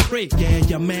occasionally creep. Yeah,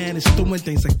 your man is doing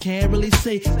things I can't really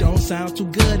see. Don't sound too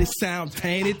good, it sounds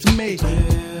painted to me.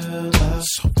 Real love,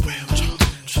 so real, Joe.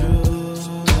 True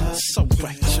love, so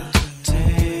right, Joe.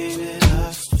 Tainted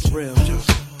love, for real, Joe.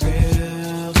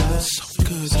 Real love, so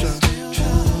good, Joe.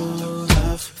 True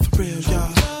love, for real,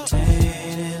 y'all.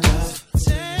 Tainted love,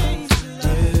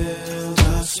 real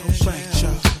love, so right,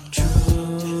 y'all.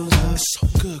 True love, it's so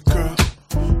good, girl.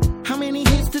 How many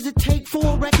hits does it take for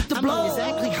a record to blow?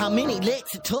 Exactly how many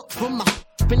licks it took from my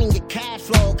spinning your cash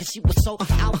flow, cause she was so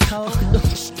out cold.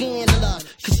 Scandalous,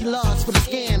 cause she lost for the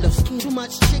scandals. Too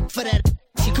much chick for that.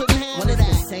 She couldn't handle that.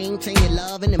 The same thing in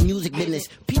love in the music business.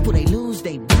 People, they lose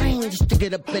their brain just to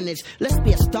get up in it. Let's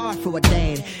be a star for a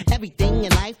day. Everything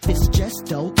in life is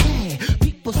just okay.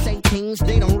 People say things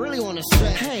they don't really want to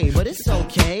say. Hey, but it's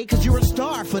okay, cause you're a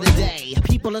star for the day.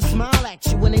 People will smile at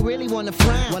you when they really want to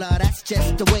frown. Well, that's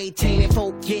just the way tainted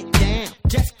folk get down.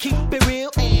 Just keep it real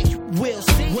and you will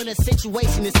see. When a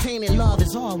situation is tainted, love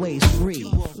is always free.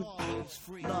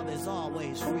 Love is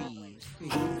always free.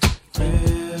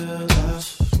 Real love,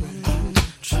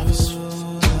 true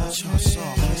love, just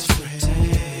always free.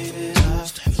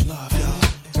 Tainted love, y'all.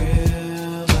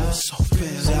 Real love, so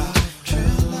real, y'all.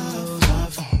 True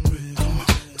love, come on.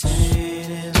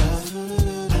 Tainted love,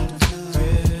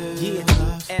 yeah,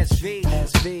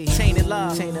 SV, tainted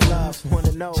love,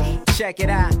 wanna know, check it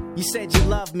out. You said you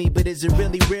love me, but is it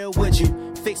really real? Would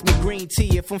you fix me green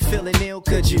tea if I'm feeling ill?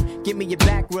 Could you give me your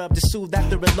back rub to soothe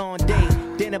after a long day?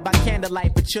 Dinner by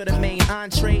candlelight, but you're the main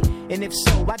entree. And if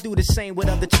so, I do the same with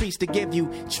other treats to give you.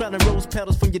 Trailing rose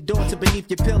petals from your door to beneath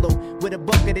your pillow, with a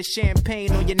bucket of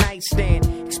champagne on your nightstand.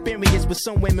 Experience with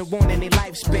some women want in their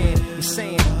lifespan. You're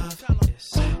saying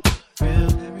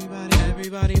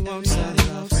everybody wants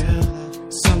love,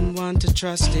 someone to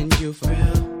trust in you for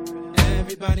real.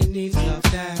 Everybody needs love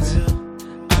that's real.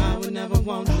 I would never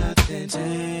want nothing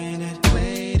tainted.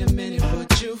 Wait a minute,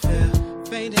 would you feel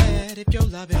fainted if your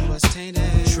loving was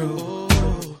tainted? True,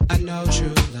 ooh, I know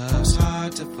true love's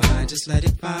hard to find. Just let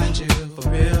it find you for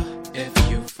real. If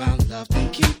you found love, then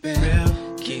keep it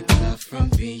real. Keep love from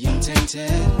being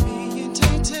tainted. Being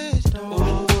tainted.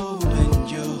 Oh,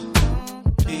 and you'll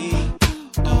be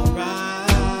alright.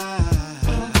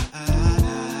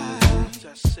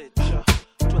 Just sit, y'all.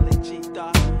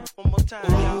 One more time,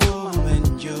 y'all. Oh,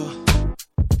 and you'll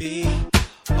be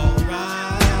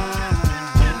alright.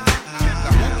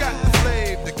 Now who got the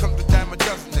slave that comes a dime a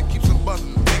dozen that keeps them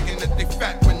buzzing, thinking that they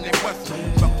fat when they bustin'?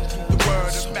 Welcome to the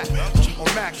word of Mac or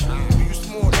Max. We use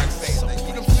more like saying that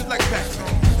you them shit like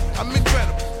Pac-Man. I'm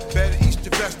incredible, better eat the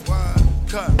best one.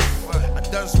 Cause I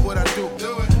does what I do.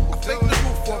 I fake the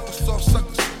roof off of soft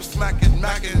suckers, super smacking,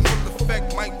 macking. Full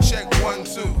effect, mic check 1,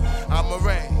 2. I'm a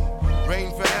rain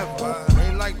forever.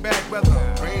 Rain like bad weather,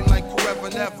 rain like whoever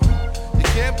never. You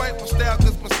can't bite my style,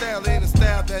 cause my style ain't a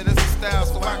style that is a style,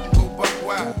 so I can go buck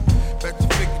wild. Bet you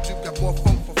figured you got more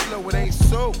funk for flow, it ain't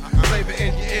so. Flavor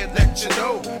in your ear, let you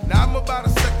know. Now I'm about a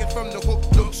second from the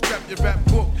hook, look, scrap your rap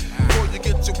book before you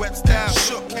get your wet style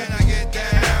shook. Can I get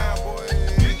down, boy?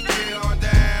 Get on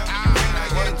down. Can I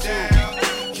get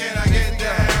down? Can I get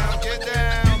down? Get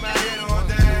down, man. Get on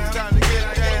down. It's time to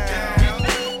get down.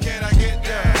 Can I get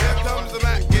down? Here comes the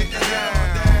Mac, get down.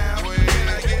 Can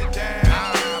I get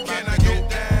down? Can I get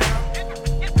down?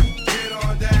 Get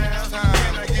on down.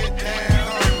 Can I get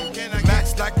down? Can I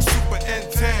Max like a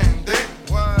superintendent.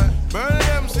 What? Burning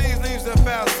MCs leaves them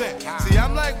foul scent. See,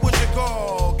 I'm like what you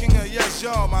call king of yes,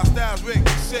 y'all. My style's wicked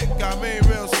sick. I mean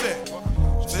real sick.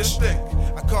 This thick.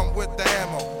 I come with the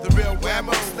ammo, the real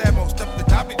whammo, slammo, stuff the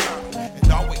toppy top,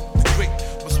 and I'll wait the drink.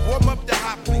 But warm up the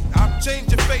hot plate. I'm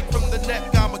changing fate from the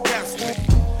neck. I'm a casket.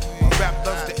 My rap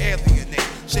loves to alienate.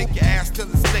 Shake your ass till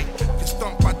it's late. You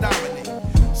stump, I dominate.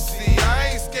 See,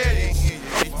 I ain't scared of you.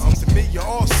 To me, you're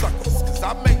all suckers. Cause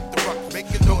I make the ruckus. Make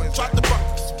it noise. Try the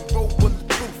buckets. We roll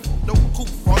bulletproof. No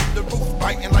coof on the roof.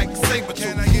 Biting like a saber tooth.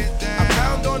 Can I get down? I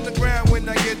pound on the ground when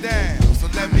I get down. So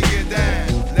let me get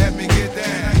down. Let me get down.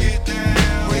 Can I get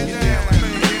down? Bring it down like me.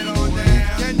 Get on down.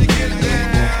 Can you get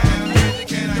down?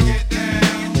 Can I get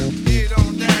down? Get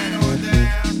on down.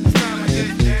 It's time to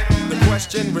get down. The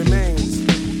question remains,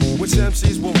 which Which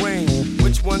MCs will reign?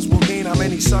 Which ones will gain? How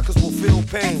many suckers will feel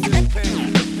pain?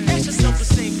 Ask yourself the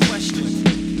same question.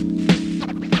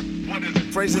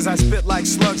 Phrases I spit like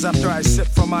slugs after I sip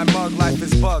from my mug. Life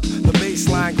is bug. The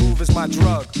baseline groove is my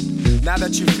drug. Now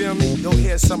that you feel me, you'll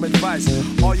hear some advice.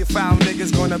 All you foul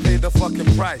niggas gonna pay the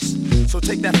fucking price. So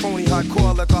take that phony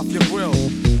hardcore look off your grill.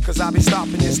 Cause I'll be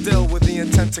stopping you still with the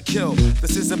intent to kill.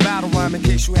 This is a battle rhyme in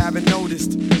case you haven't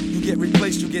noticed. You get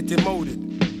replaced, you get demoted.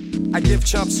 I give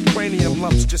chumps cranium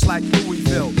lumps just like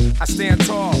Louisville. I stand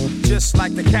tall, just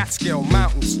like the Catskill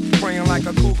Mountains. Praying like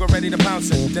a cougar ready to pounce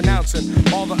it.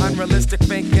 Denouncing all the unrealistic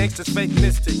fake gangsters, fake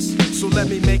mystics. So let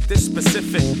me make this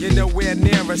specific. You're nowhere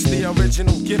near us, the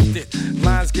original gifted.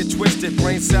 Lines get twisted,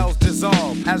 brain cells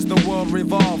dissolve. As the world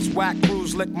revolves, whack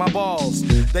crews lick my balls.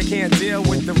 They can't deal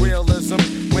with the realism.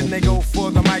 When they go for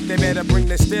the mic, they better bring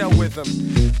their steel with them.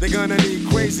 They're gonna need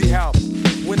crazy help.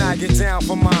 When I get down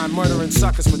for mine, murdering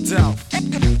suckers for Delph.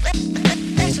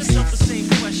 Ask yourself the same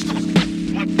question.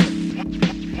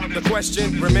 The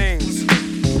question remains,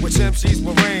 which MCs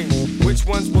will reign? Which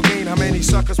ones will gain? How many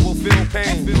suckers will feel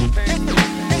pain?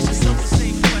 Ask yourself the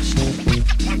same question.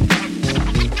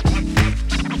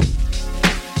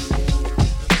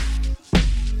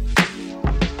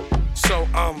 So,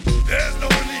 there's no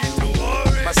need to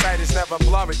worry. My sight is never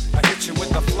blurry. I hit you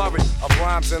with a flurry of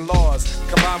rhymes and laws,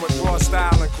 combined with raw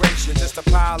style and grace. You're just a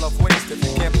pile of waste if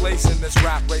you can't place in this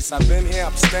rap race. I've been here,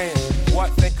 I'm staying.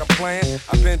 What, think I'm playing?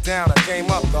 I've been down, I came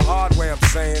up the hard way, I'm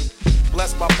saying.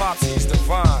 Bless my pops, he's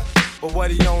divine. But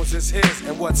what he owns is his,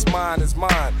 and what's mine is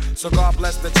mine. So God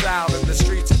bless the child in the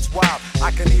streets, it's wild. I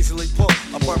can easily pull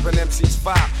a bumpin' MC's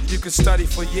file. You can study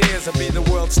for years and be the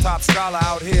world's top scholar.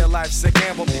 Out here, life's a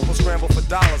gamble, people scramble for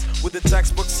dollars. With the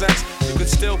textbook sense, you could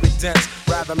still be dense.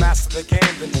 Rather master the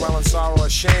game than dwell in sorrow or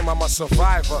shame. I'm a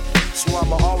survivor, so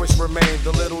I'ma always remain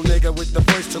the little nigga with the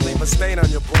voice to leave a stain on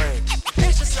your brain.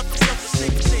 Ask yourself the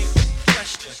same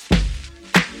question.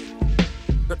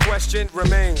 The question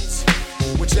remains,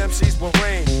 which MCs will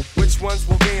reign? Which ones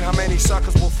will gain? How many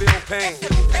suckers will feel pain?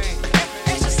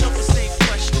 Ask yourself the same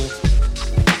question.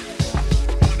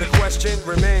 The question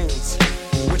remains,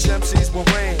 which MCs will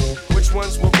reign? Which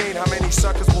ones will gain? How many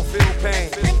suckers will feel pain?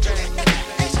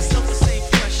 Ask yourself the same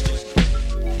question.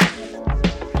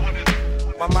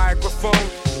 My microphone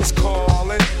is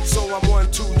calling, so I'm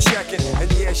 1, 2 checking.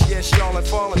 And yes, y'all are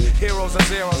falling. Heroes are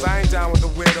zeros, I ain't down with the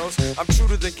widows. I'm true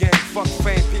to the game, fuck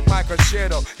fame, peep my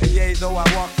concerto. And yea, though I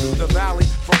walk through the valley,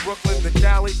 from Brooklyn to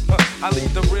Cali, I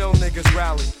lead the real niggas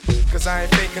rally. Cause I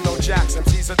ain't faking no jacks,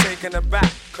 MCs are taking it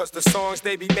back. Cause the songs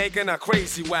they be making are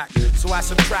crazy whack. So I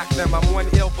subtract them, I'm one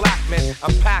ill black man.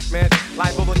 I'm Pac-Man,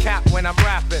 liable to cap when I'm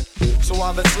rapping. So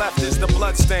all that's left is the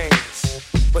bloodstains.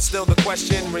 But still the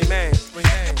question remains.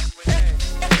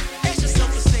 Ask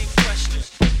yourself the same question.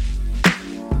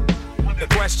 The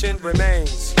question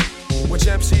remains, which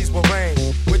MCs will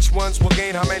reign? Which ones will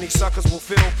gain? How many suckers will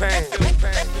feel pain?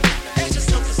 Ask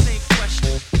yourself the same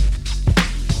question.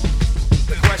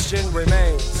 The question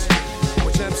remains,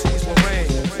 which MCs will reign?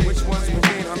 Which ones will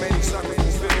gain? How many suckers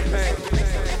will feel pain?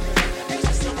 Ask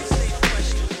yourself the same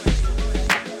question.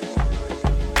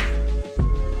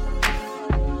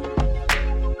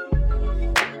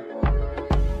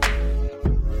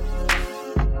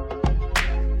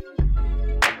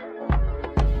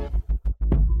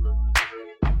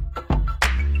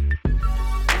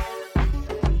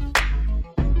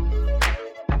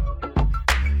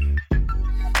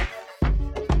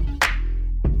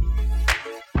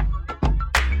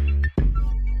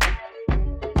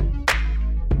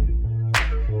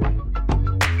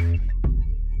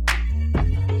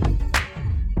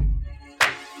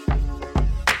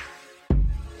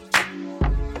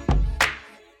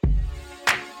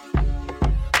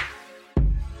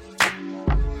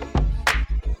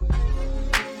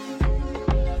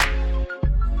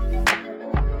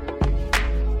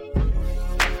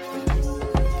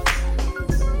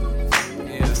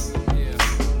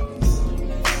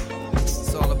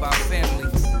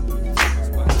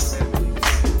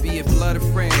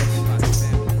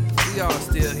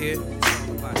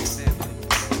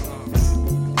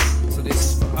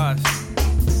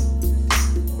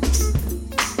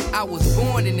 I was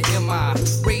born in the MI,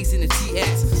 raised in the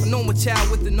TX. A normal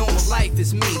child with a normal life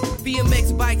is me.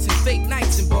 BMX bikes and fake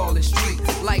nights in ballin' street.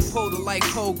 Like pole to like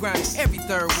pole grind every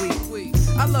third week.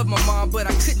 I love my mom, but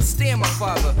I couldn't stand my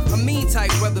father. A mean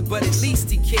type brother, but at least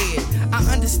he cared. I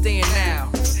understand now.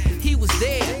 He was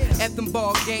there at them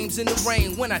ball games in the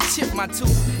rain when I chipped my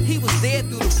tooth. He was there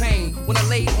through the pain when I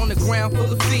laid on the ground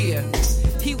full of fear.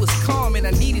 He was calm and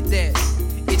I needed that.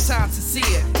 It Sometimes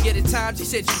sincere, yet at times you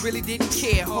said you really didn't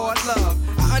care. Hard love,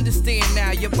 I understand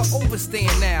now, yep, I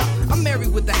overstand now. I'm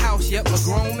married with a house, yep, a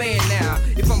grown man now.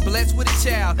 If I'm blessed with a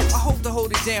child, I hope to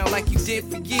hold it down like you did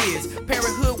for years.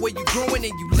 Parenthood where you growing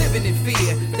and you living in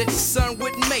fear that your son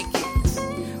wouldn't make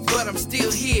it. But I'm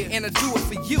still here and I do it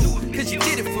for you, cause you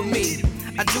did it for me.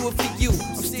 I do it for you,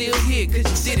 I'm still here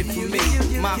cause you did it for me.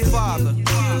 My father.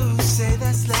 Say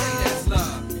that's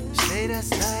love. Say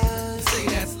that's love. Say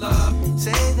that's love.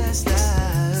 Say that's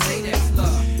love. Say that's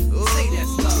love. Say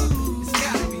that's love. It's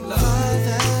gotta be love.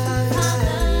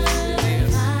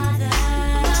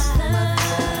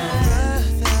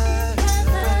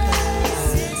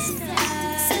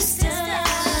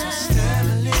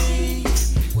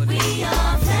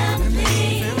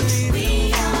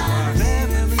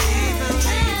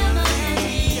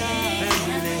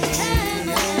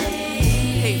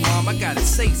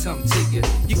 Say something to you.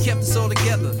 You kept us all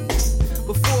together.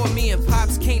 Before me and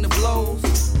Pops came to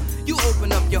blows, you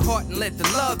opened up your heart and let the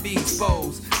love be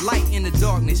exposed. Light in the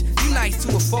darkness, you nice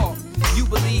to a fault. You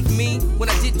believed me when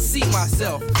I didn't see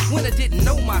myself, when I didn't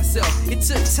know myself. It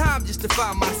took time just to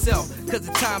find myself, cause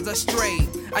at times I strayed.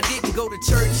 I didn't go to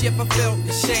church, yet I felt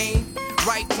the shame.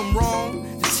 Right from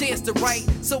wrong, the chance to write,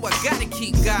 so I gotta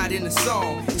keep God in the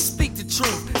song and speak the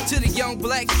truth to the young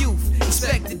black youth.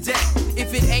 Expect the death,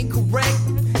 if it ain't correct,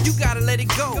 you gotta let it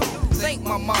go. Thank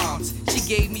my moms, she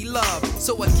gave me love,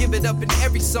 so I give it up in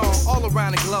every song all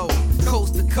around the globe.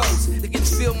 Coast to coast, they can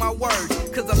feel my words,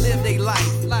 cause I live they life.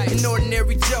 An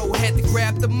ordinary Joe had to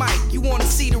grab the mic. You wanna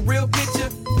see the real picture?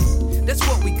 That's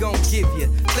what we gon' give you.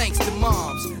 Thanks to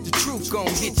moms, the truth gon'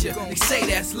 hit you. They say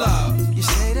that's love. You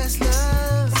say that's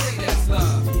love. Say that's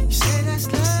love. You say that's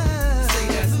love. Say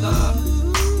that's love.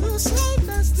 Ooh, say that's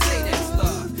love. Say that's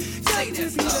love. Say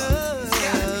that's love. It's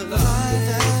gotta be love.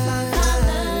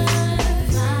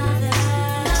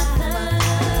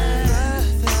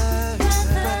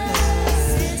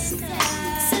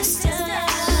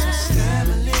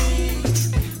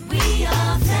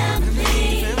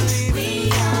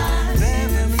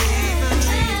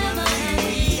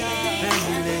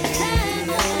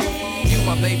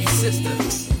 Baby sister,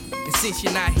 and since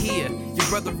you're not here, your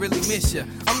brother really miss you.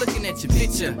 I'm looking at your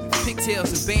picture,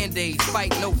 pigtails and band-aids,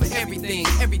 fighting over everything,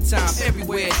 every time,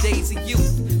 everywhere, days of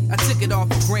youth. I took it all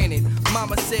for granted.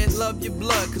 Mama said love your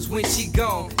blood, cause when she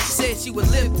gone, she said she would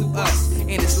live through us.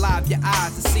 And it's live your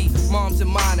eyes to see moms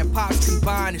and mine and pops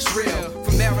combined, it's real.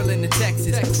 From Maryland to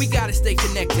Texas, we gotta stay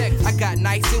connected. I got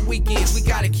nights and weekends, we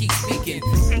gotta keep speaking.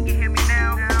 Can you hear me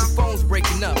now? The phone's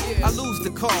breaking up, I lose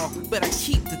the call, but I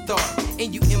keep the thought.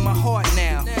 And you in my heart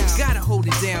now. Gotta hold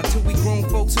it down till we grown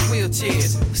folks in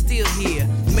wheelchairs. We're still here,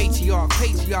 matriarch,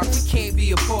 patriarch, we can't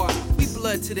be apart. We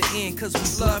blood to the end, cause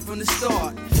we blood from the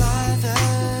start. Father.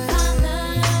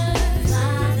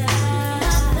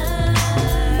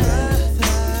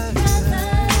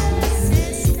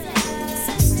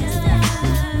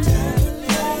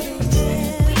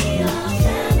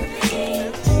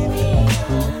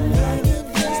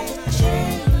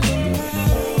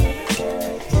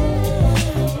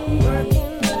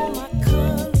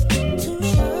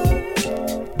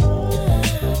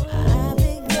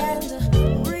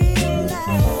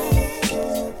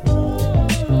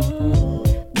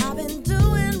 I've been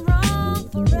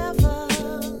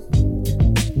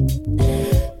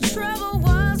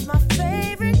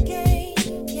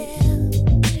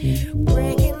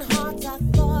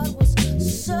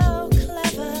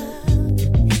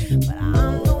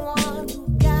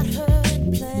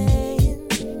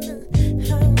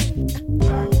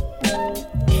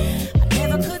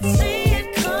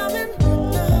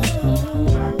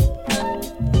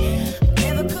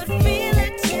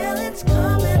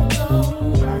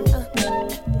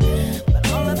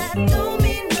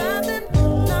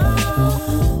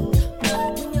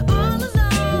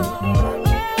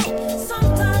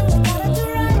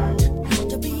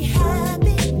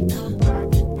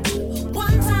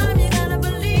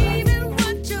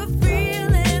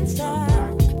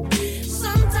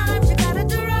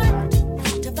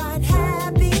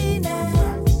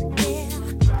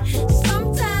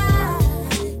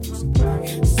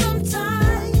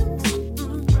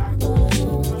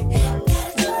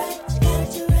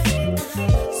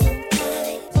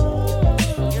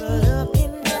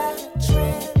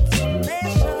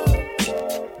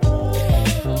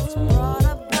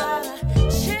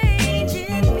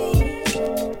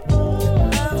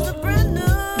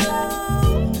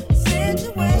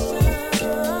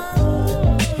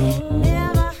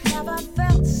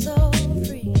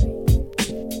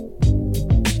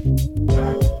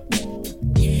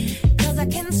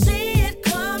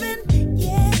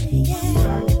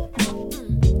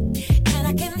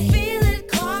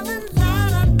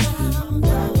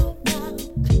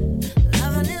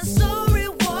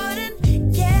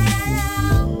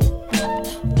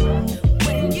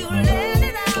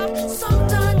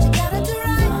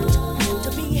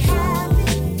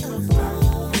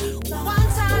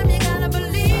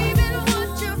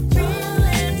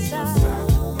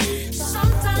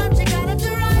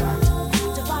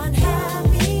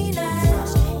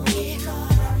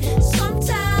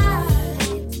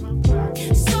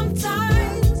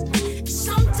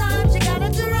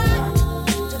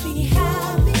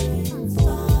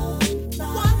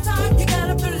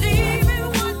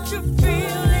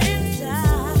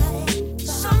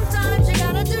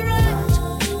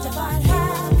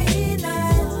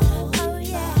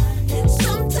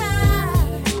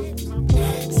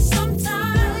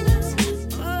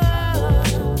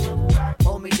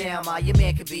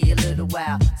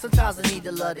wild. Sometimes I need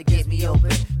the love to get me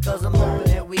open, cause I'm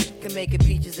hoping that we can make it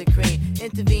peaches and cream.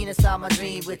 Intervene inside my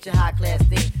dream with your high class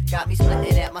thing. Got me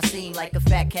splitting at my seam like a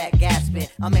fat cat gasping.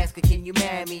 I'm asking, can you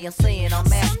marry me? I'm saying I'm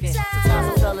asking.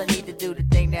 Sometimes a fella need to do the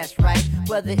thing that's right,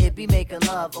 whether it be making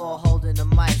love or holding the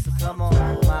mic. So come on,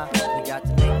 ma, we got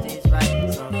to make things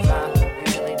right. Sometimes we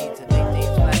really need to make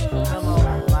things right. Come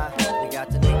on, ma, we got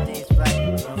to make things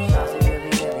right. Sometimes we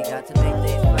really got to make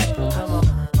things right. Come on,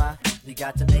 ma, we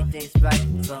got to make things right.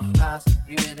 Sometimes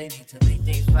you really need to make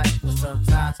things right. But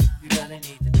sometimes you really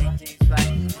need to make things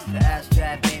right. The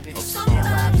abstract, baby.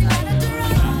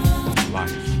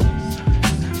 Life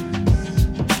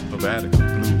of Attica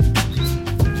blues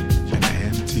and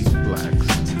antique blacks,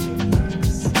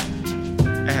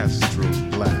 astro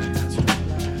blacks,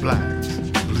 blacks,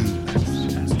 blues,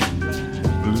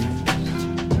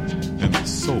 and the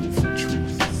soulful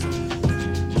truth.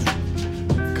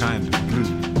 Kind of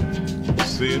blue,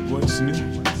 said what's new,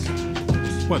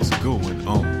 what's going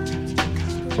on.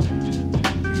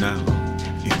 Now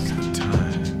is the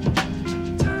time.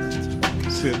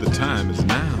 Said the time is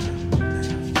now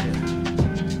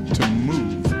to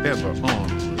move ever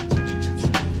onward,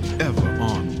 ever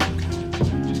onward.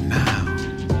 Now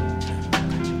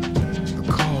the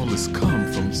call has come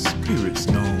from spirits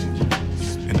known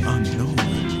and unknown.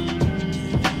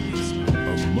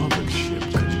 A mothership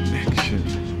connection,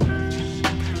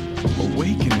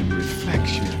 awakening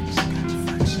reflections,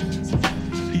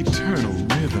 eternal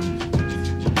rhythm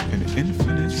and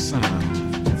infinite sound.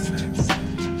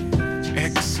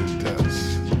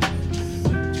 Exodus,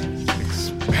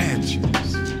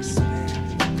 expansions,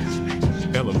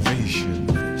 elevation,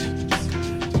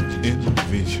 inner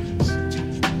visions.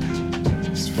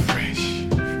 It's fresh.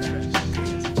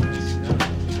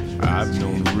 I've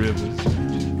known rivers,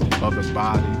 other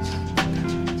bodies,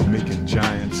 making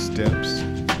giant steps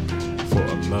for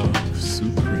a love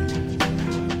supreme.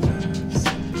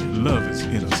 Love is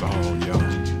in us all, y'all.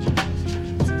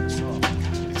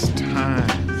 It's time.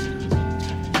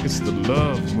 It's the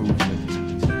love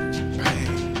movement.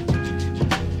 Bang.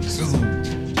 Zoom.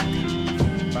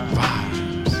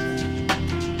 Vibes.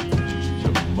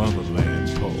 The motherland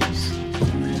pulse.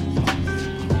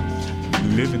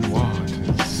 Living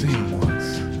waters sing us.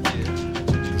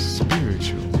 The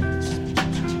spiritual.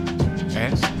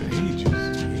 Ask the ages.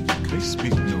 They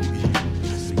speak no evil.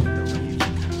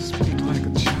 Speak like a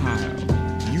child.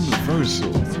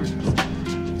 Universal.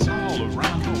 It's all around.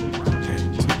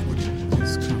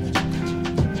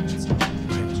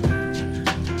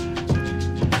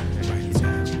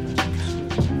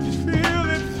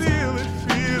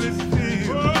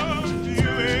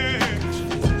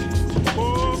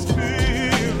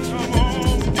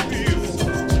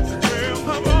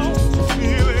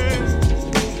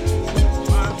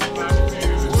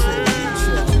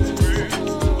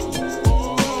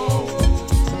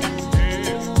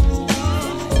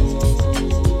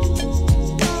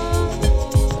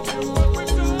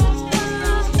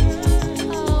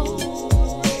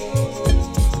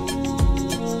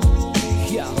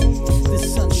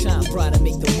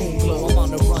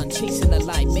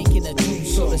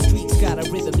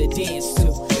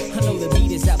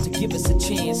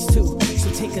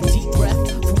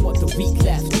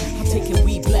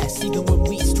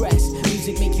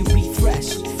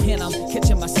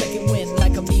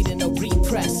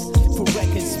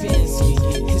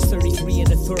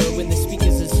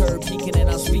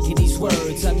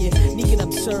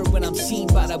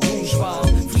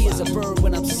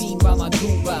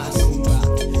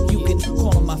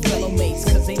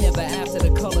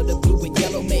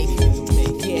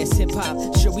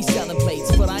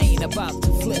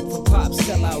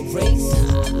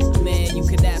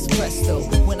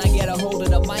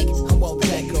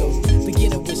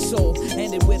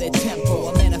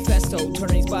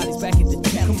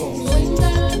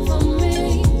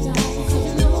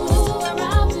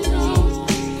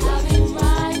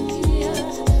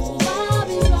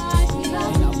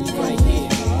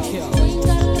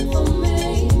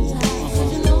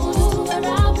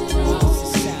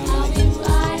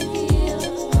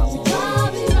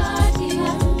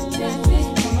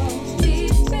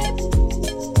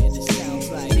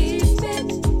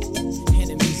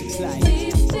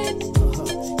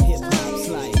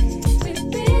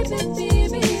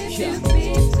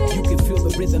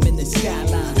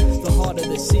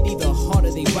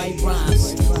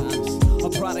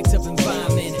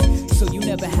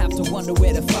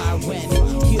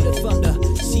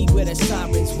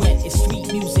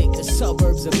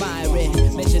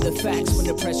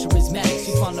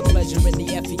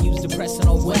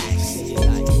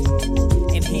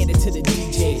 And hand it to the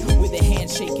DJ with a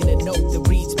handshake and a note that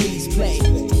reads, please play.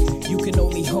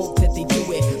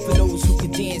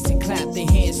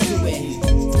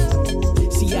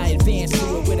 advance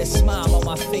to it with a smile on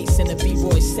my face and a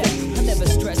B-boy set. I never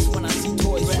stress when I see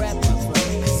toys rap.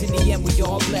 Cause in the end we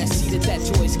all blessed, see that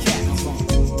joy's kept.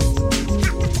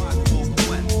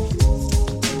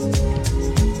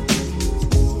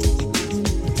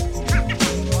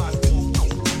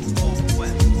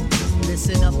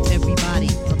 Listen up everybody,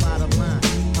 the bottom line.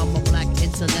 I'm a black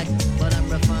intellect, but I'm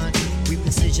refined. We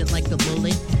precision like a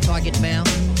bullet, target bound.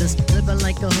 Just living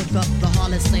like a hookup, the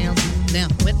harlot sounds. Now,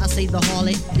 when I say the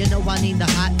harlot, you know I need the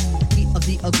hot heat of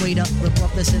the equator. With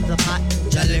breakfast in the pot.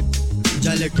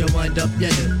 Jalik, you wind up,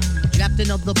 yeah.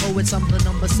 Captain of the poets, I'm the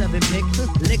number 7 pick.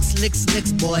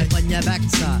 Licks, boy, on your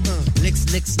backside.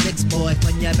 Licks, boy,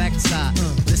 on your backside.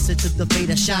 Listen to the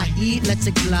beta Shaheed, let's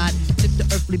it glide. Tip the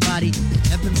earthly body,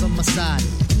 heaven's on my side.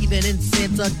 Even in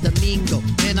Santo Domingo,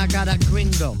 man, I got a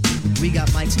gringo. We got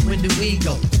mics, when do we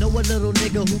go? Know a little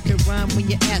nigga who can rhyme when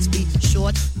your ass be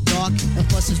short, dark, and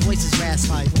plus his voice is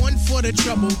raspy. 1 for the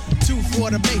trouble, 2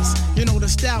 for the bass. You know the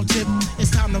style tip,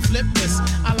 it's time to flip this.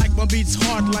 I like my beats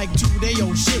hard like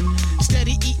 2-day-old shit.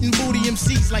 Steady eating booty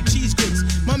MCs like cheese grits.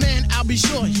 My man, I'll be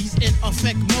sure he's in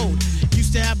effect mode.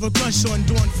 Used to have a crush on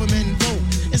Dawn from En Vogue.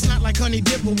 It's not like Honey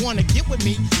Dip will wanna get with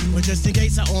me, but just in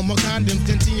case I own my condoms,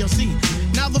 continue see.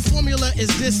 Now the formula is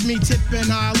this, me, Tip,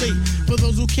 and Ali. For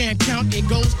those who can't count, it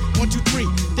goes 1, 2, 3.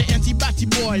 The anti-bati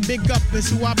boy, big up is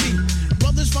who I be.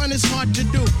 Brothers find it's hard to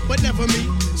do, but never me.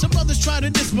 Some brothers try to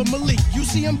diss for Malik. You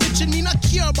see him bitching me, not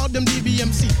care about them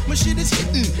DBMC. My shit is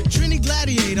hitting. Trini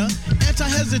Gladiator,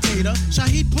 anti-hesitator.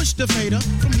 Shaheed push the fader,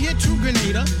 from here to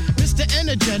Grenada. Mr.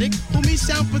 Energetic, who me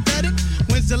sound pathetic.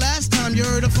 When's the last time you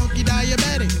heard a funky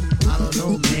diabetic? I don't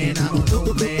know, man, I don't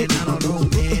know, man, I don't know,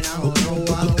 man, I don't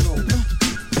know, I don't know.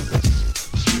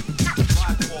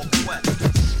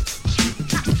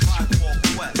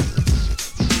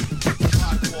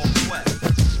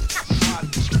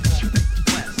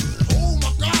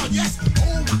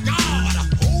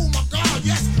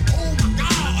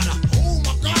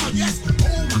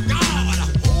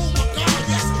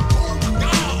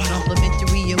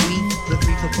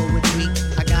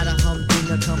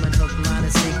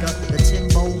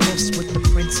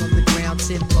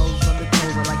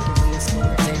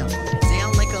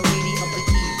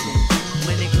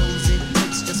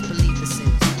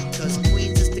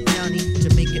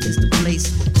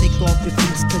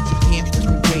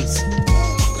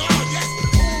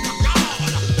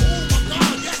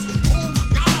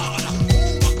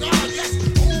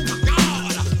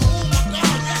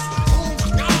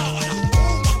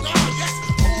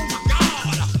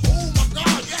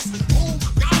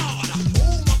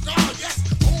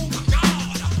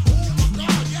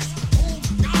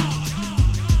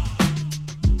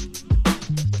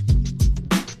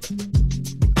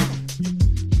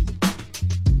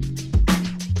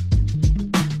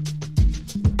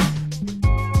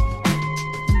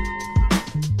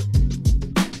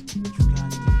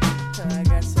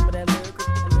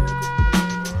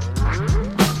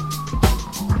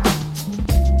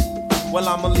 Well,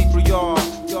 I'm a Libra, y'all.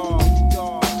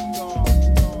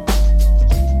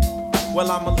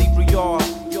 Well, I'm a Libra, y'all.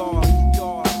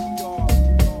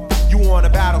 You on a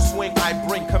battle swing, I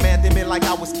bring commandment like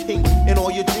I was king. In all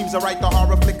your dreams, I write the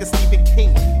horror flick of Stephen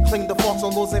King. Cling the forks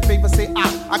on those in favor, say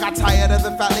I got tired of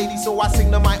the fat lady, so I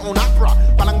sing to my own opera.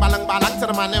 Balang, balang, balang to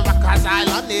the man in Rikers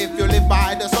Island. If you live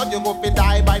by the sun, you go fi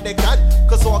die by the gun.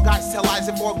 Cause all guys tell lies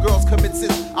and all girls commit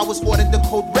sins. I was ordered the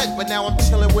code red, but now I'm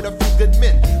chilling with a few good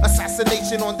men.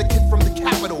 Assassination on the kid from the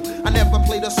capital. I never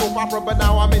played a soap opera, but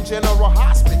now I'm in general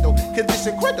hospital.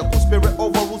 Condition critical, spirit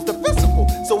overrules the physical.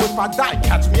 So if I die,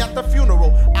 catch me at the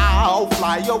funeral. I'll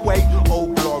fly away, oh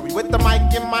glory. With the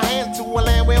mic in my hand to a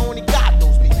land where only God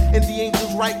knows me. And the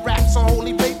angels write raps on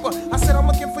holy paper. I said I'm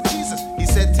looking for Jesus. He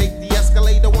said take the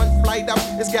escalator, 1 flight up.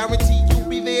 It's guaranteed you'll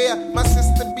be there. My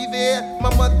sister be there,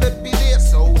 my mother be there.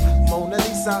 So Mona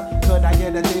Lisa, could I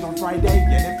get a date on Friday?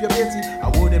 And if you're busy, I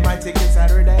wouldn't mind taking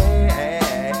Saturday.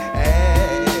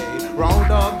 Hey,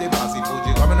 round up the bossy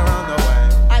Fuji coming around the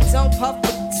way. I don't puff,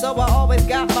 so I always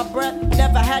got my breath.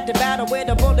 Never had to battle with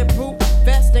a bulletproof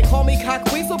vest. They call me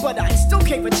cock weasel, but I still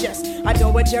came with chest. I know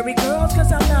what Jerry girls,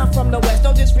 cause I'm not from the west.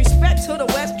 No disrespect to the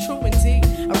west, true indeed.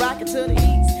 I rock it to the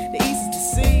east is the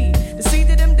sea. The sea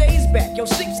to them days back, yo,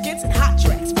 sheepskins and hot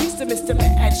tracks. Peace to Mr.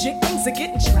 Magic, things are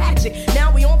getting tragic.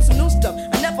 Now we on some new stuff,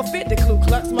 I never fit the Ku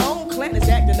Klux. My own clan is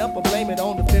acting up, I blame it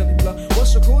on the Philly blood.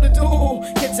 What's your crew to do?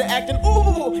 Kids are acting,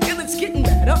 ooh, it's getting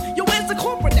better. Yo, where's the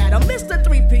corporate at? I'm Mr.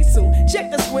 3-piece suit.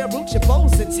 Check the square root, your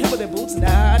foes and Timberland boots.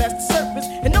 Nah, that's the surface.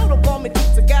 And no, the vomit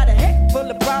keeps. I got a head full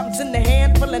of problems in the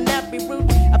hand full of nappy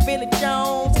root. I feel it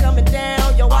Jones coming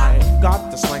down, yo, I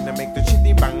got the slang to make the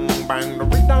chitty bang bang, the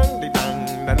ring dang, the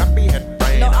nappy head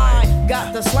brain. No, I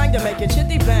got the slang to make it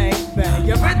chitty bang bang.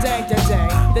 You're a dang da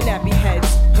dang, the nappy heads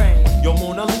rain. Yo,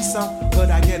 Mona Lisa, could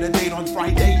I get a date on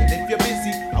Friday? And if you're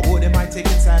busy, I wouldn't mind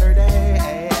taking Saturday.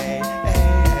 Hey, hey, hey,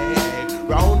 hey.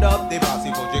 Round up the bossy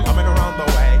bougie coming around the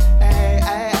way. Hey,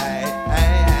 hey, hey,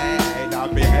 hey, hey. Now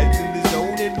be heads in the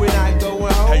zone and when I go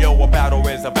home. Hey yo, a battle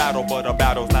is a battle, but a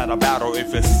battle's not a battle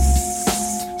if it's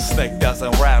snake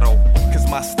doesn't rattle. Cause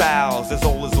my style's as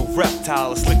old as a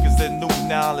reptile, as slick as a new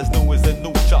Nile, as new as a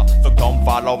new chop. So come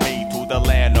follow me to the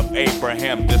land of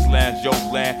Abraham. This land's your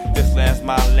land, this land's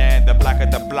my land. The blacker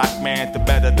the black man, the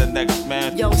better the next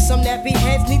man. Yo, some nappy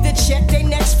heads need to check their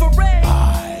necks for red.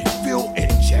 I feel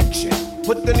injection.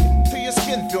 Put the to your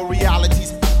skin, feel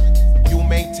realities. You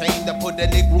maintain to put the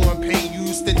Negro in pain. You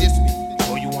used to diss me,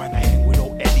 so you wanna hang with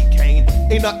old Eddie Kane.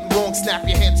 Ain't nothing wrong, snap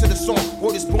your hand to the song.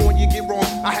 Word is born, you get wrong.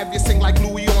 I have you sing like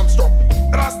Louis Armstrong.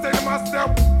 And I say to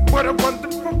myself, what a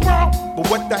wonderful world. But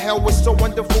what the hell was so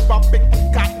wonderful about picking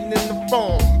cotton in the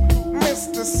farm?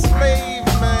 Mr. Slave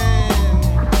Man.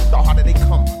 The harder they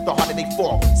come, the harder they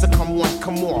fall. So come one,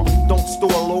 come on. Don't store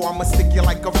low, I'ma stick you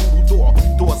like a voodoo door.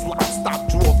 Doors locked, stop,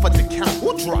 drawer for the count.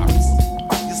 Who drops?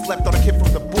 You slept on a kid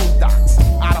from the boondocks.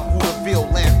 Out of Hooterville,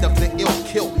 land of the ill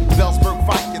kill. Bellsburg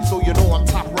Viking, so you know I'm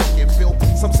top ranking, Phil.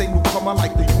 Some say newcomer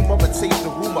like the humor, but save the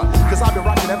rumor. Cause I've been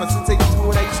rocking ever since 82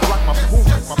 and I used to rock my boom,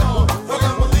 my boom. Well,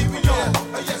 I'ma leave it on.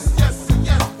 Yes, yes,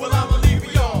 yes. Well, I'ma leave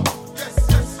it on. Yes,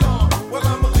 yes, on. Well,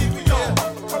 I'ma leave it on.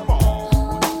 Come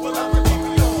on. Well, I'ma leave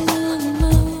it on.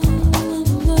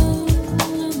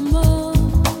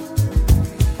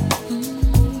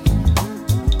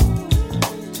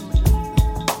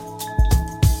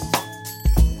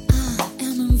 I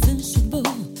am invincible.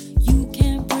 You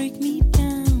can't break me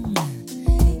down.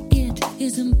 It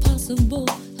is impossible.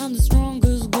 I'm the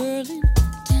strongest girl in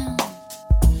town.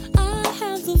 I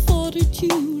have the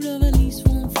fortitude of at least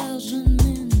 1,000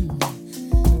 men.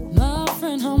 My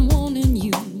friend, I'm warning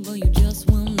you, but you just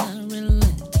will not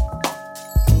relent.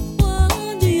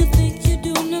 What do you think you're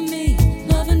doing to me?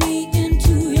 Loving me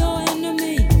into your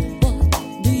enemy. What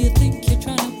do you think you're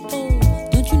trying to pull?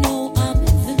 Don't you know I'm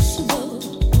invincible?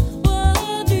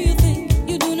 What do you think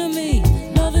you're doing to me?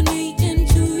 Loving me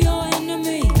into your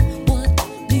enemy. What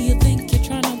do you think you're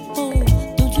trying to pull?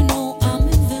 Don't you know I'm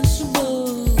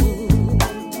invincible?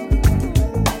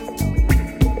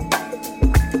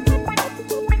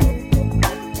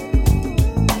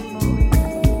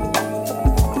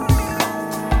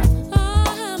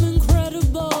 I am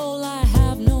incredible. I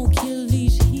have no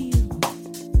Achilles heel.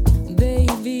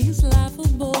 Baby, it's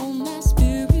laughable. My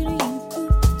spirit you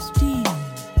could steal.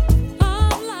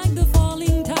 I'm like the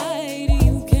falling tide.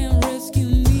 You can't rescue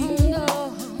me.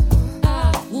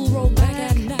 I will roll back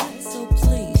at night. So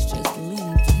please just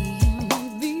leave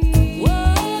me.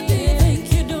 What do you think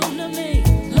you're doing to me?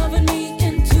 Loving me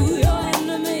into your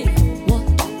enemy. What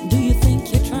do you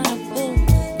think you're trying to pull?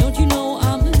 Don't you know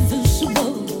I'm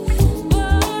invincible?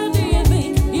 What do you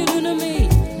think you're doing to me?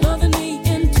 Loving me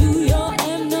into your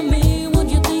enemy. What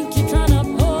do you think you're trying to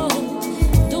pull?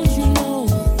 Don't you know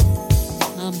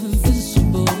I'm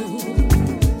invincible?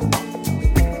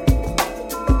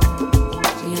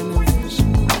 See, I'm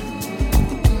invincible.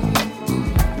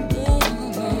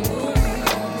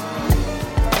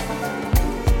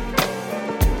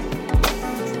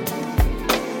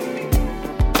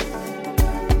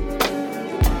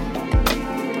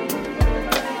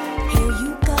 Here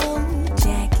you go,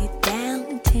 jacket down,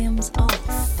 Tim's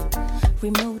off,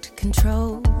 remote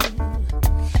control,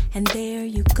 and there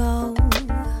you go,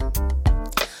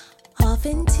 off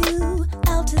into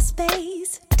outer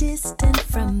space, distant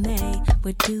from me.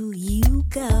 Where do you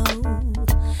go?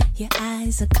 Your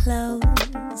eyes are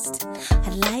closed.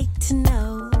 I'd like to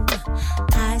know.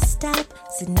 I stop,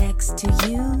 sit next to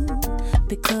you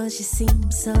because you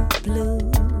seem so blue,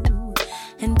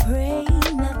 and pray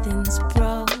nothing's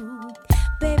broke.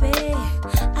 Baby,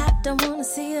 I don't wanna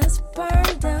see us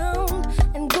burn down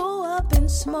and go up in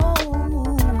smoke. No,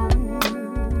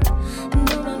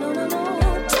 no, no, no,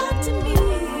 no. Talk to me.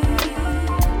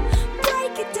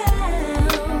 Break it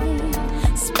down.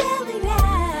 Spell it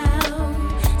out.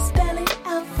 Spell it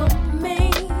out for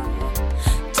me.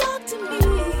 Talk to me.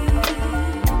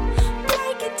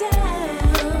 Break it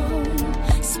down.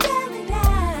 Spell it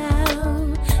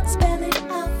out. Spell it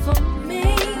out for me.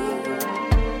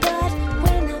 But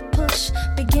when I push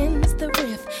begins the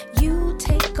riff, you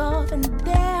take off and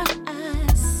there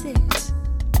I sit.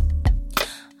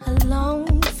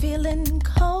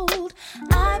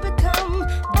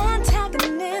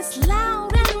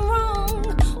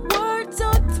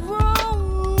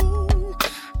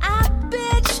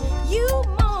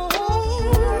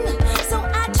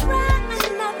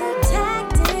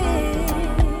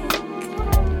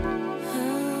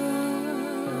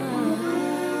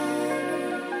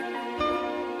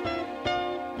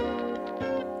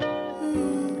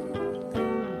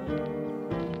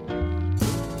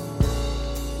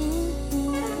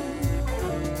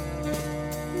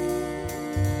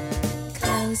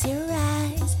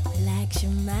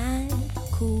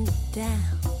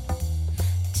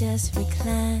 just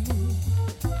recline.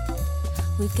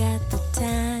 We've got the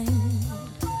time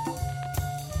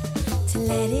to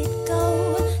let it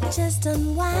go, just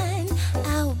unwind.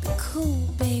 I'll be cool,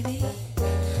 baby.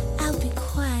 I'll be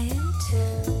quiet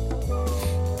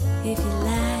if you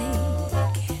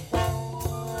like.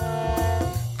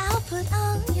 I'll put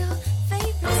on your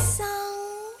favorite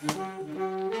song.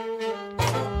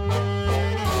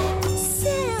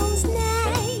 Sounds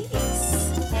nice.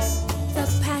 The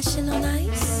passion on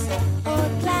ice or a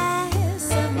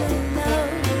glass of Merlot.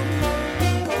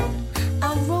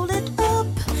 I'll roll it up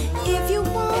if you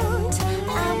want.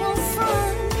 I won't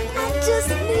front. I just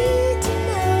need to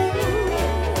know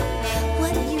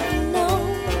what you know.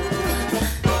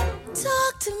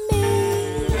 Talk to me.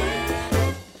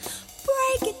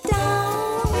 Break it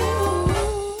down.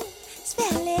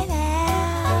 Spell it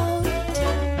out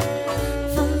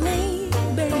for me,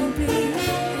 baby.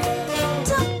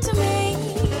 Talk to me.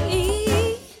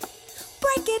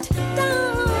 Break it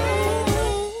down.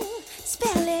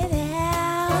 Spell it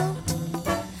out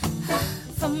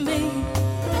for me.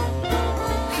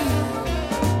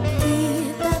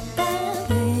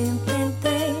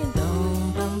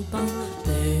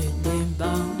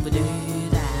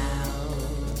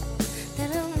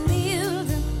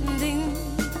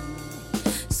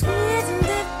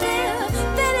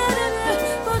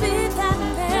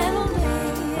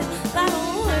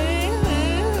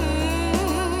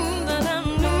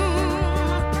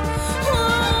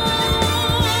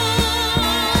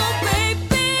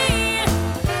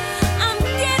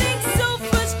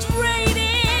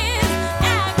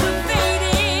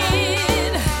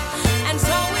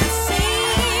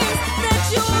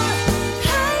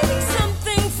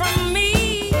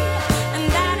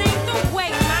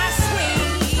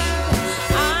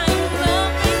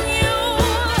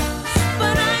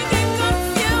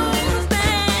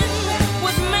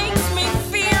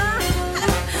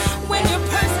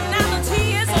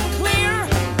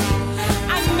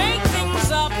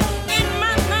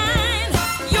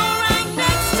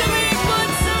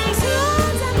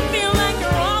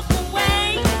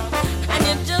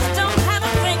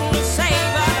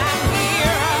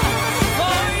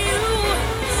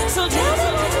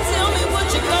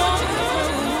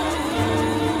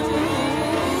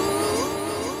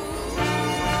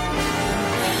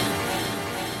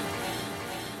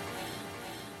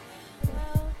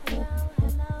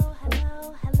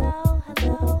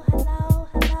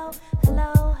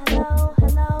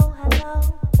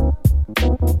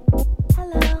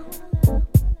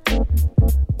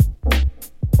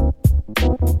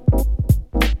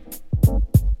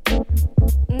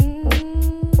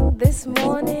 This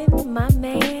morning, my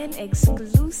man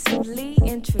exclusively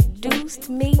introduced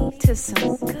me to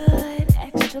some good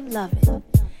extra loving.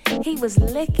 He was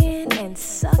licking and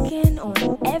sucking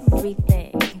on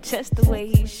everything, just the way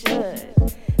he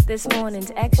should. This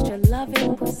morning's extra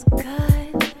loving was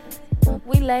good.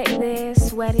 We lay there,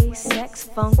 sweaty, sex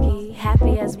funky,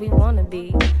 happy as we wanna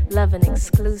be, loving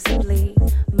exclusively,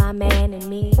 my man and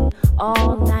me,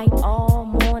 all night, all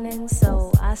morning,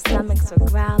 so our stomachs were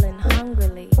growling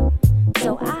hungrily.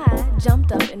 So I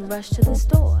jumped up and rushed to the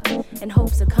store in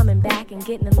hopes of coming back and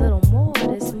getting a little more.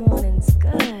 This morning's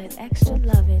good, extra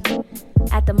loving.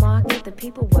 At the market, the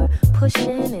people were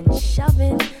pushing and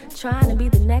shoving, trying to be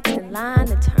the next in line.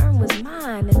 The turn was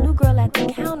mine. The new girl at the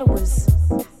counter was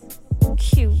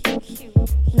cute,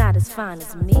 not as fine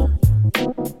as me.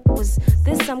 Was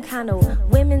this some kind of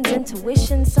women's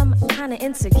intuition, some kind of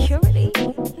insecurity?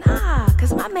 Nah,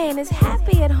 cause my man is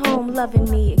happy at home loving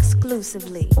me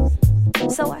exclusively.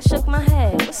 So I shook my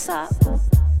head, what's up?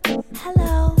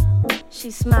 Hello. She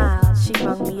smiled, she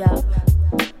rung me up.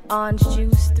 Orange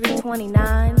juice,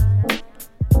 $3.29.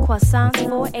 Croissants,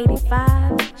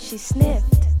 $4.85. She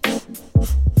sniffed.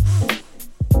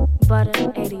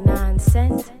 Butter, 89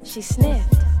 cents. She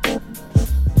sniffed.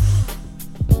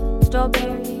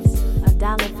 Strawberries,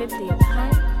 $1.50 a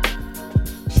pint.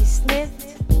 She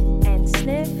sniffed and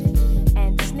sniffed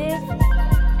and sniffed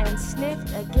and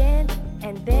sniffed again,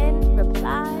 and then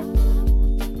replied,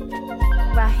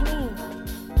 Raheem,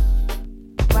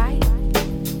 right?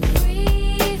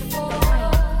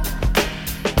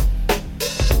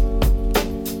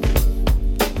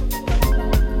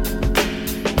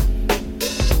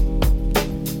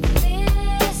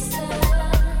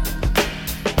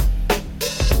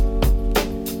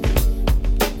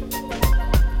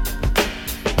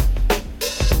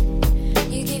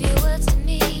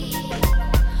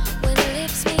 When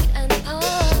lips meet and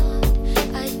part,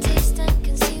 I taste and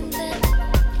consume them.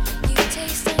 You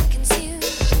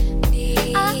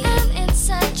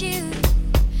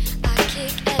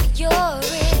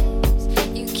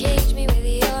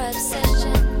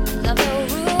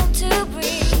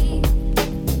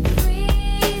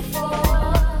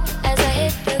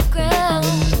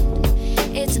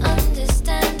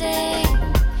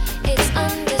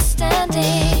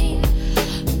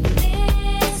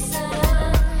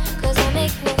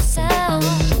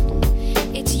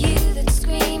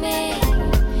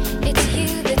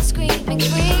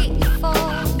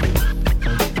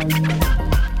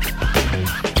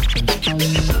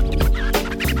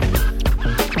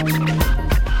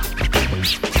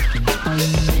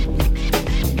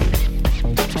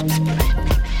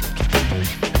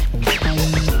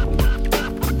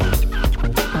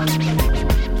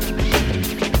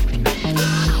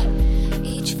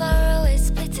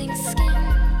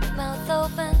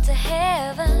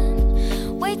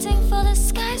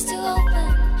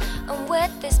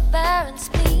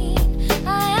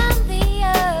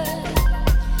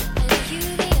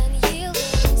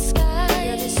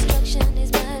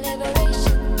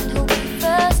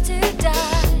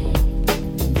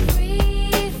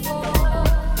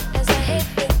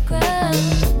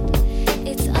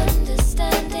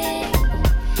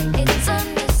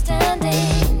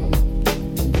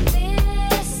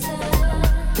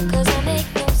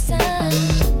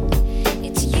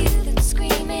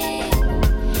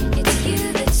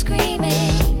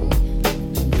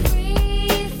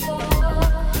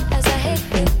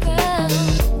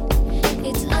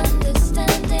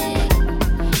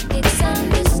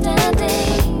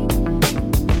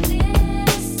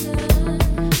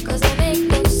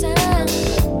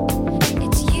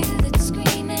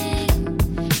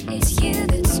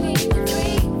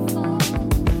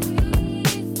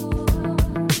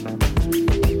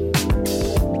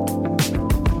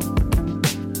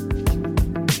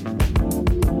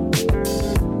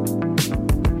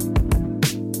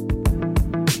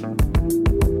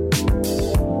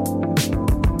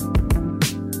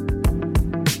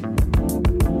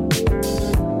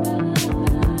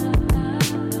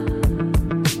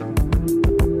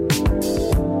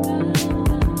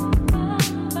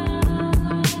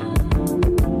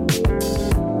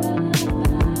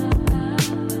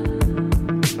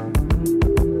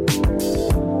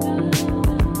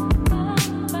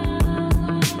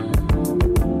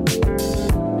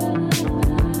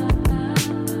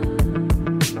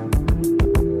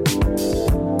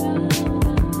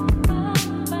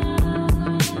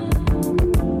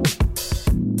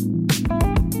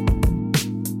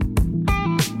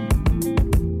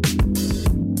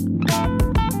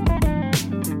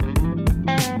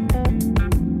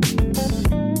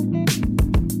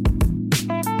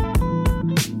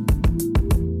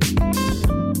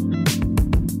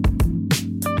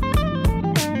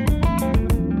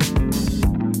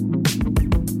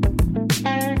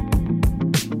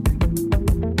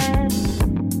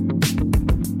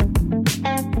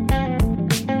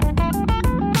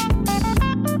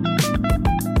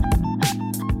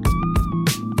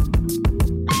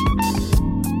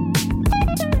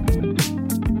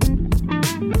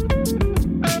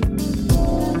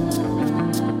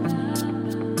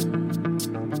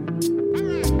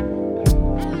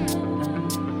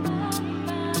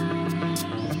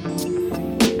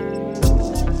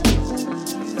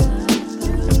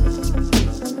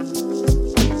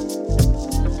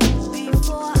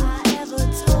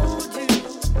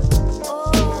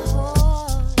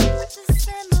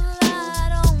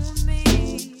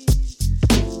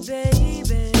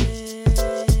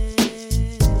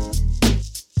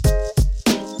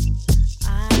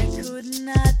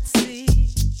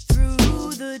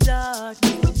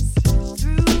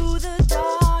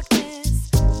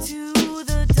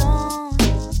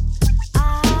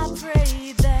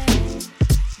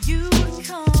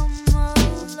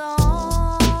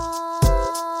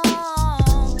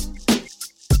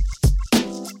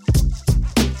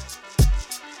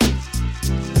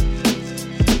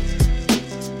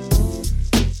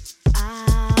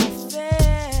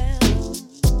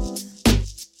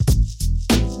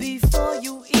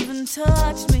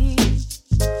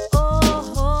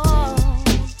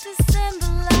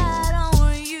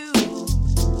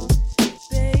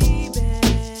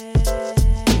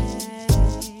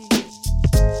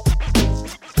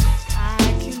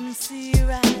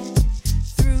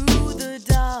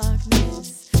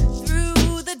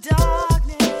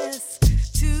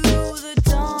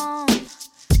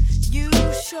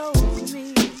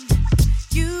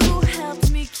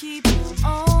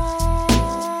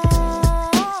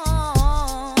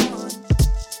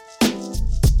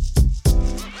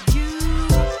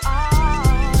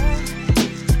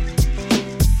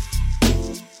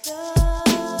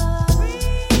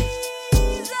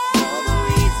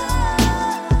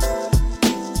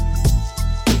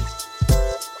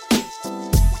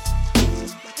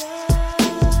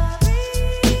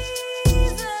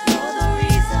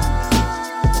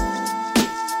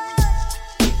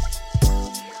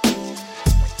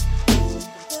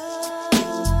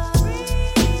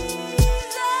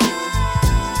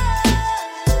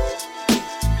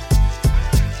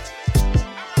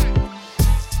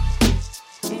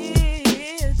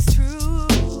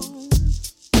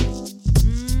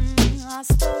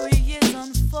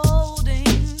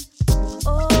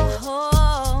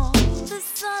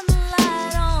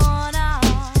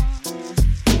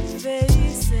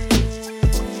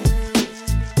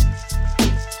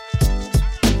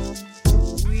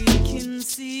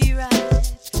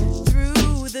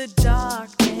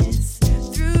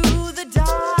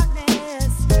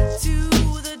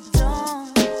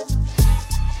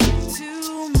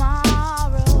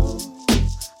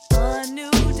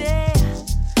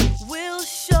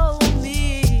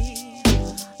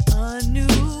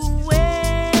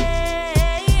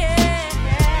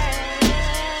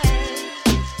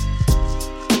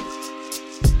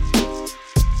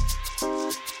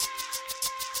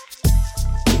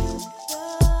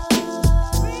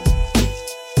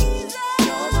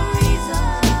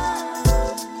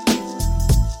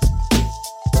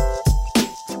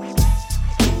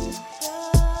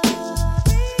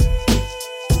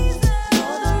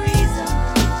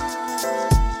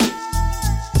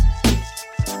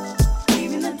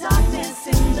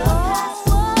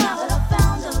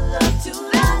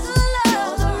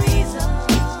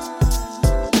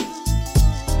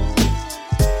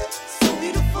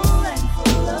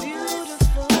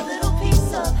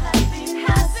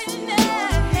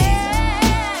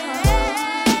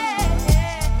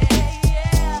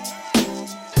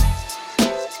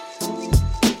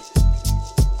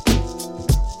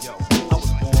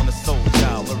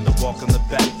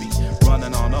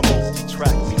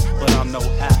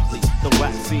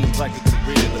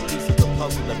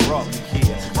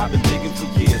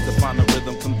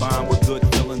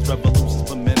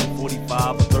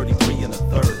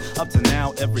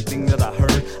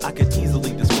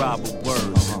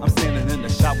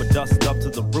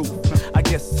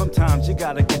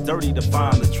gotta get dirty to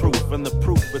find the truth. And the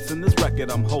proof is in this record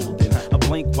I'm holding. A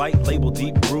blank white label,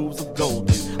 deep grooves of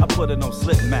golden. I put it on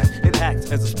slip mat. It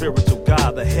acts as a spiritual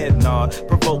guide. The head nod,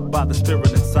 provoked by the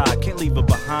spirit inside. Can't leave it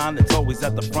behind. It's always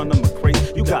at the front of my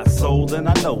crate. You got soul, and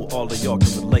I know all of y'all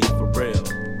can relate for real.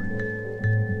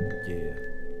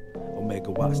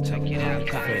 Watch, check it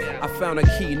out. I found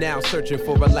a key now, searching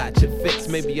for a latch it fits.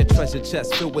 Maybe a treasure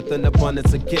chest filled with an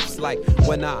abundance of gifts. Like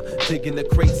when I dig in the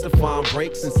crates to find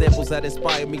breaks and samples that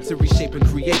inspire me to reshape and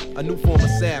create a new form of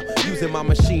sound. Using my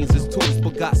machines as tools,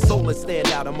 but got soul and stand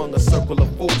out among a circle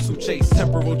of fools who chase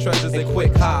temporal treasures and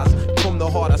quick highs. From the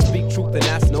heart I speak truth and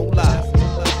that's no lies.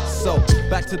 So,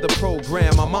 back to the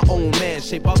program, I'm my own man,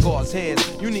 shaped by God's hands.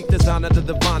 Unique designer, the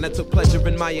divine that took pleasure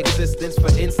in my existence.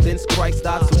 For instance, Christ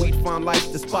died so we'd find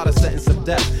life despite a sentence of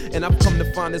death. And I've come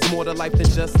to find there's more to life than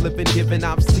just living, giving.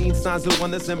 I've seen signs of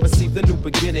wonders and received a new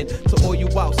beginning. To all you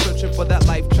out searching for that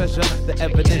life treasure, the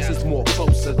evidence is more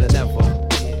closer than ever.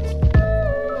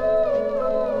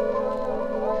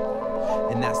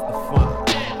 And that's the fun.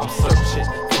 I'm searching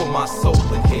for my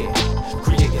soul in here,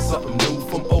 creating something new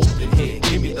from old in here.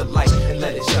 Give me the light and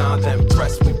let it shine, then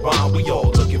press we bond. We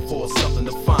all looking for something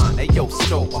to find. Hey yo,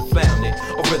 Stro, I found it.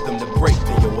 A rhythm to break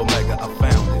me, yo, Omega, I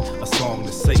found it. A song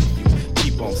to save you.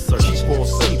 Keep on searching, keep on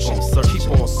searching,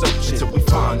 keep on searching till we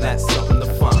find that something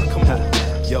to find. Come on.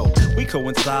 Yo, we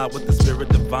coincide with the spirit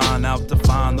divine, out to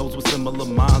find those with similar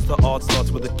minds. The art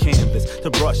starts with a canvas to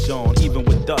brush on, even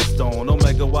with dust on.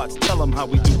 Omega Watts, tell them how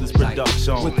we do this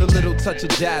production. With a little touch of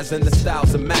jazz and the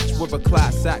styles a match with a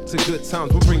class act to good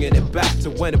times. We're bringing it back to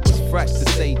when it was fresh to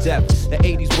say depth. The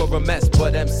 80s were a mess,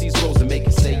 but MCs rose to make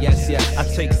it say yes, yes. I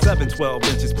take 7 12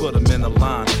 inches, put them in a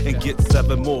line, and get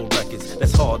 7 more records.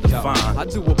 That's hard to find. I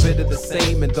do a bit of the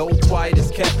same, and though quiet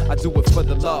is kept, I do it for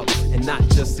the love and not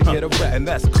just to get a rep. And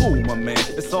that's cool, my man.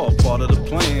 It's all part of the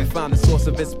plan. Find a source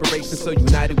of inspiration, so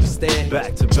united we stand.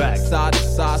 Back to back, side to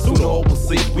side, soon all will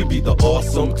see. We be the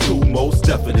awesome two, most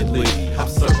definitely. I'm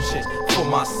searching for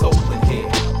my soul in here,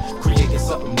 creating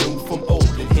something new from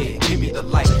old in here. Give me the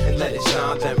light and let it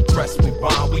shine, then press we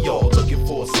bond. We all looking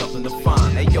for something to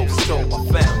find. Hey yo, Stro,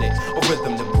 I found it. A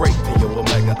rhythm to break me, yo,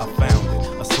 Omega, I found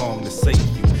it. A song to save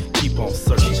you. Keep on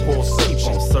searching, keep on searching, keep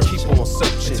on searching, keep on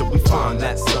searching till we find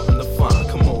that something to find.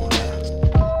 Come on.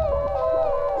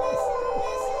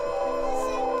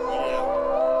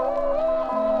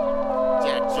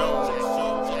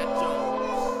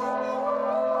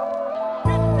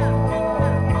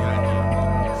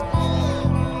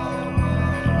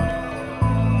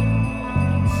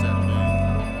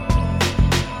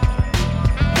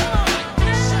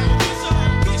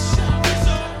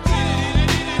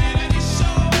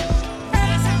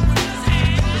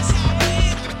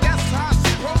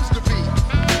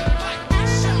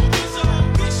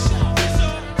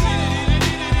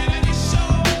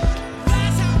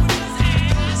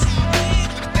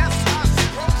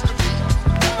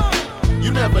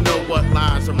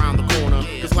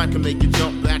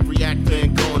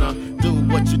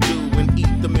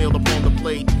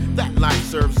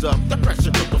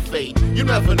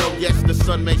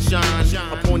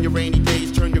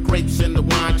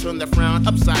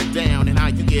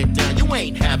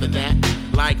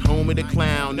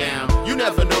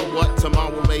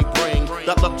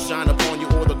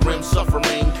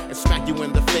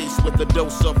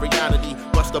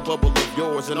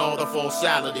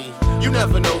 You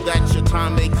never know that your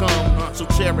time may come, so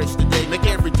cherish the day, make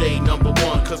every day number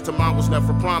one, cause tomorrow's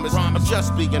never promised. I'm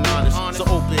just being honest, so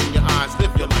open your eyes,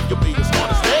 live your life, you'll be as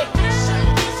honest. Hey!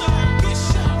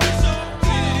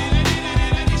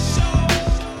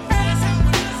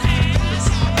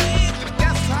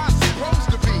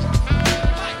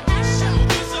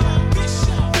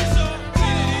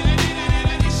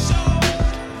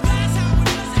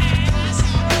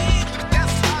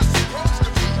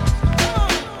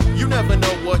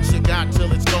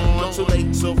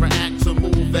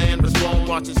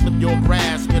 Your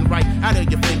grasp and right out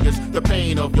of your fingers. The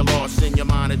pain of your loss in your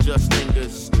mind, it just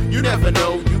lingers. You never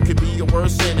know, you could be your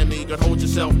worst enemy. Could hold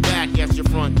yourself back as your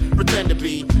front, pretend to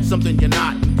be something you're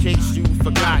not. In case you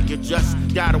forgot, you just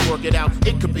gotta work it out.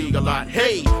 It could be a lot.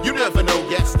 Hey, you never know.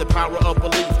 Yes, the power of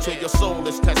belief till your soul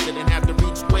is tested and have to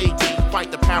reach way deep.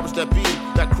 Fight the powers that be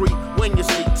that creep when you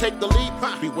sleep. Take the leap.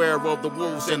 Beware of the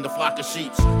wolves and the flock of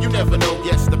sheep. You never know.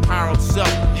 Yes, the power of self.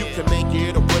 You can make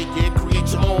it or break it.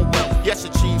 Create your own wealth. Yes,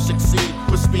 achieve, succeed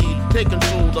with speed. Take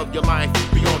control of your life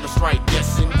beyond the stripe.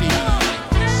 Yes, indeed.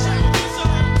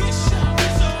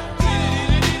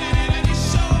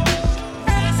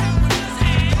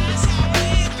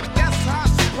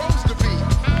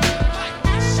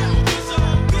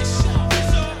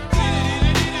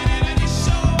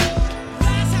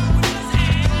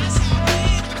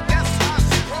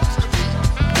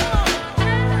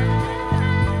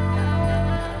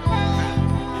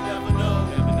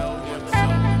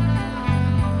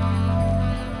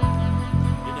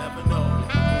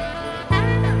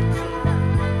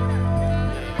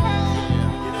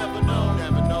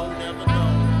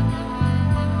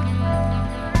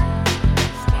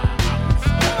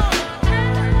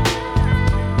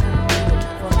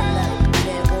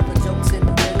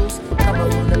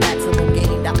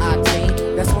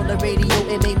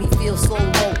 feel so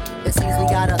low. It seems we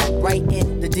gotta right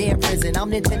in the damn prison.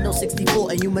 I'm Nintendo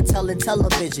 64 and you Mattel and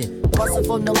television. Bustin'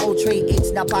 from the low trade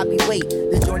H, now poppy wait.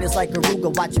 The joint is like a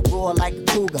Ruger, watch it roar like a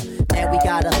cougar. Now we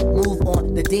gotta move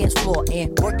on the dance floor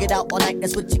and work it out all night,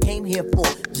 that's what you came here for.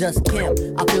 Just Kim,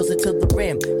 I feels it to the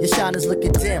rim. Your shine is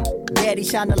looking dim. Daddy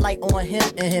shine the light on him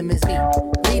and him is me.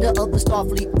 Leader of the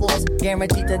Starfleet Force,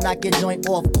 guaranteed to knock your joint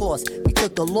off course. We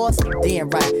took a loss, damn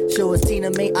right. Show us Tina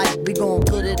May Ike, we gon'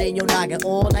 put it in your noggin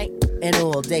all night and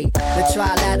all day. The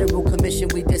Trilateral Commission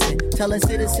we dissin', telling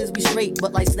citizens we straight,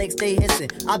 but like snakes they hissin'.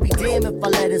 I'll be damned if I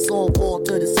let us all fall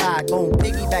to the side. Gon'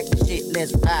 piggyback the shit,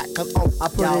 let's ride. Come on, I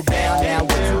put it down now,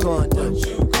 what you gon' do?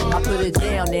 I put it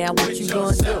down now, what you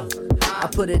gon' do? I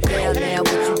put it down now,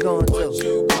 what you gon'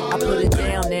 do? I put it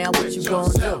down now, what you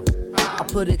gon' do? I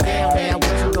put it down now,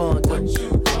 what you gon' do?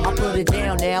 I put it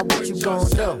down now, what you gon'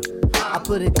 do? I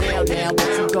put it down now,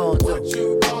 what you gon'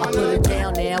 do? I put it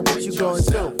down now, what you gon'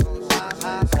 do?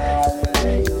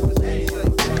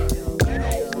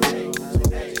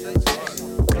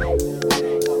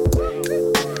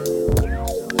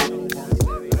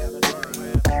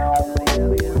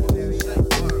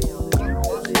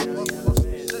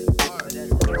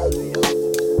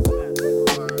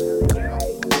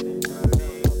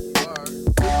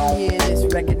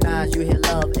 You hear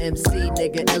love, MC,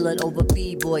 nigga, illin' over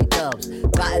B-boy dubs.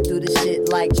 Riding through the shit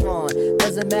like Tron.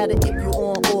 Doesn't matter if you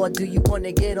on or do you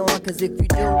wanna get on. Cause if you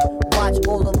do, watch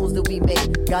all the moves that we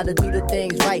make. Gotta do the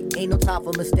things right, ain't no time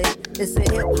for mistake. It's a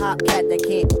hip-hop cat that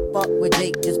can't fuck with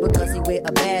Jake. Just because he wear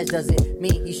a badge doesn't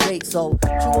mean he's straight. So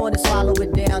chew on and swallow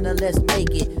it down and let's make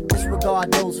it.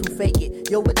 Disregard those who fake it.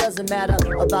 Yo, it doesn't matter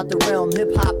about the realm.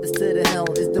 Hip-hop is to the helm.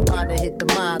 It's divine to hit the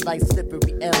mind like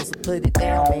slippery L. So put it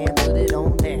down, man, put it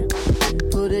on down.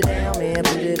 Put it down, man,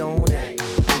 put it on down.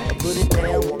 Put it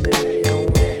down, woman, put it on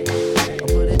down.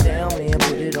 Put it down, man,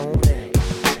 put it on down.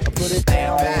 Put it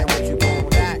down, man, what you gon'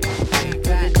 do?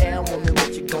 Put it down, woman,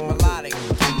 what you gon' melodic.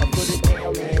 Put it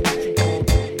down, man, what you gon'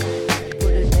 do?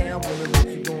 Put it down, woman, what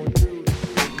you gon' do?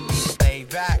 Lay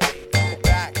back, lay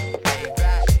back, lay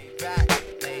back, lay back,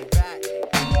 lay back.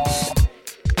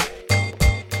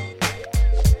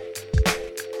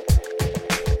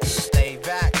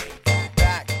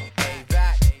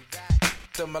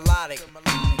 The melodic.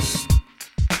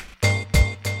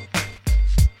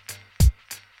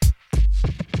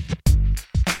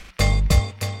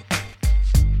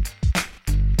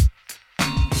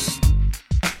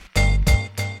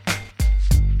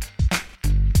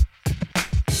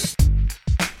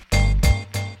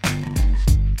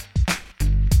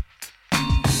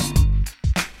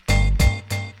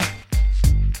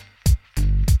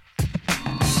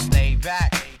 Lay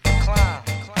back, climb,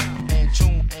 and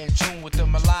tune with the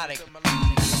melodic.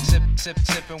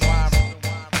 Sippin' wine.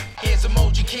 Here's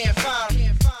emoji can't find.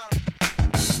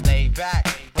 Lay back,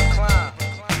 recline,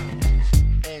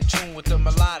 in tune with the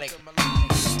melodic.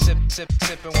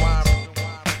 Sippin' wine.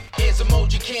 Here's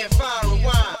emoji can't find.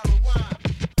 Rewind.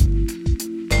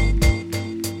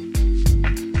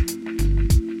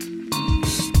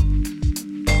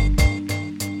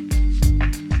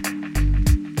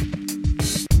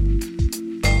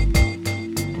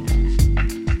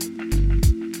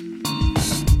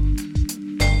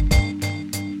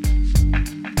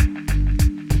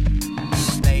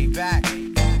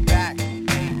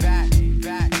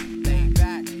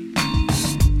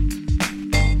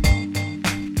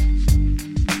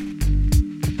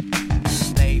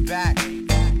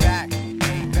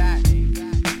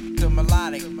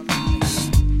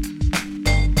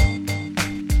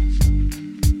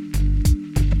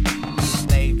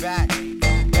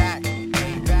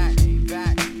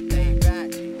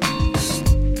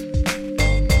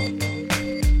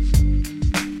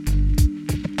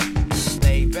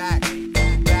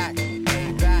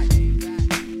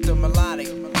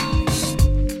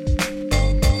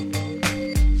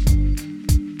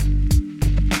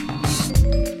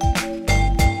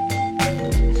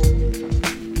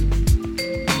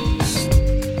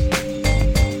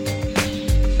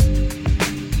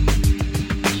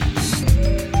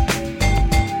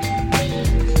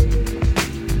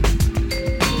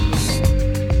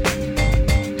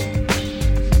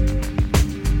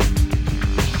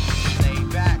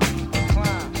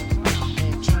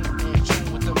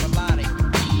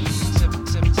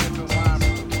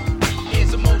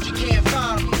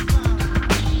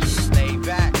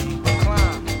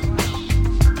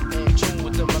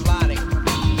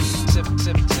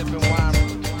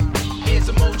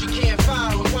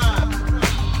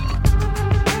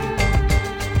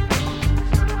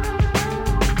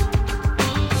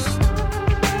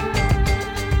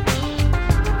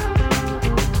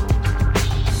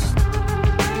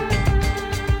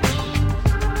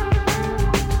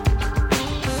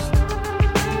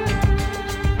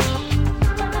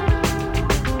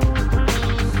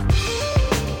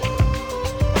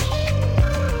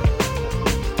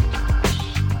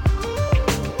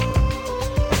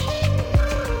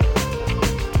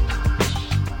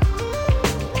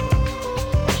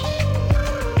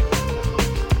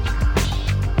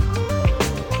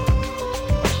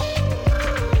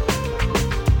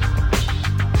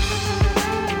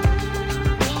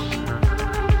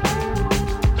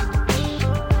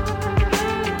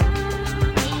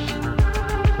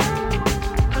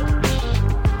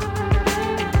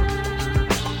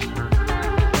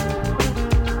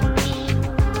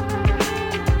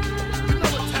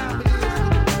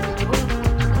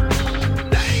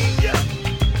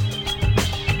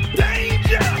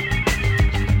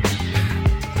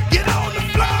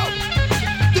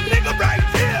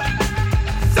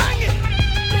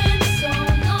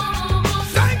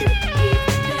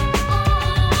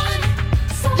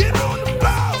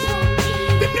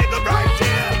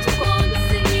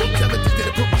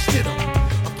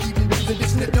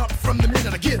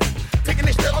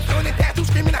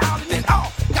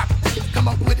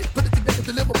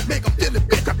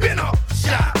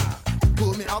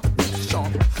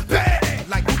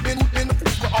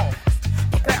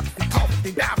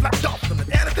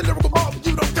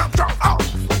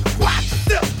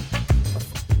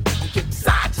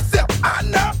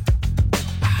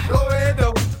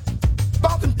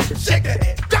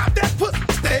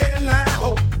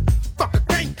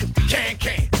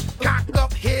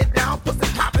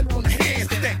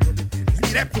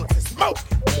 smoke.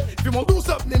 If you wanna do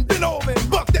something, then bend over and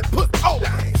buck that pussy over.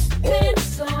 Been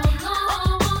so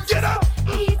long. Get up.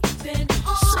 He's been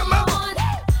on. Come on.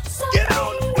 Get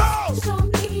on the floor.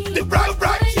 The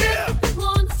right here.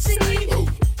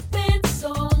 Been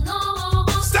so long.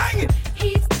 Sing it.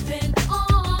 He's been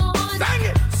on. Sing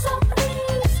it. So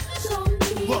please show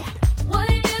me what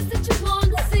it is that you want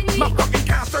to see. My fucking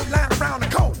concert line around the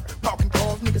corner. Talking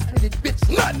cars, niggas spit it, bitch,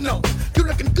 nothing on. You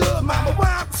looking good, mama.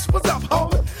 What's up,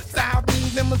 homie?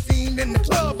 Southern limousine in the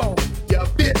club on. Yeah,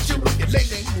 bitch, you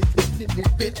lady ain't no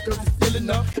bitch, cause it's still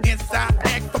enough. Inside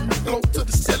act from the floor to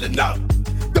the ceiling up.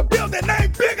 The building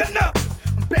ain't big enough.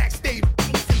 I'm backstage,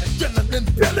 adrenaline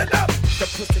building up. The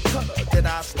pussy color that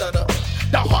I stutter.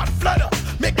 The heart flutter,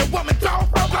 make a woman talk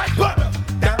up like butter.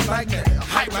 Down like that,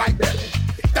 hype like that.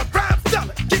 The rhyme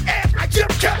seller, kick ass like Jim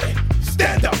Kelly.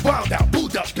 Stand up, wound out,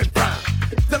 booed up, and prime.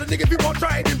 Tell a nigga if you won't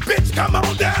try it, then bitch, come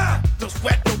on down. No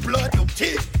sweat, no blood, no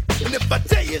tears. And if I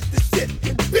tell you it's the shit,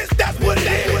 bitch, that's what it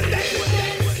is.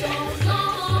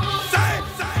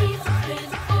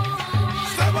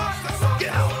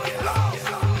 Get on the floor.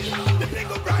 The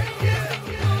nigga right here.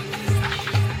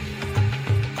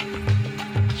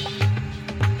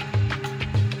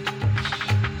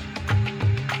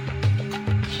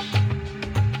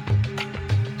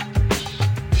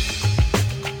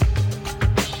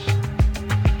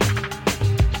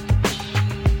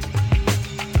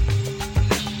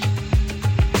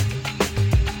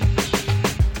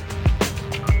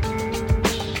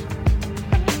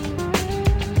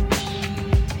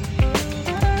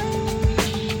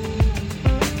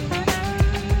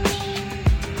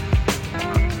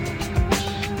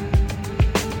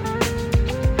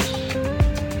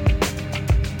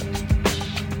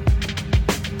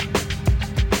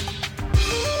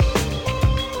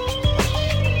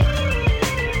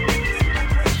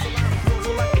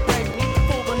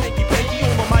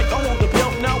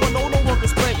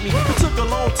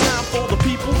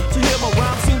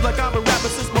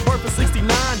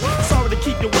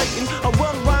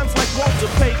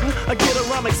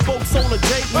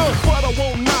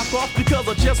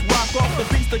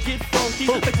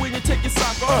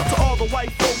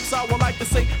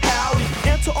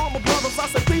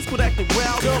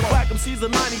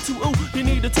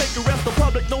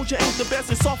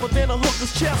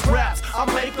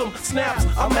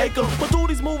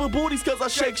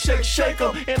 Shake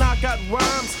 'em, and I got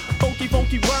rhymes,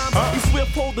 funky rhymes. You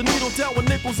swift hold the needle down with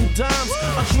nickels and dimes.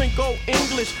 I drink old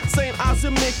English, saying Oz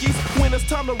and Mickey's. When it's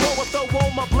time to roll, I throw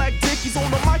on my black dickies. On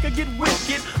the mic, I get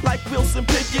wicked, like Wilson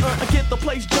Pickett. I get the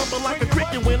place jumping like a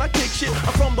cricket when I kick shit.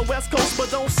 I'm from the West Coast,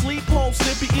 but don't sleep home,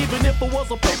 Slippy. Even if it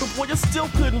was a paper boy, you still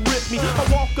couldn't rip me. I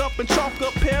walk up and chalk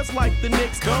up pairs like the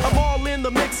Knicks. I'm all in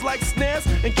the mix like snares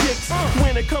and kicks.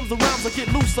 When it comes to rounds, I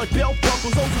get loose like belt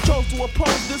buckles. Those who chose to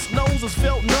oppose this nose is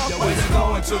felt knuckles. Where's it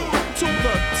going to? To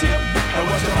the tip. And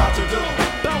what you about to do?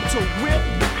 Bout to rip.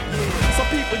 Some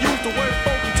people use the word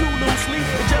funky too loosely.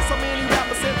 And just so many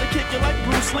rappers said they kick you like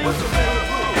Bruce Lee. What's your favorite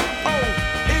group?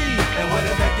 O-E. And what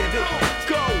did they give it?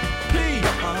 Go P.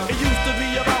 It used to be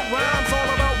about rhymes, all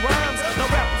about rhymes. Now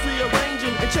rappers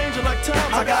rearranging and changing like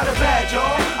times. I got it bad,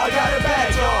 y'all. I got it bad,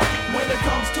 y'all. When it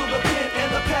comes to the pen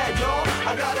and the pad, y'all.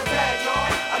 I got it bad, y'all.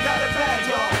 I got it bad,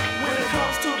 y'all. When it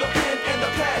comes to the pen and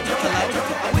the pad, y'all.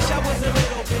 I wish I was a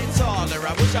little bit taller.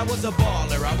 I wish I was a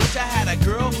baller. I wish I had a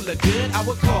girl who looked good, I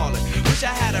would call her. Wish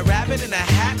I had a rabbit in a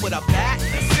hat with a bat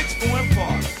and a 6'4"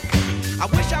 parlor. I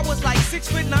wish I was like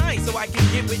 6'9" so I can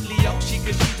get with Leoshi,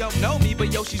 cause she don't know me,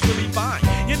 but yo, she's really fine.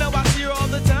 You know, I see her all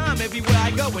the time, everywhere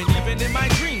I go, and even in my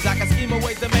dreams, I can scheme a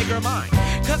way to make her mine.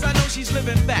 Cause I know she's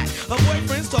living fat, her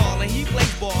boyfriend's tall, and he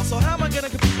plays ball, so how am I gonna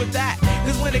compete with that?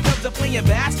 Cause when it comes to playing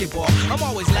basketball, I'm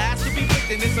always last to be picked,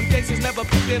 and in some cases never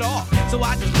picked at all. So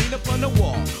I just lean up on the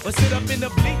wall, or sit up in the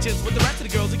bleachers with the rest of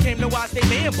the girls who came to watch they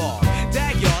man ball.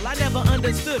 Dag y'all, I never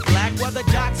understood black, while the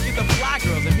jocks get the fly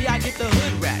girls, and me, I get the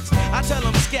hood rats. I tell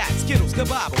them scat, skittles,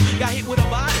 kabobble. Got hit with a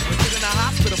bottle, was put in a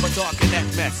hospital for talking that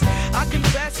mess. I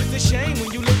confess it's a shame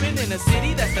when you living in a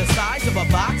city that's the size of a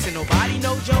box and nobody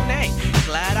knows your name.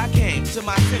 Glad I came to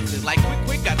my senses, like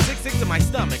quick, got sick to my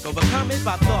stomach, overcome it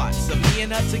by thoughts of me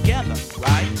and her together,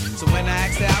 right? So when I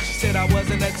asked her out, she said I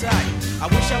wasn't a type. I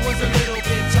wish I was a little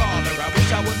bit taller, I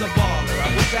wish I was a baller. I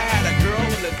wish I had a girl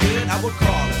who looked good, I would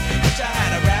call her. Wish I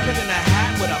had a rabbit in a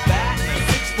hat with a bat and a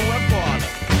 6'4" parlor.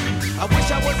 I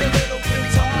wish I was a little bit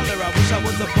taller, I wish I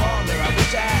was a baller. I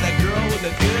wish I had a girl who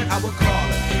looked good, I would call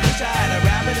her. Wish I had a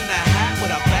rabbit in a hat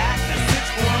with a bat and a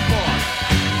 6'4" parlor.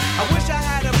 I wish I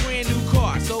had a brand new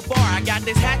car, so far I got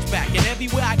this hatchback, and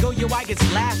everywhere I go, yo, I get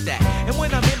laughed at. And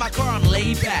when I'm in my car, I'm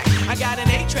laid back. I got an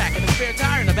 8-track and a spare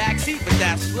tire in the back seat, but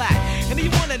that's flat. And do you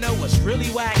wanna know what's really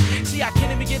whack? See, I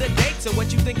can't even get a date, so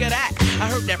what you think of that? I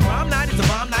heard that prom night is a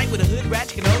bomb night with a hood rat,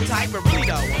 you can hold tight, but really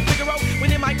though, Figaro,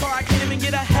 when in my car, I can't even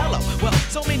get a hello. Well,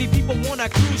 so many people wanna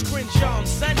cruise Crenshaw on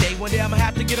Sunday. One day I'ma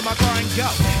have to get in my car and go.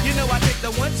 You know, I take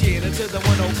the 110 to the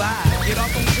 105. Get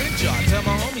off on Crenshaw, tell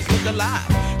my homies look alive.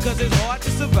 Cause it's hard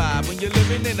to survive when you're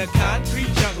living in the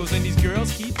concrete jungles and these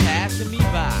girls keep passing me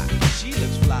by. She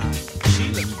looks fly, she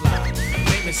looks fly.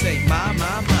 Make me say, my.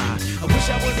 I wish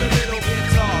I was a little bit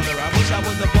taller. I wish I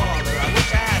was a baller. I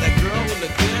wish I had a girl who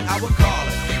looked good, I would call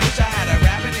her. Wish I had a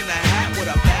rabbit in a hat with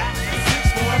a bat and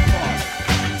 6 for a baller.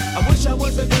 I wish I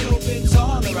was a little bit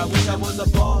taller. I wish I was a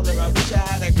baller. I wish I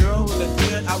had a girl who looked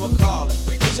good, I would call her.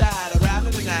 Wish I had a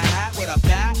rabbit in a hat with a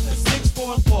bat and 6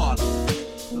 for a baller.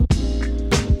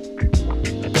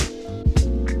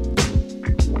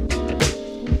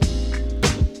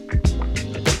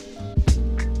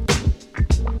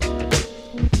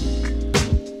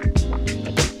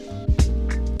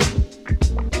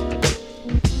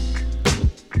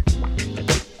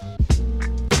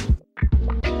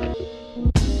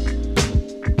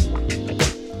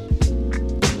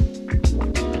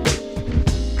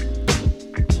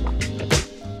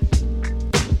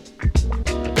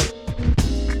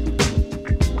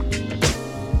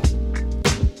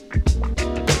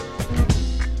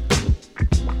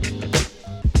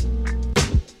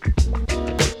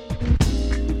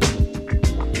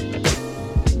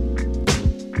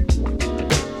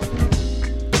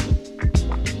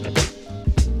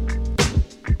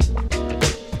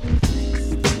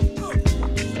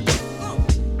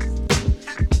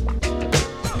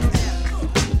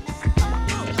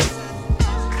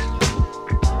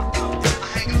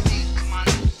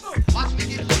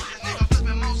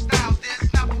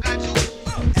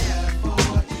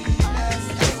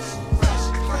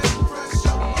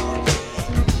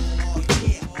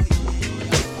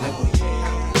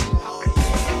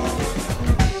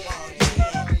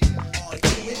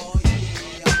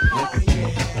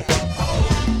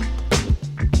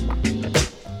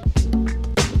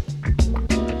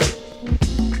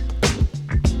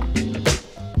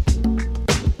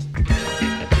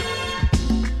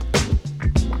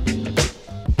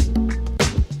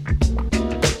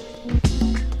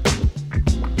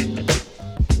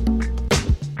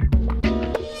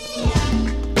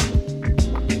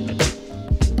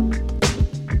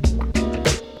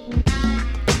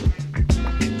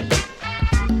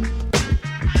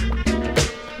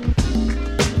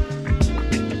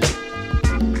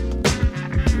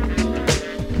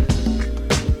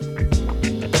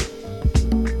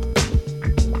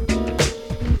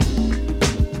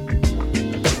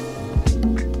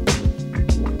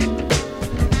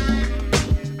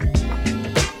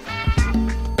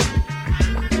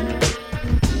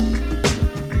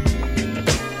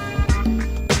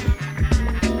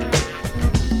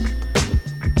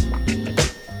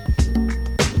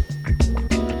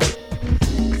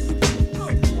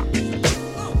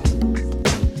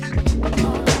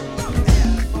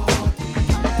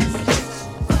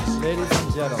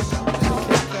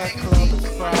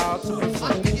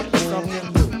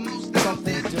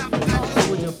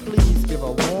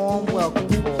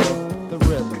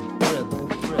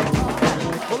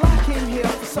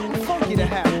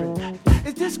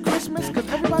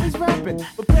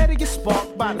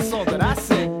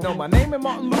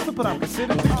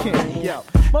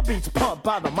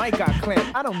 By the mic I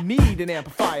clamp, I don't need an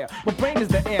amplifier. My brain is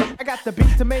the amp. I got the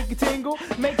beat to make it tingle,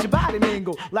 make your body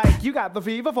mingle. Like you got the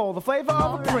fever for the flavor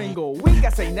of a Pringle. Weak, I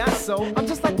say not so. I'm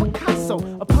just like Picasso,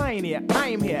 a pioneer. I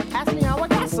am here. Ask me how I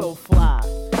got so fly.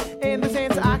 And this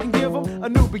answer I can give them a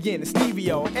new beginning,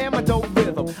 Stevio, and my dope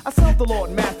rhythm. I serve the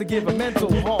Lord Master, give a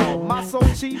mental harm. My sole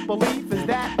chief belief is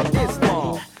that of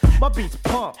Islam. My beats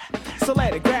pump, so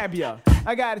let it grab ya.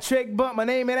 I got a trick, but my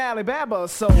name ain't Alibaba.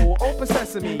 So open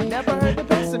sesame, never heard the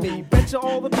best of me. Bet you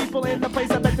all the people in the place,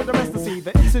 I bet you the rest to see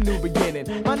that it's a new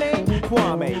beginning. My name,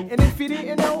 Kwame, and if you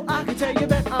didn't know, I can tell you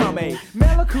that I'm a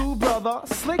Meliku brother,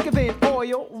 slicker than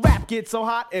oil. Rap gets so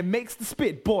hot, it makes the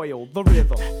spit boil. The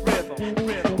rhythm.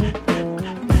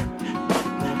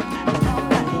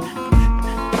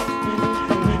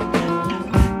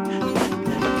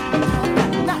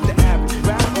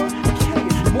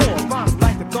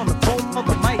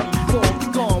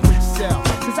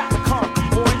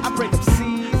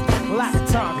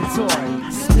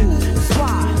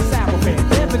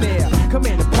 Come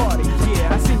in the party,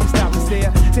 yeah, I see you stop and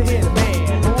stare to hear the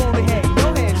man who only had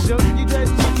no hand shook. You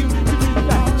just, you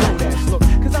got the Joe Dash look,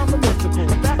 cause I'm the mystical,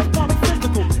 that's part of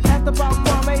physical. After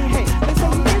about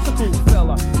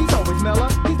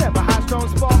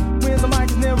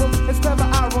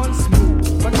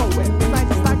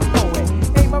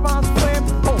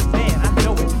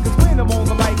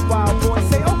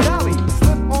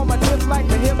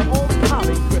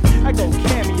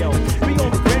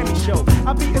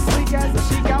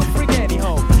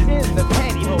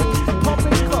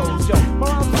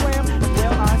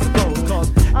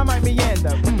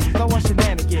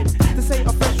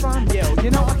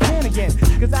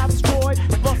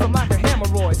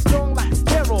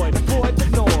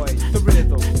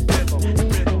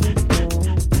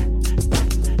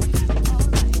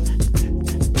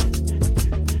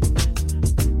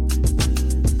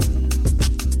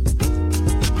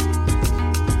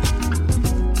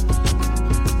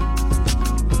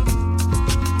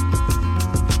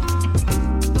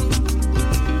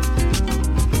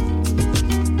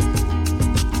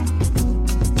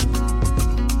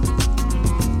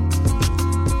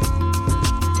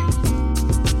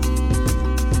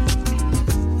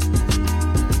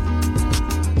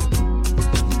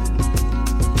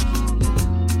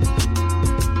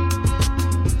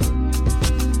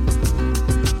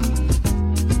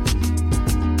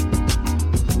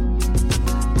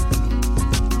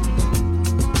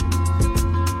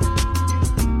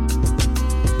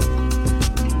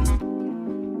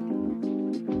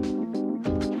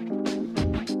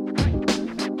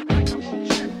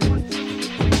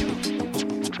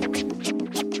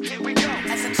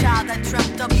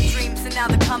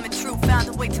coming true, found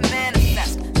a way to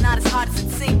manifest. Not as hard as it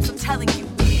seems, I'm telling you,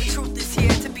 the truth is here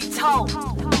to be told.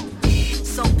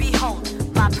 So behold,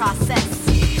 my process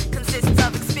consists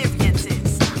of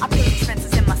experiences. I paid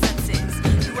expenses in my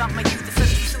senses. Throughout my youth, the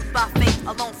search pursued by faith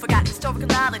alone. Forgot historical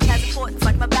knowledge has importance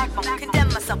like my backbone. Condemn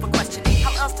myself for questioning,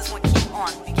 how else does one keep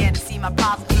on? Began to see my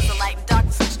problems as the light and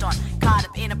darkness switched on. Caught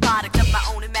up in a product of my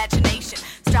own imagination.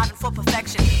 Striving for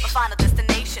perfection, my final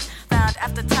destination. Found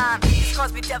after time, this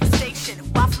caused me devastation.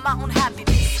 Why for my own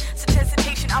happiness? Such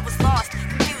hesitation, I was lost,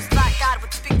 confused like God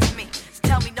would speak to me. So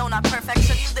tell me no, not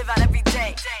perfection, you live out every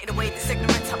day. In a way, this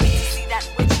ignorance helped me to see that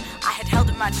which I had held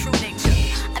in my true nature.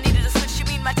 I needed a switch, you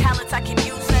mean my talents, I can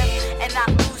use them and not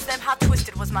lose them. How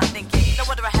twisted was my thinking? No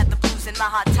wonder I had the blues in my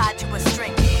heart tied to a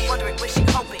string. Wondering, wishing,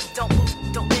 hoping, don't move,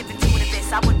 don't live into an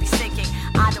abyss, I would be sinking.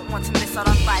 I don't want to miss out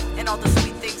on life and all the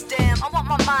sweet things. Damn, I want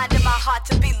my mind and my heart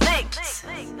to be linked.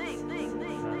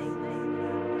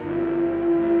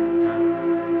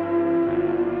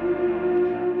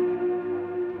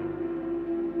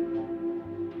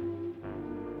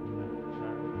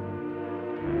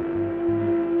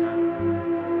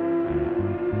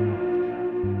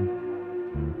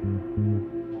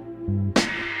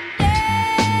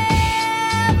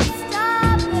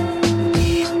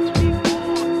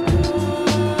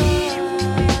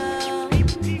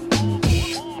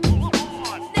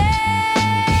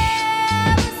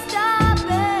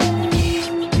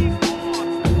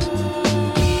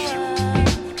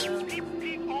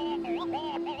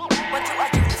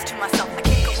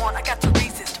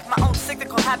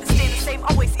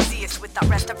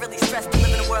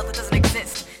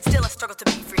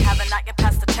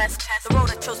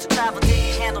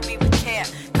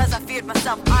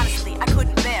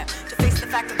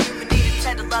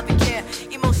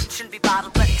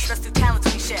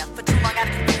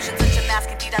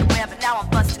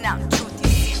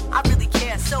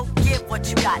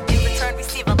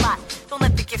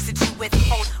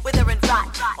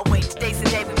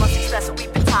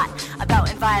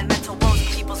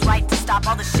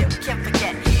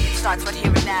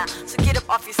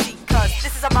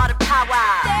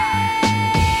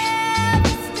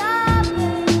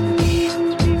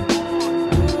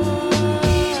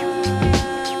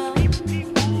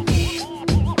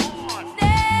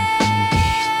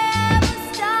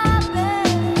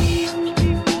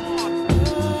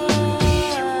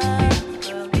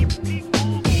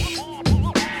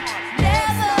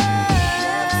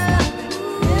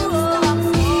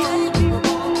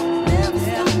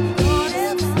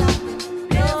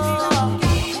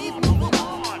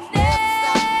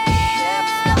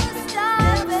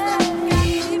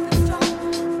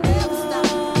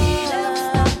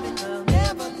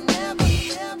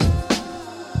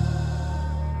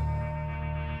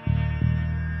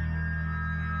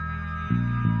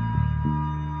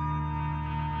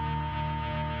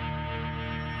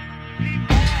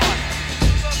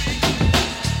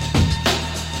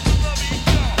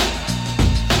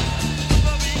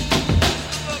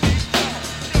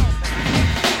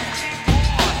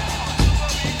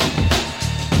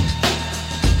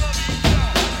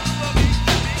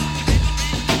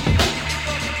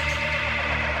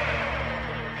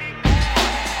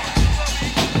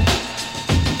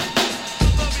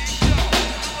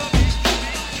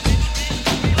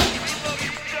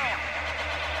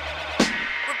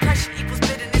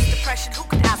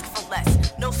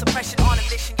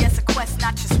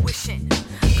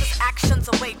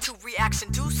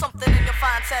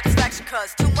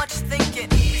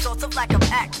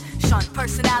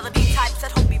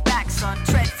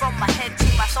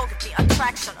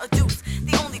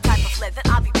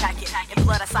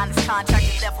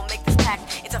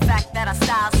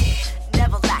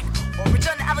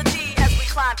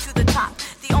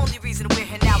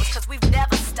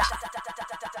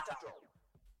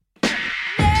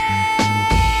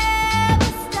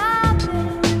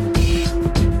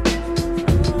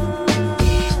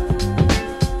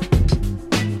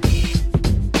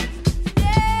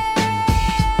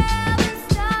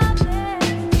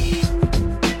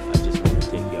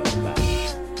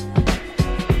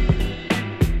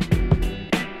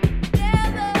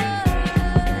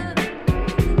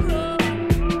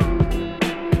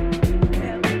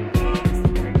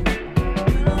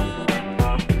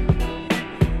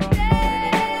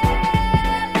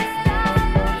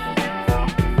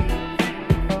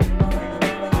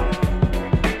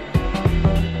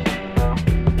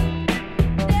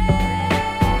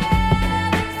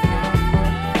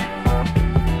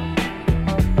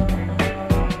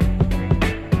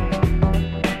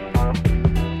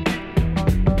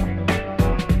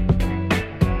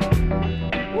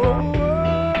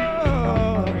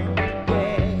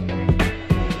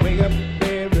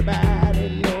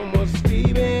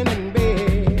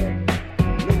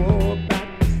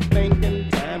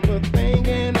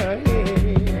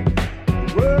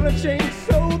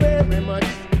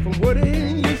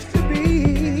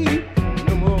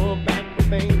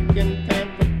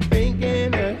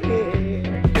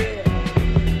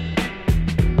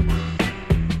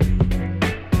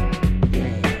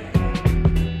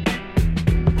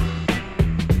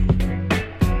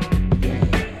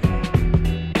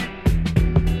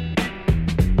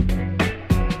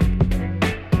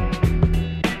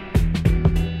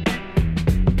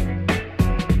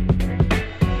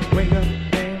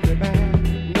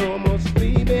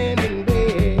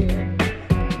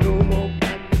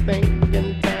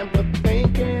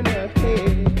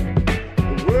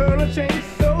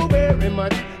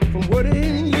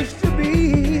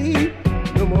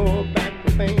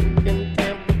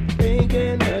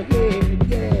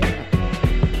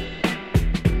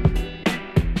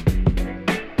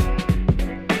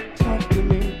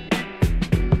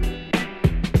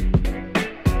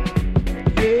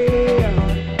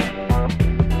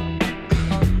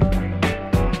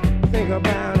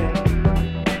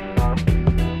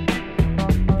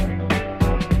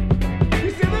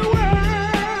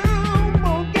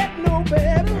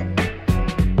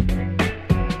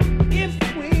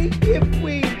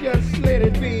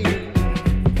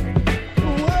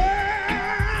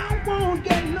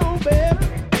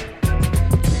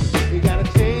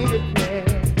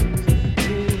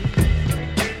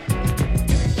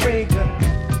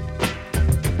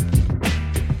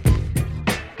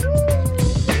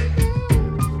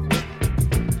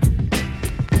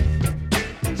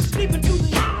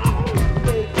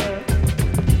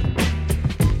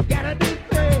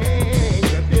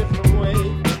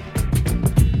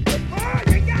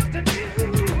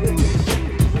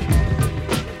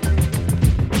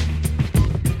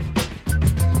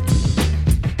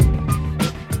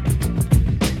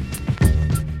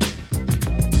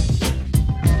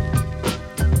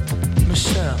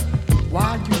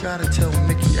 gotta tell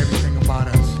Mickey everything about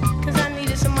us? Cause I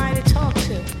needed somebody to talk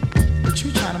to. But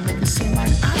you trying to make it seem like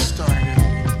I started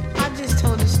it. I just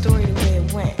told the story the way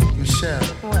it went. Michelle.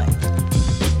 What?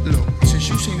 Look, since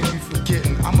you seem to be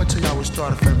forgetting, I'm gonna tell you how it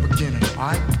started from the beginning,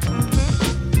 alright?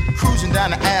 Cruising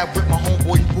down the Ave with my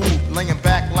homeboy Boo, laying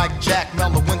back like Jack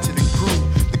Mello went to the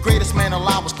groove. The greatest man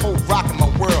alive was cold rocking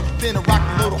my world. Then it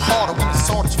rocked a little harder when I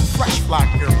saw this fresh fly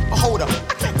girl. But hold up,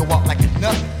 I can't go out like a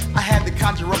nut. I had to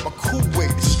conjure up a cool way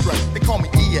to strut. They call me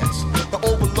ES, the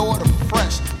overlord of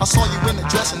fresh. I saw you in the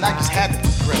dress and I just had to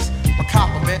progress. My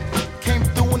compliment came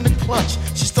through in the clutch.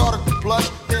 She started to blush,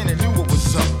 then I knew what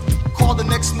was up. Called the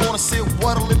next morning, said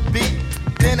what'll it be?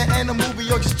 Dinner and a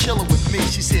movie or just chillin' with me?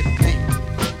 She said me.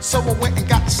 So I went and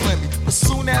got the Slimmy. But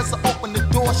soon as I opened the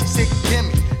door, she said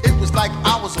gimme. It was like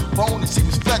I was a bone and she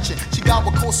was fetching. She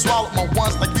gobbled cold, swallowed my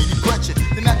ones like Reedy Gretchen.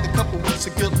 Then after a couple weeks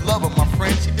of good loving, my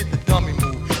friend, she did the dummy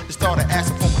move and started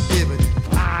asking for my dividend.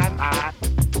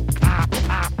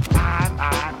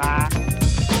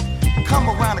 Come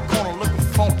around the corner looking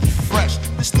funky fresh.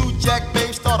 This new Jack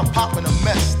babe started popping a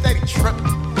mess. Steady tripping,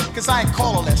 cause I ain't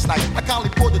call her last night. I kindly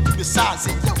pulled her through the side and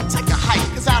said, yo, take a hike,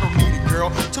 cause I don't need it,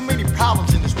 girl. Too many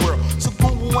problems in this world, so go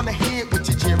on ahead with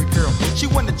your Jerry girl. She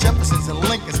went to Jefferson's and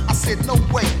Lincoln's. I said, no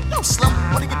way, no Slim,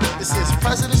 what do you think this is,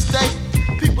 President's Day?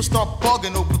 People start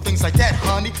bugging over things like that,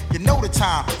 honey. You know the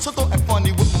time, so don't act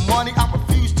funny with my money. I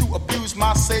refuse to abuse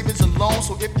my savings and loans.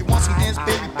 So if you want some ends,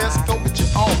 baby, best go with your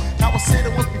own. Now I said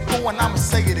it once before and I'ma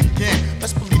say it again.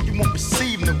 Let's believe you won't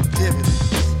receive no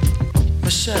dividends.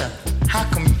 Michelle, how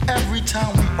come every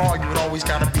time we argue it always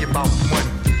gotta be about money?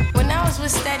 When I was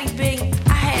with Steady B,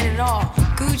 I had it all.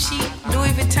 Gucci,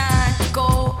 Louis Vuitton,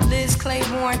 Gold, Liz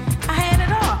Claiborne. I had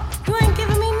it all. You ain't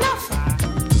giving me nothing.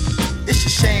 It's a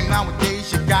shame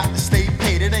nowadays you got to stay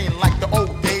paid. It ain't like the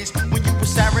old days when you were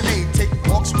serenade. Take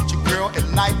walks with your girl at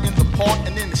night in the park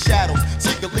and in the shadows.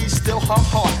 Secretly still her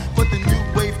heart. But the new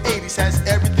wave 80s has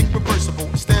everything reversible.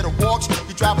 Instead of walks,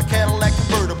 you drive a Cadillac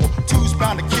convertible. Two's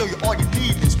bound to kill you, all you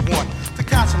need is one. To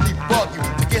constantly bug you,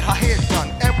 to get her hair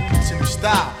done. Every week's a new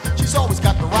style. She's always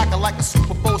got the rocker like a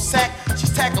Super Bowl sack.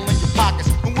 She's tackling your pockets.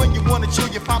 And when you wanna chill,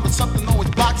 you find that something always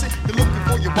blocks it. You're looking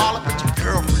for your wallet, but your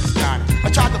girlfriend's got it. I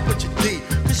tried to put your D,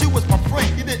 cause you was my friend.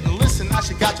 You didn't listen, now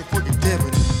she got you for your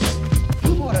dividends.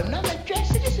 You bought another dress?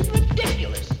 This is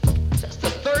ridiculous. That's the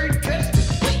third dress this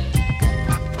week.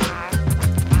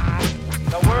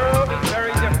 The world is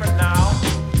very different now.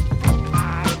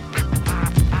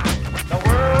 The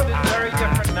world is very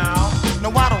different now. No,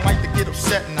 I don't like to get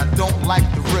upset and I don't like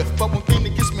the riff. But one thing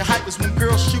that gets me hype is when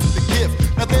girls shoot the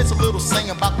gift. Now there's a little saying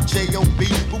about the J.O.B.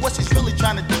 But what she's really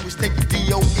trying to do is take your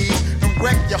D.O.E. and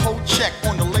wreck your whole check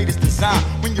on the latest design.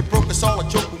 When you're broke, it's all a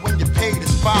joke, but when you're paid,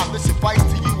 it's fine. This advice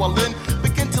to you, I'll in.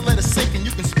 Begin to let it sink and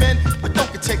you can spend, but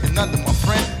don't get taken under, my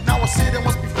friend. Now I said it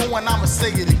once before and I'ma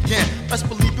say it again. Let's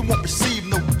believe you won't receive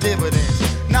no dividends.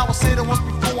 Now I said it once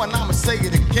before and I'ma say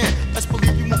it again. Let's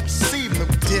believe you won't receive no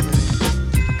dividends.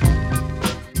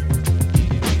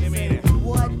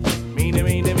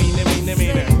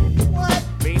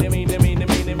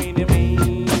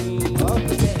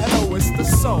 Hello, it's the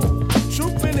soul,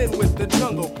 trooping in with the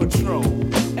jungle patrol.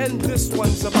 And this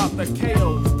one's about the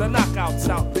KOs, the knockouts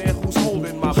out there who's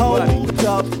holding my bloody. Hold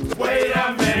up. Wait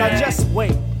a minute. Now just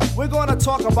wait. We're gonna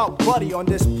talk about Buddy on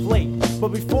this plate. But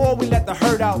before we let the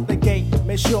herd out the gate,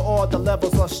 make sure all the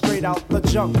levels are straight out the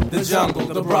jungle. The jungle,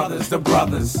 the brothers, the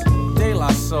brothers. De La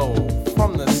Soul,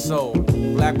 from the soul.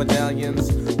 Black medallions,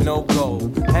 no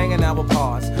gold. Hanging out with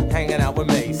Pars, hanging out with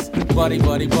Mace. Buddy,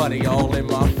 buddy, buddy, all in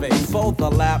my face. Fold the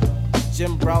lap.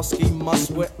 Jim Browski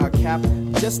must wear a cap,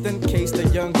 just in case the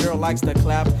young girl likes to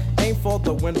clap. Aim for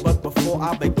the win, but before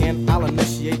I begin, I'll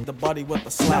initiate the buddy with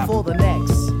a slap. Now for the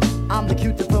next, I'm the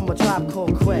cutie from a tribe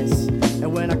called Quest.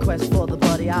 And when I quest for the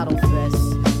buddy, I don't fess.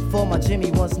 For my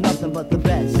Jimmy wants nothing but the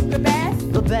best. The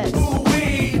best? The best.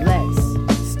 Ooh-wee.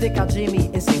 Let's stick out Jimmy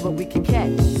and see what we can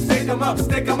catch. Stick 'em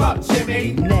up,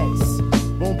 Jimmy. Next,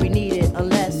 won't be needed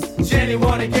unless Jenny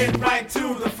wanna get right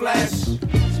to the flesh.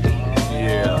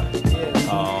 Yeah.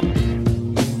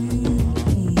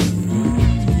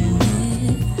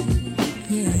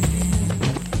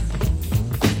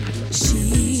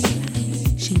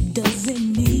 She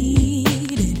doesn't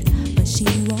need it, but she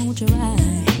won't try.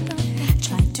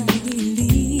 Try to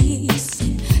release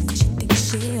it, 'cause she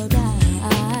thinks she'll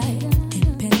die.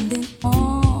 Depending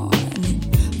on it,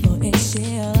 for it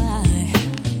she'll lie.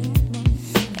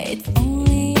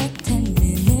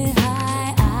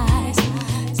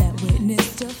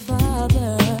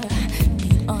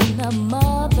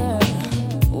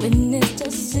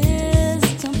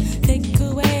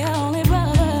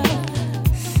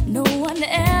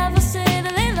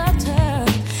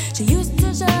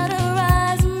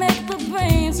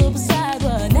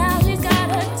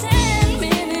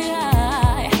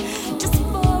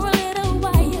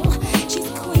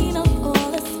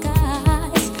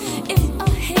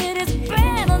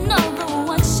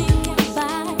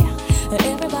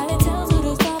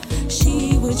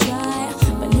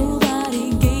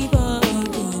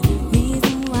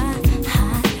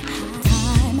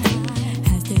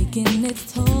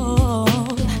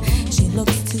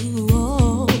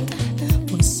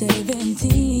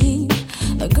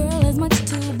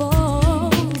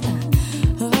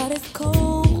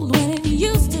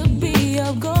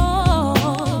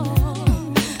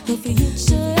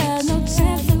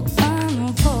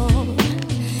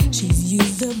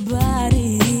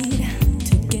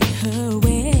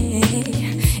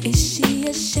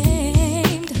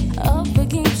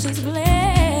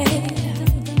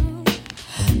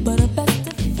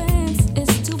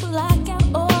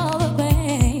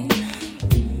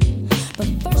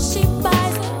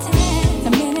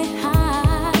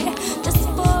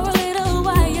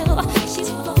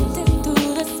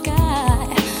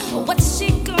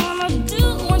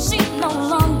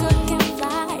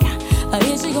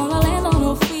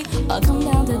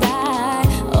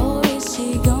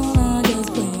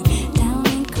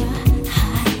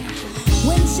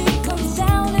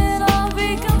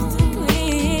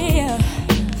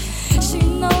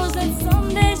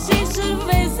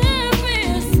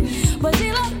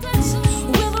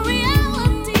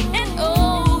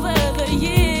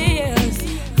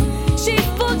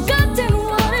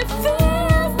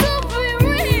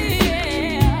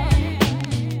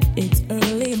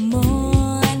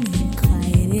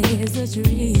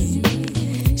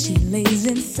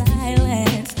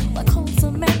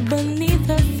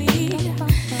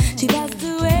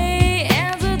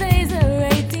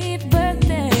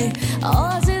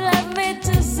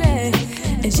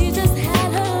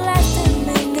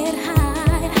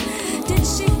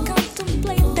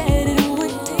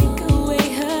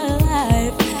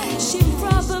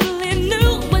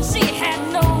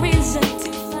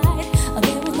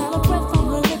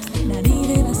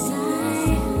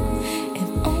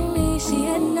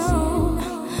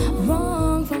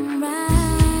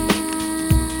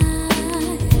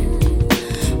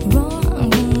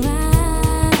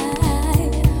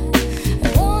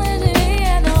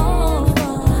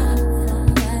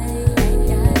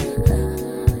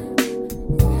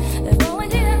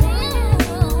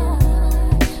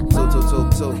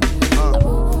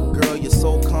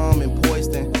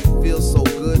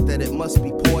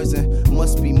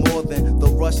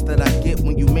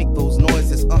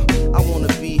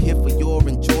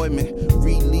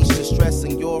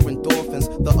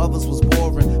 the others was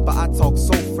boring. But I talk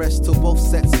so fresh till both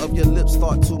sets of your lips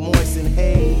start to moisten.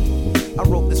 Hey, I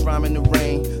wrote this rhyme in the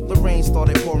rain. The rain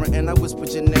started pouring and I whispered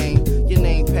your name. Your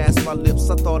name passed my lips,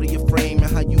 I thought of your frame and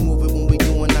how you move it when we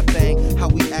doing our thing. How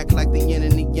we act like the yin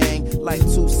and the yang, like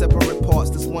two separate parts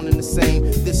that's one and the same.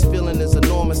 This feeling is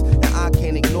enormous and I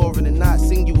can't ignore it and not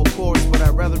sing you a chorus, but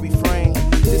I'd rather refrain.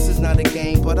 This is not a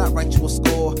game, but I write you a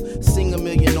score. Sing a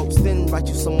million notes, then write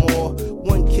you some more.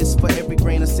 One kiss for every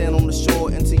grain of sand on the shore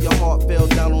until your heart fell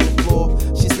down on the floor.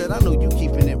 She said, I know you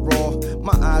keeping it raw.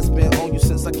 My eyes been on you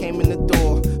since I came in the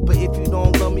door. But if you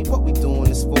don't love me, what we doing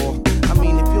this for? I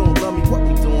mean, if you don't love me, what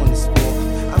we doing this for?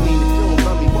 I mean, if you don't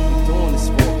love me, what we doing this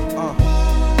for?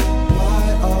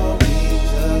 Why are we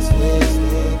just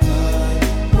wasting time?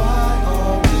 Why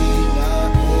are we not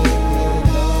making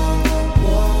love?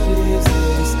 What is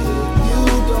this if you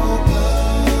don't love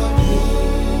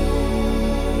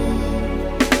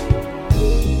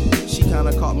me? She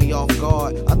kinda caught me off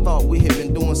guard. I thought we had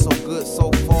been doing so good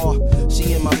so far.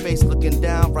 She in my face looking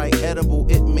downright edible.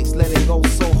 It makes letting go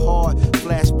so hard.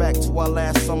 Flashback to our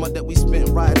last summer that we spent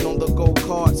riding on the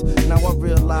go-karts. Now I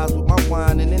realize with my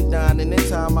whining and dining and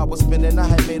time I was spending, I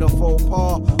had made a faux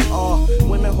pas.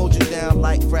 Women hold you down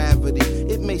like gravity.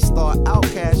 It may start out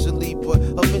casually, but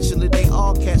eventually they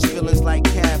all catch feelings like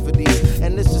cavities.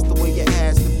 And it's just the way it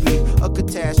has to be, a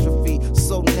catastrophe.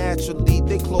 So naturally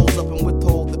they close up and we're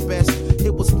told the best.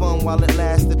 It was fun while it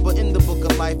lasted, but in the book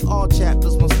of life all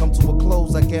chapters must come to a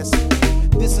close, I guess.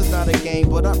 This is not a game,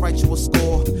 but I write you a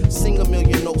score. Sing a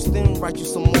million notes, then write you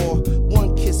some more.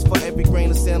 One kiss for every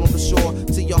grain of sand on the shore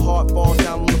till your heart falls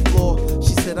down on the floor.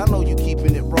 She said, I know you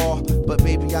keeping it raw, but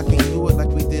baby, I can't do it like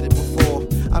we did it before.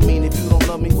 I mean, if you don't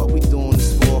love me, what we doing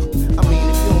this for? I mean,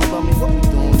 if you don't love me, what we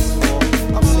doing this for?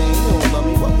 I'm saying you don't love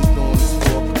me, what we doing this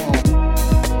for? Come on.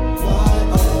 Why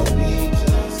are we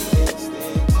just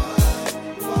wasting time?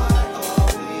 Why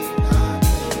are we not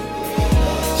making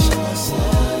love?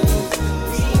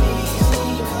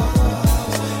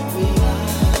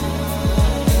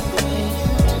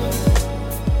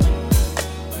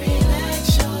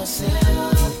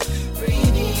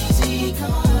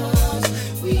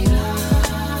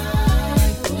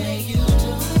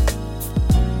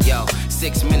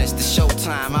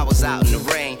 Showtime, I was out in the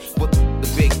rain with the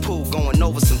big pool going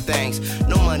over some things.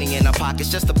 No money in our pockets,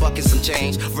 just a bucket, some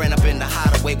change. Ran up in the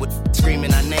hideaway with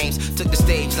screaming our names. Took the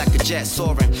stage like a jet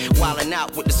soaring, wilding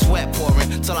out with the sweat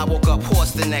pouring. Till I woke up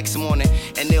hoarse the next morning.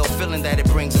 An ill feeling that it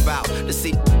brings about. To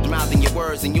see mouthing your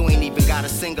words and you ain't even got a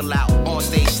single out. On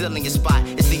stage filling your spot.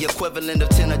 It's the equivalent of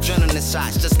 10 adrenaline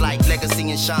shots. Just like Legacy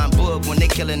and Sean Boog when they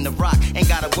killing the rock. Ain't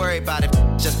gotta worry about it,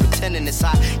 just pretending it's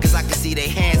hot. Cause I can see their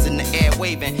hands in the air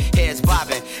waving, heads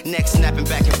bobbing, necks snapping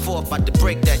back and forth, about to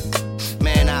break that.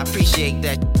 Man, I appreciate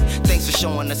that. Thanks for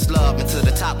showing us love, and to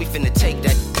the top we finna take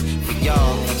that. For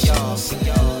y'all, for y'all, for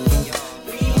y'all.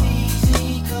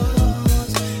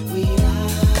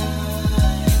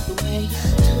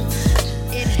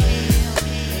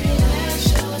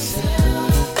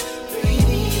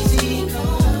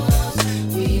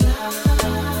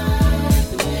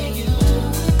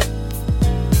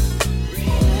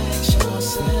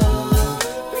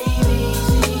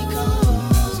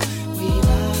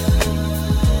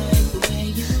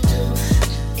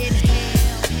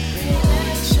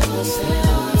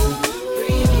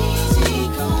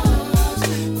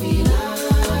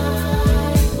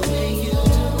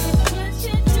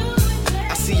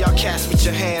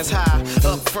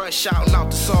 Front shouting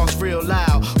out the songs real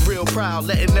loud, real proud,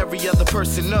 letting every other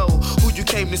person know who you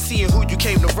came to see and who you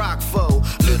came to rock for.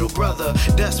 Little brother,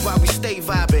 that's why we stay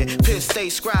vibing, pen stay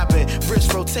scribing,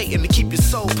 wrist rotating to keep your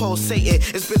soul pulsating.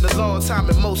 It's been a long time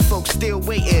and most folks still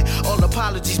waiting. All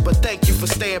apologies, but thank you for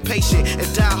staying patient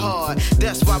and die hard.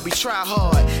 That's why we try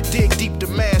hard, dig deep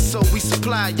demand so we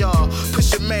supply y'all.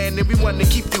 Push your man and we want to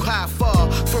keep you high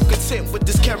far from content with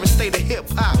this current state of hip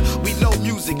hop. We know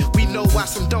music, we know why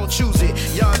some don't choose it.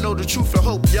 Y'all know the truth and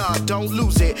hope y'all don't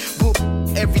lose it. Boop,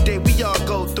 every day we all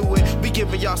go through it. We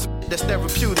giving y'all some that's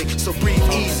therapeutic, so breathe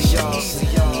easy, y'all. Easy,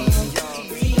 y'all. Easy, y'all.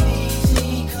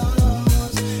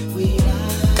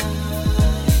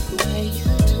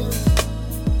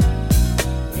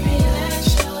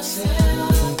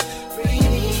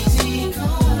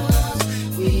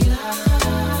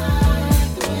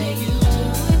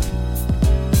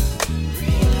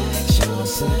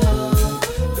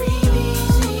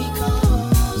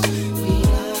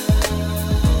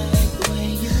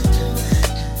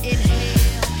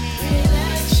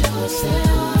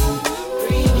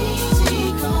 Breathe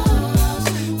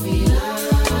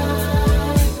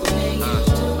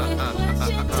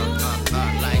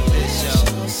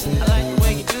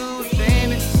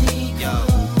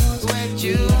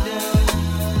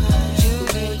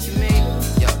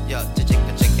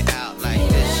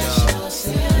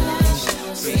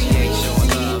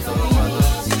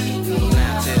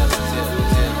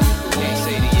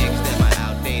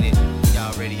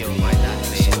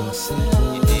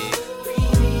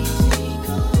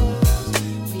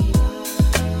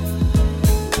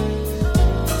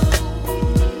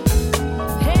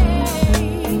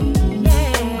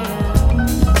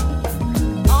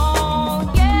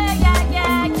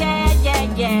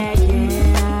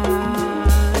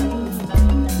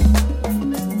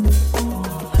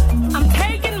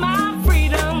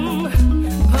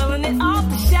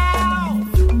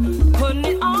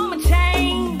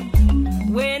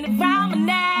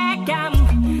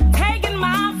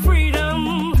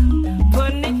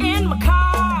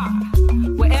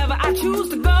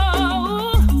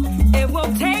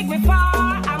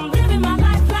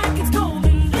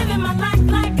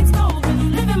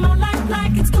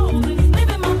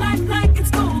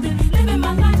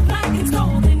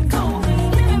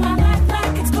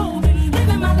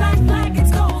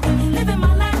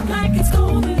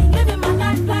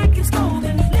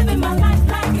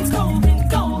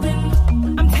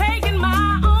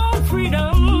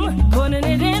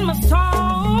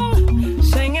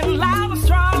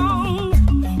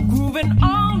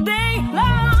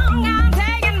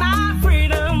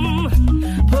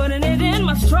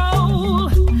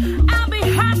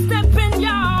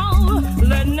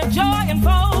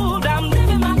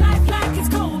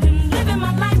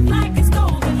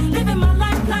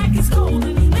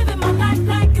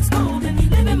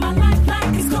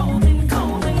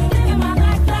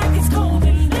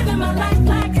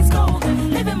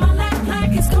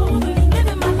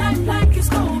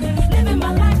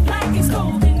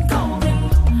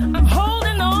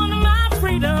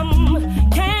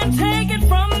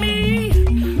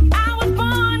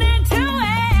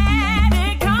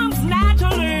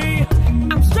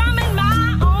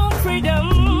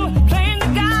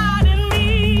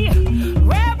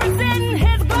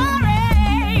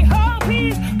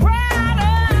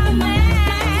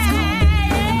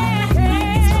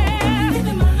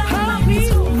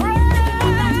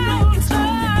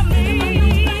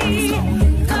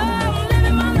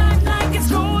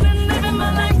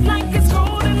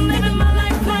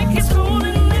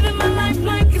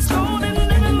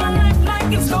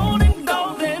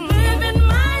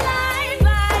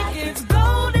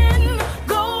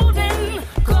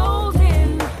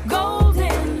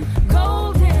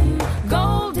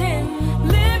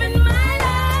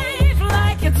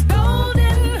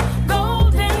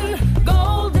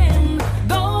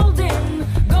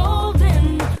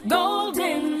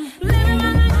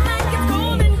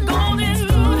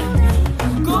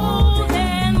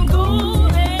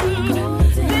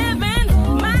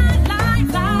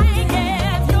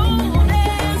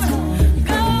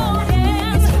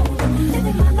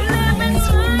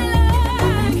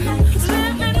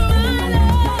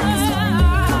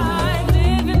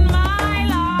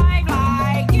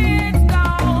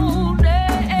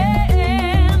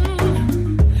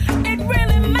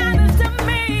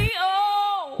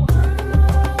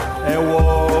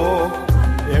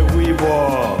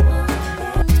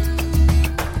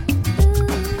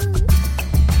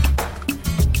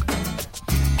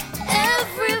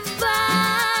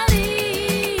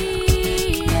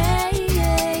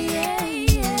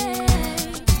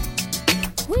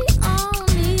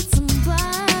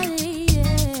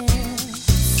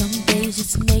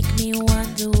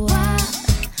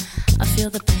feel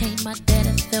the pain my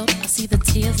daddy felt. I see the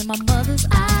tears in my mother's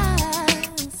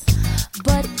eyes.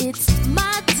 But it's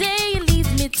my day, it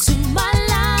leads me to my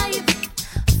life.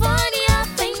 Funny how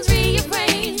things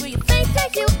rearrange when you think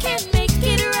that you can't make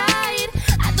it right.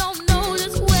 I don't know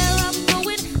just where I'm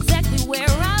going, exactly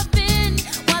where I've been.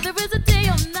 Why there is a day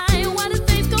or night, why do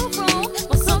things go wrong?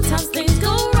 Well, sometimes things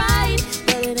go right,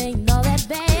 but it ain't all that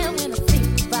bad when I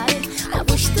think about it. I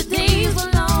wish the days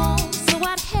were long, so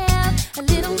I'd have a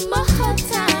little more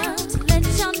time to let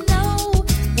y'all know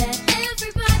that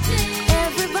everybody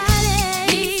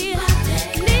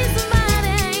needs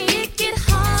somebody. It get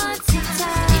hard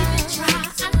sometimes.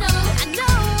 I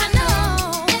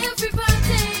know.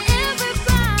 Everybody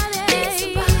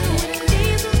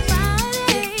needs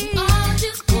somebody. All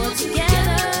just pull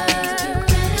together,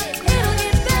 it'll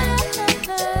get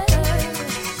better.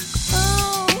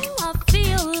 Oh, I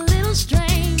feel a little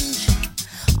strange.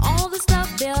 All the stuff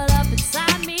built up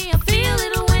inside me, I feel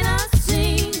it when I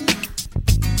sing.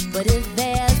 But if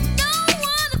there's no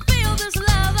one to feel this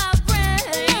love I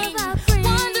bring,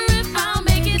 wonder if I'll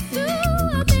make it through.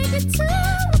 I'll make it to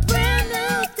a brand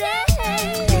new day.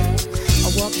 I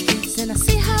walk streets and I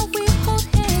see how we hold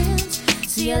hands.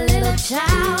 See a little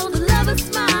child, a lover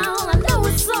smile. I know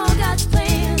it's all God's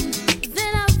plan.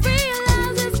 Then I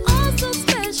realize it's all so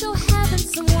special having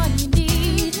someone you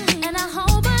need. And I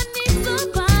hope I need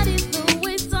somebody the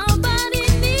way somebody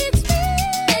needs me.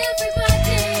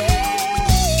 Everybody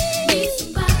needs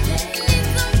somebody.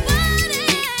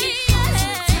 Get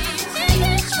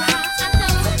hard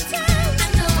sometimes. I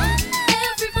know.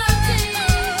 Everybody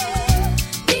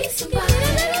needs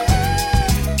somebody.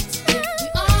 If we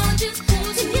all just pull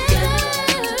together,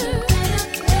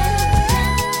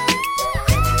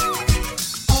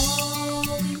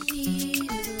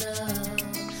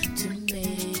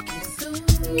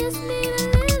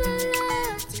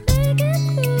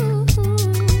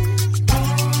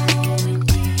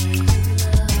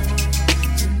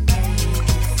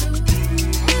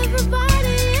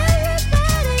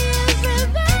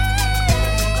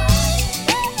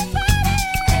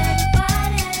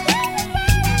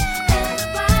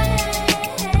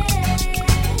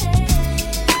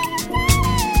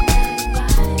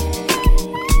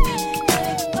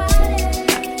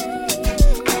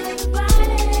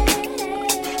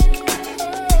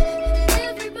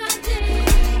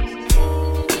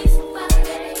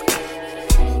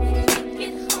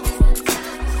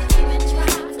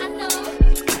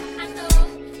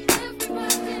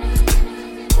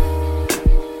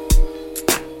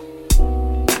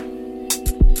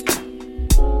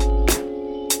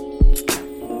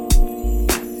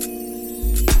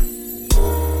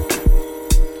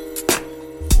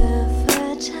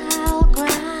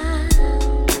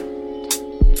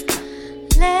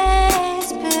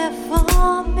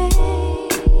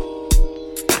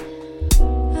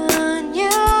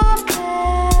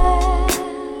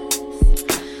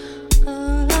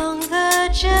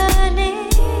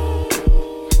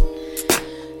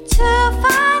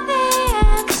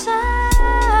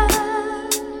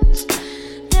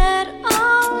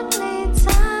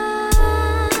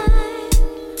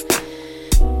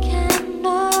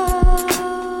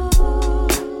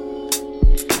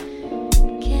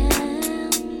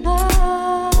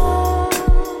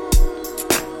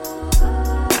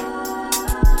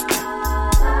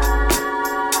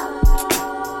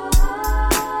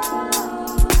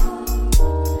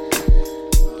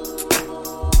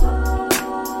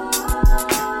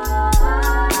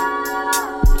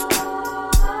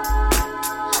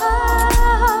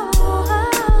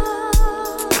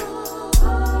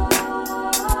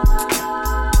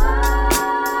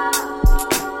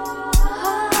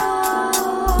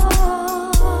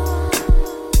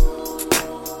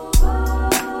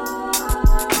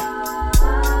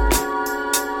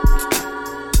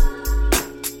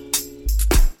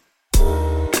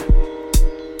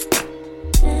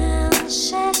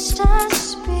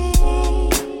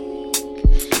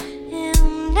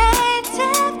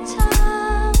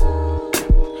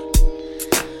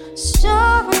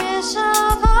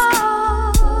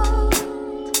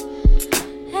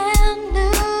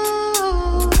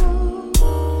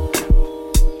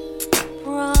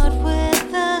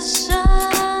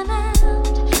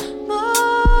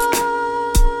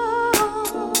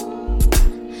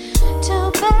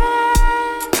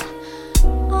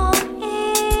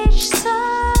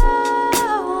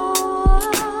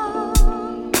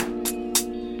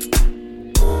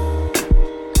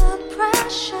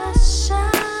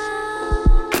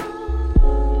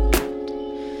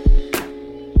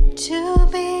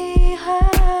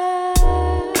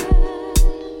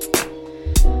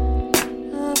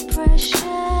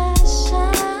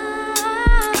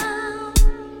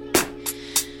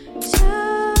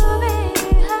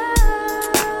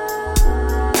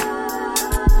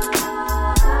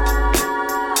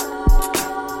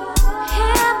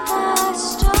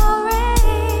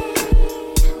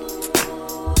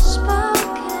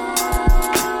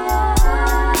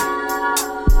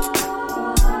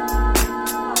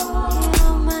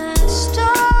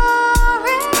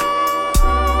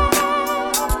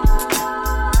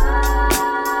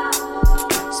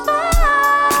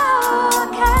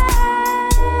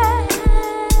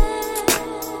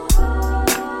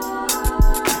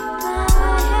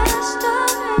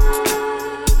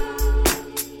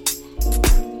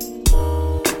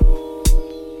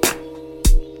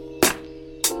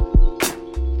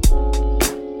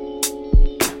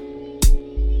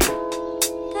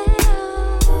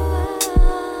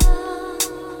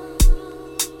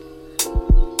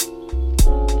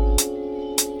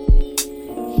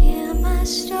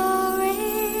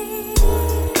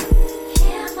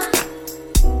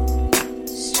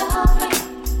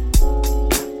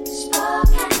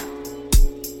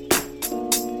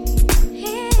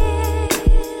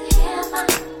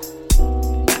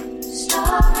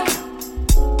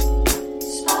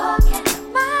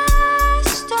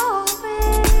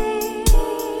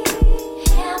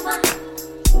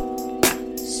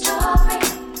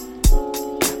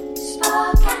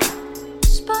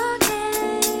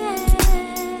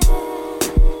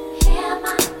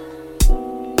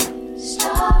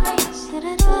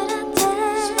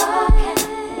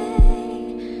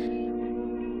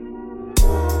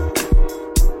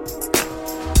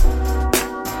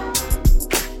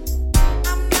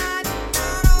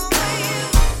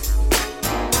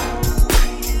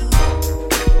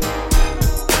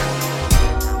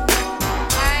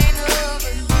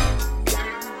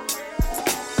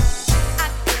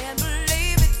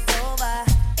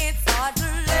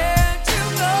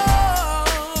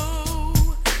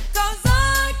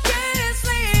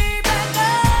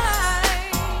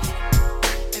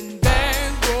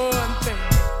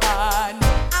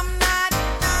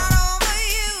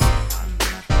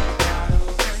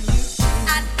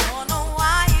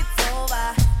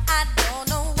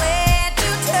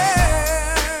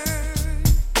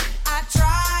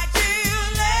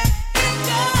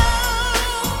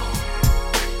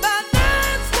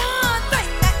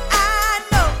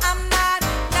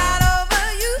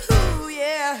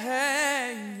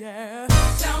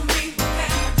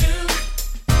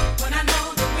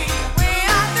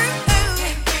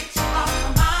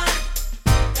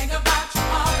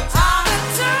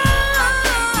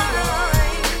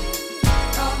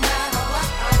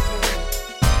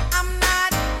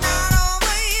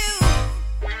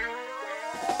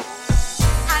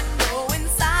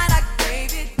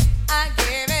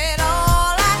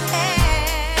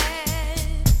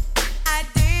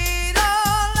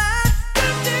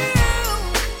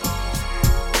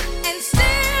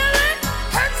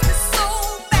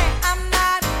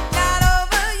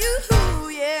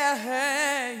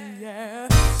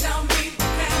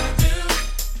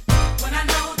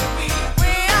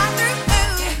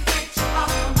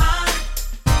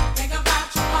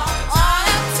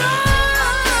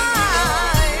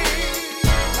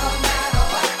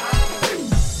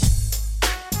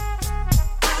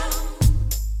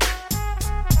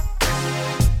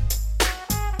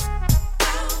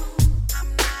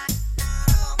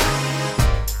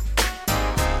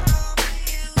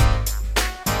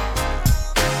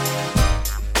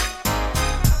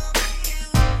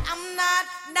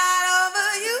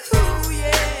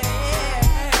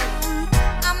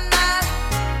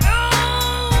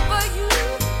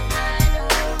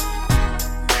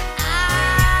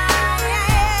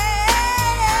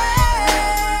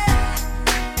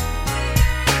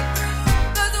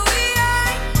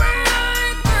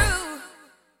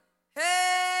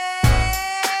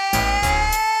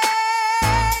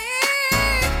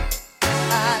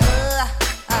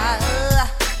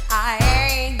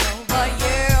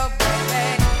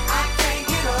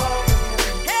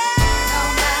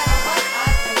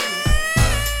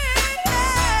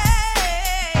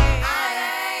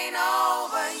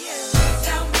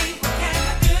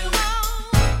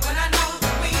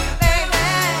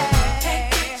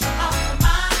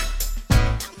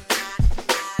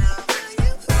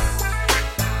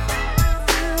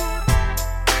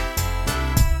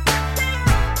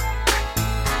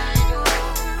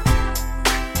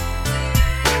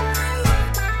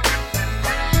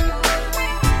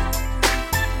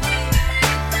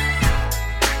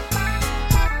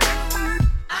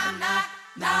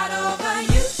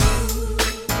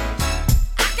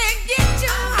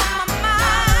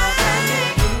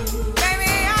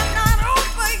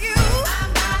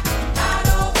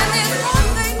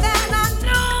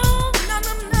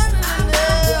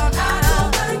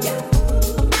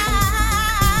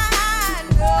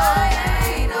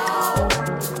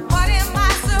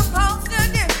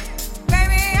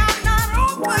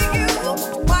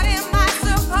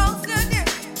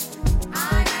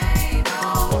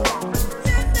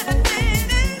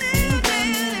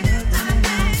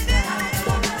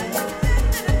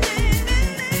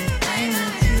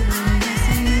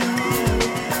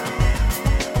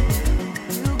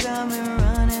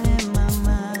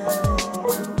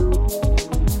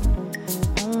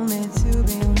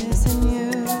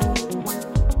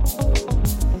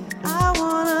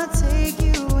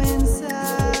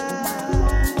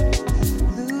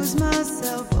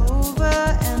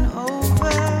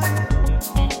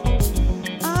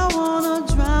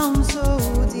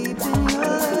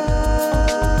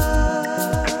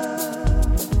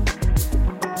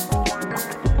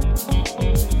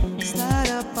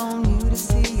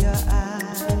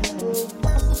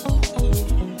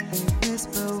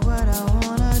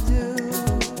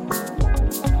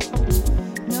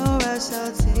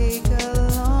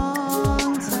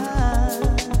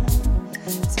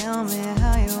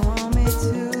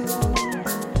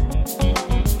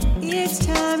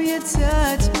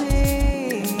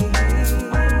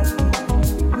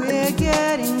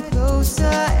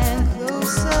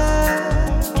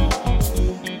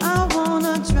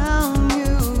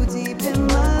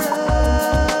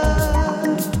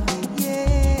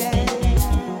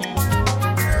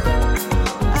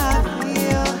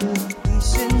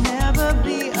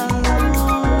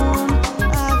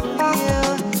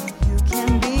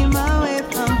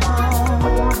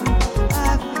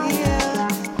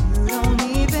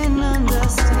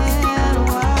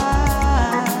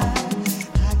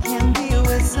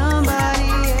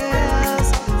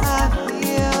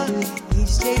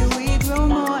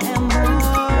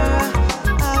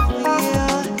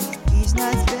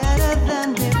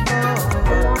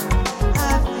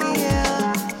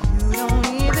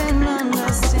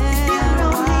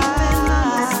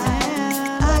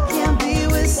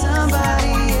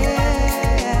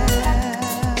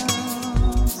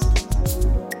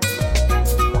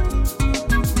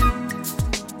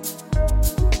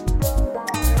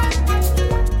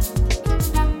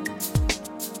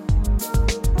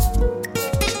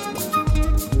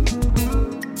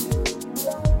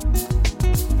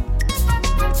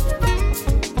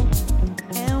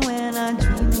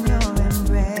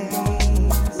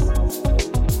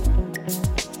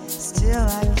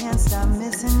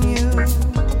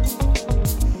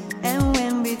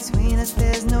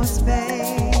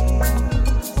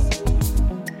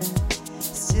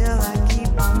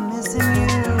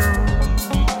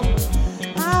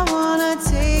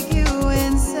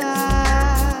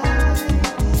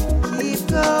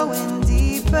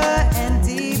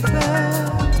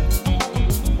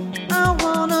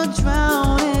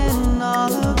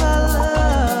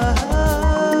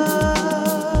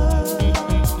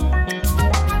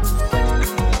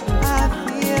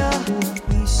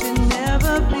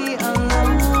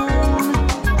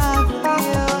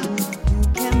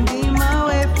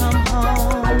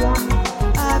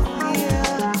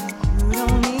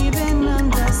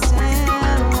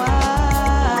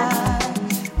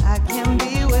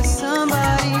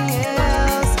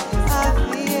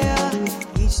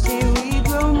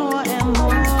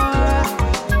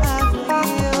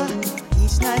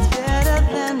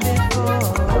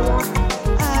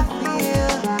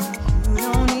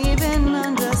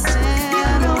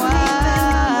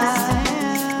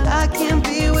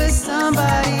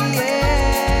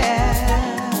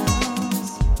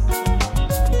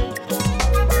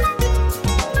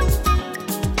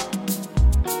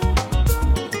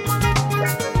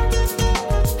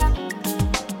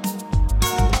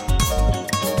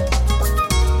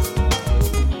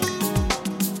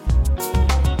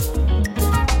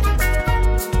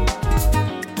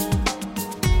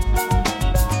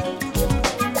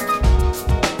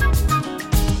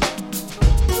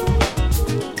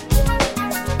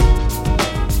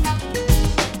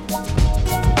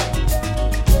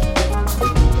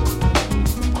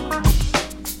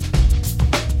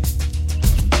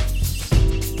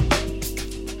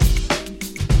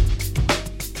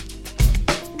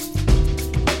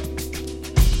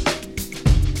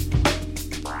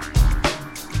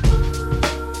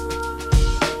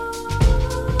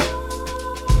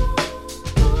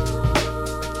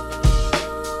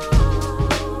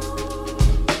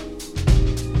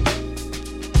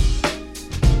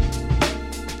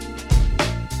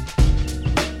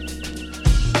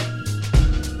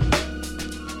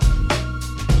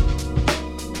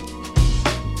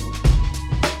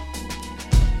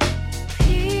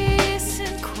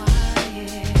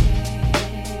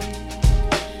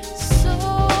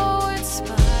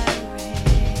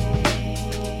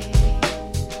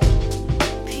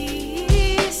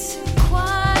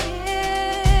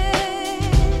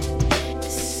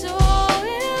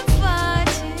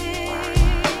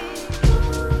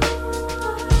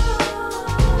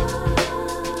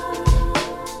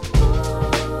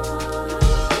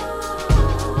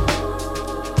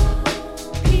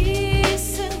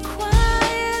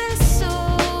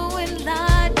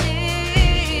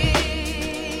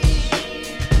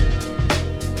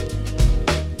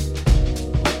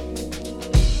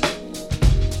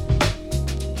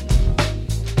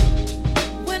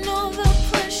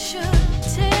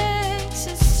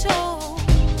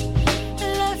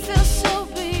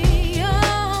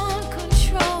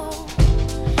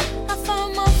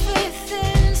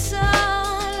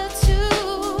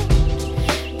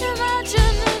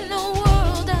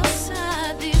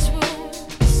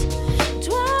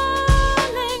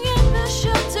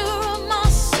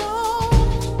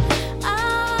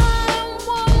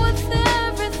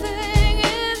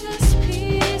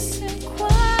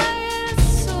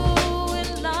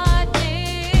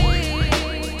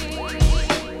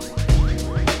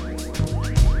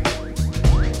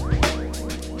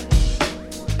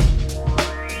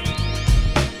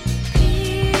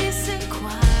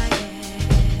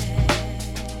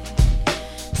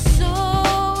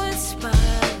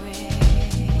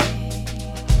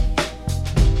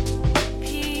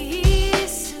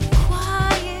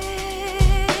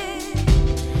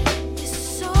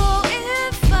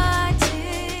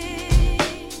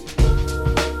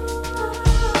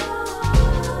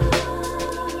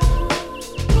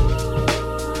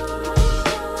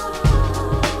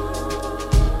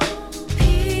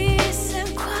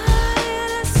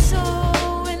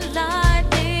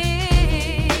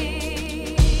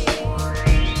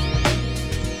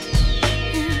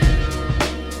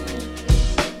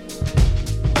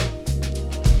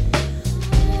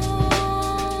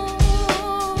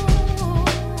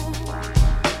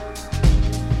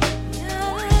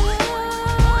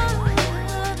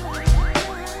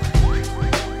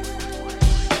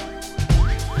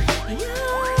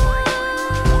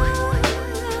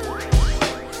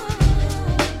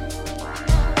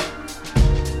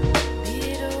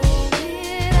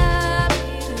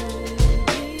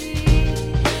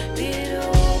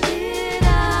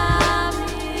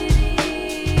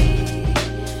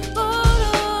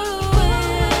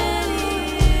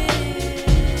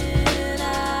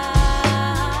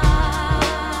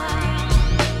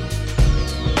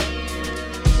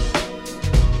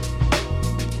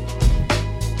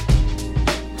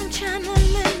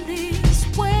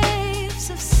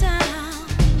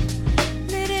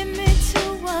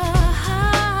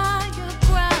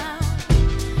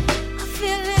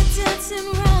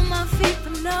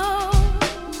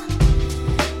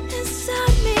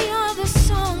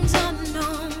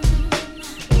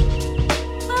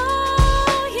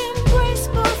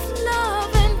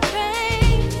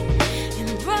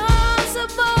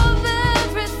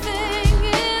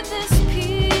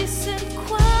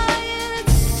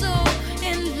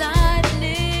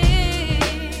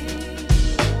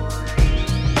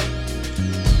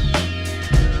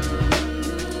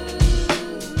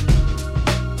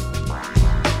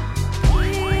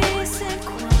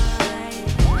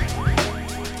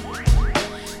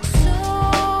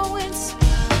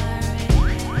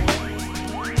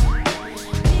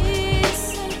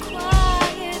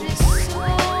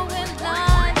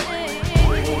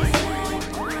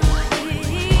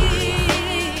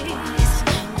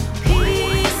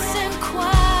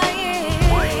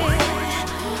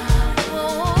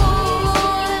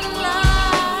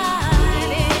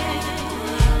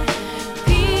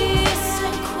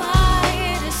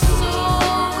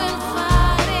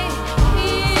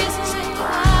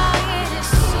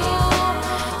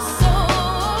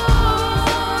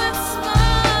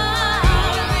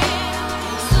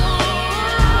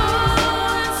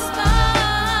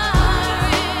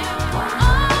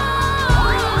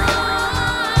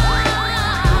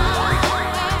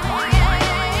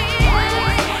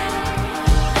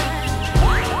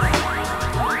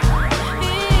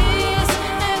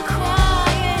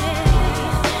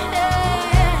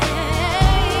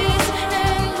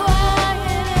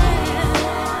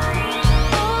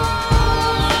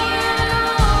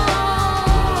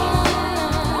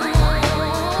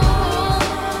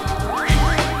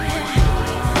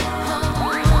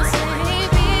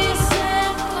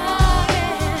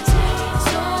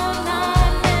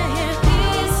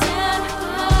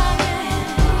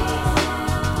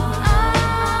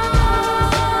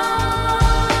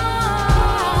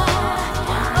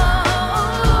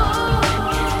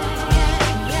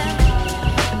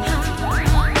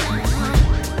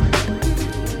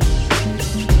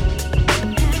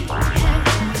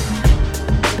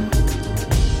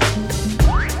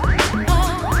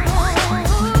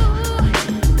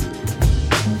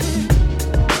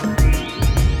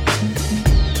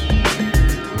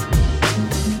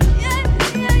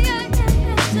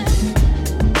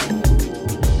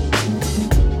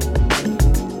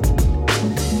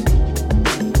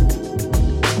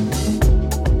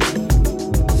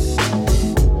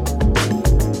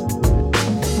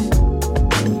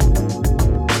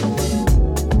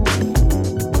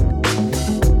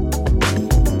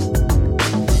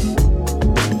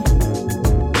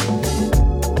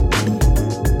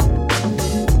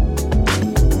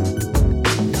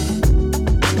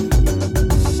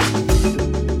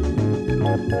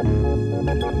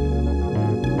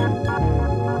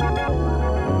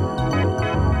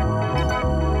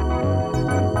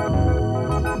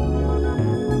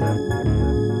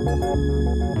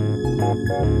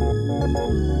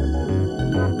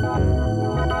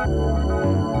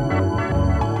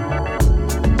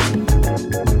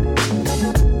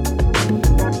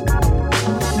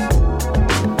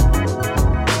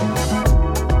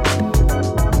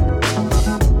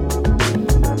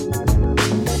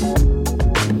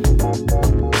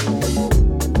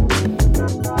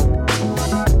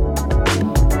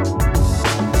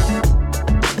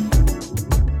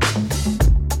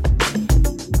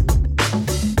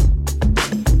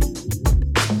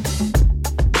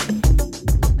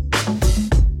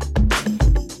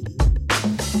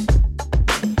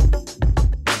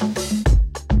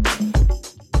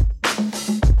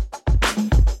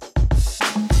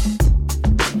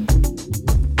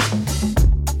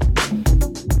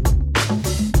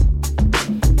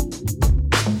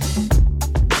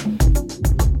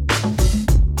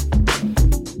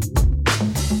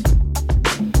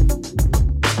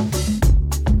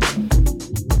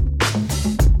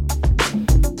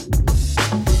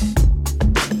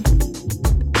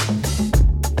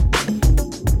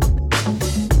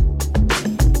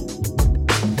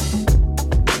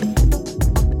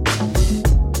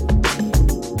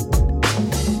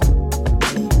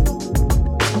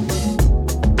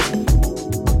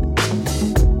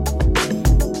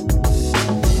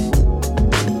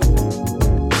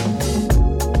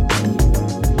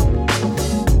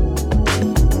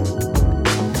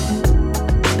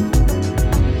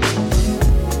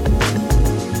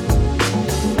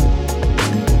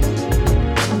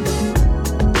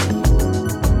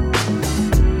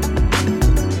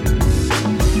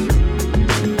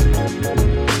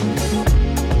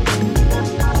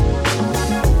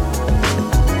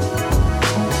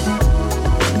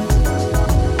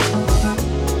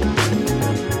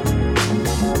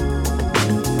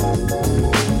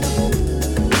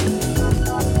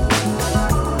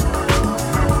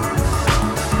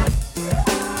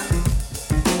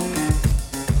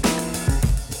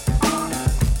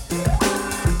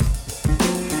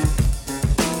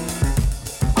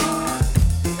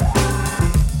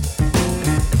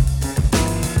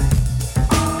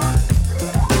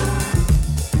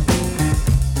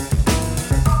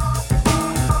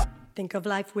 think of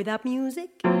life without music?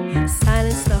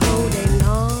 Silence the whole day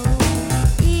long.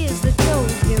 Ears that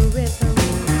don't hear rhythm.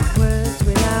 Words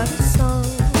without a song.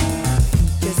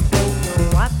 Just don't know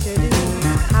what to do.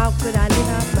 How could I live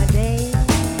out my day?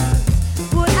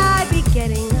 Would I be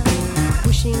getting up,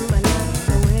 pushing my life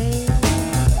away?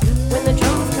 When the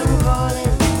drums come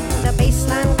calling, the bass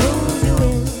line pulls you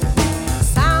in.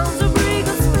 Sounds of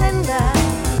regal splendor,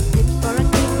 fit for a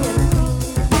king and queen.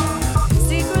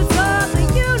 Secrets of the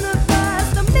universe,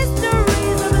 the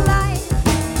mysteries of life.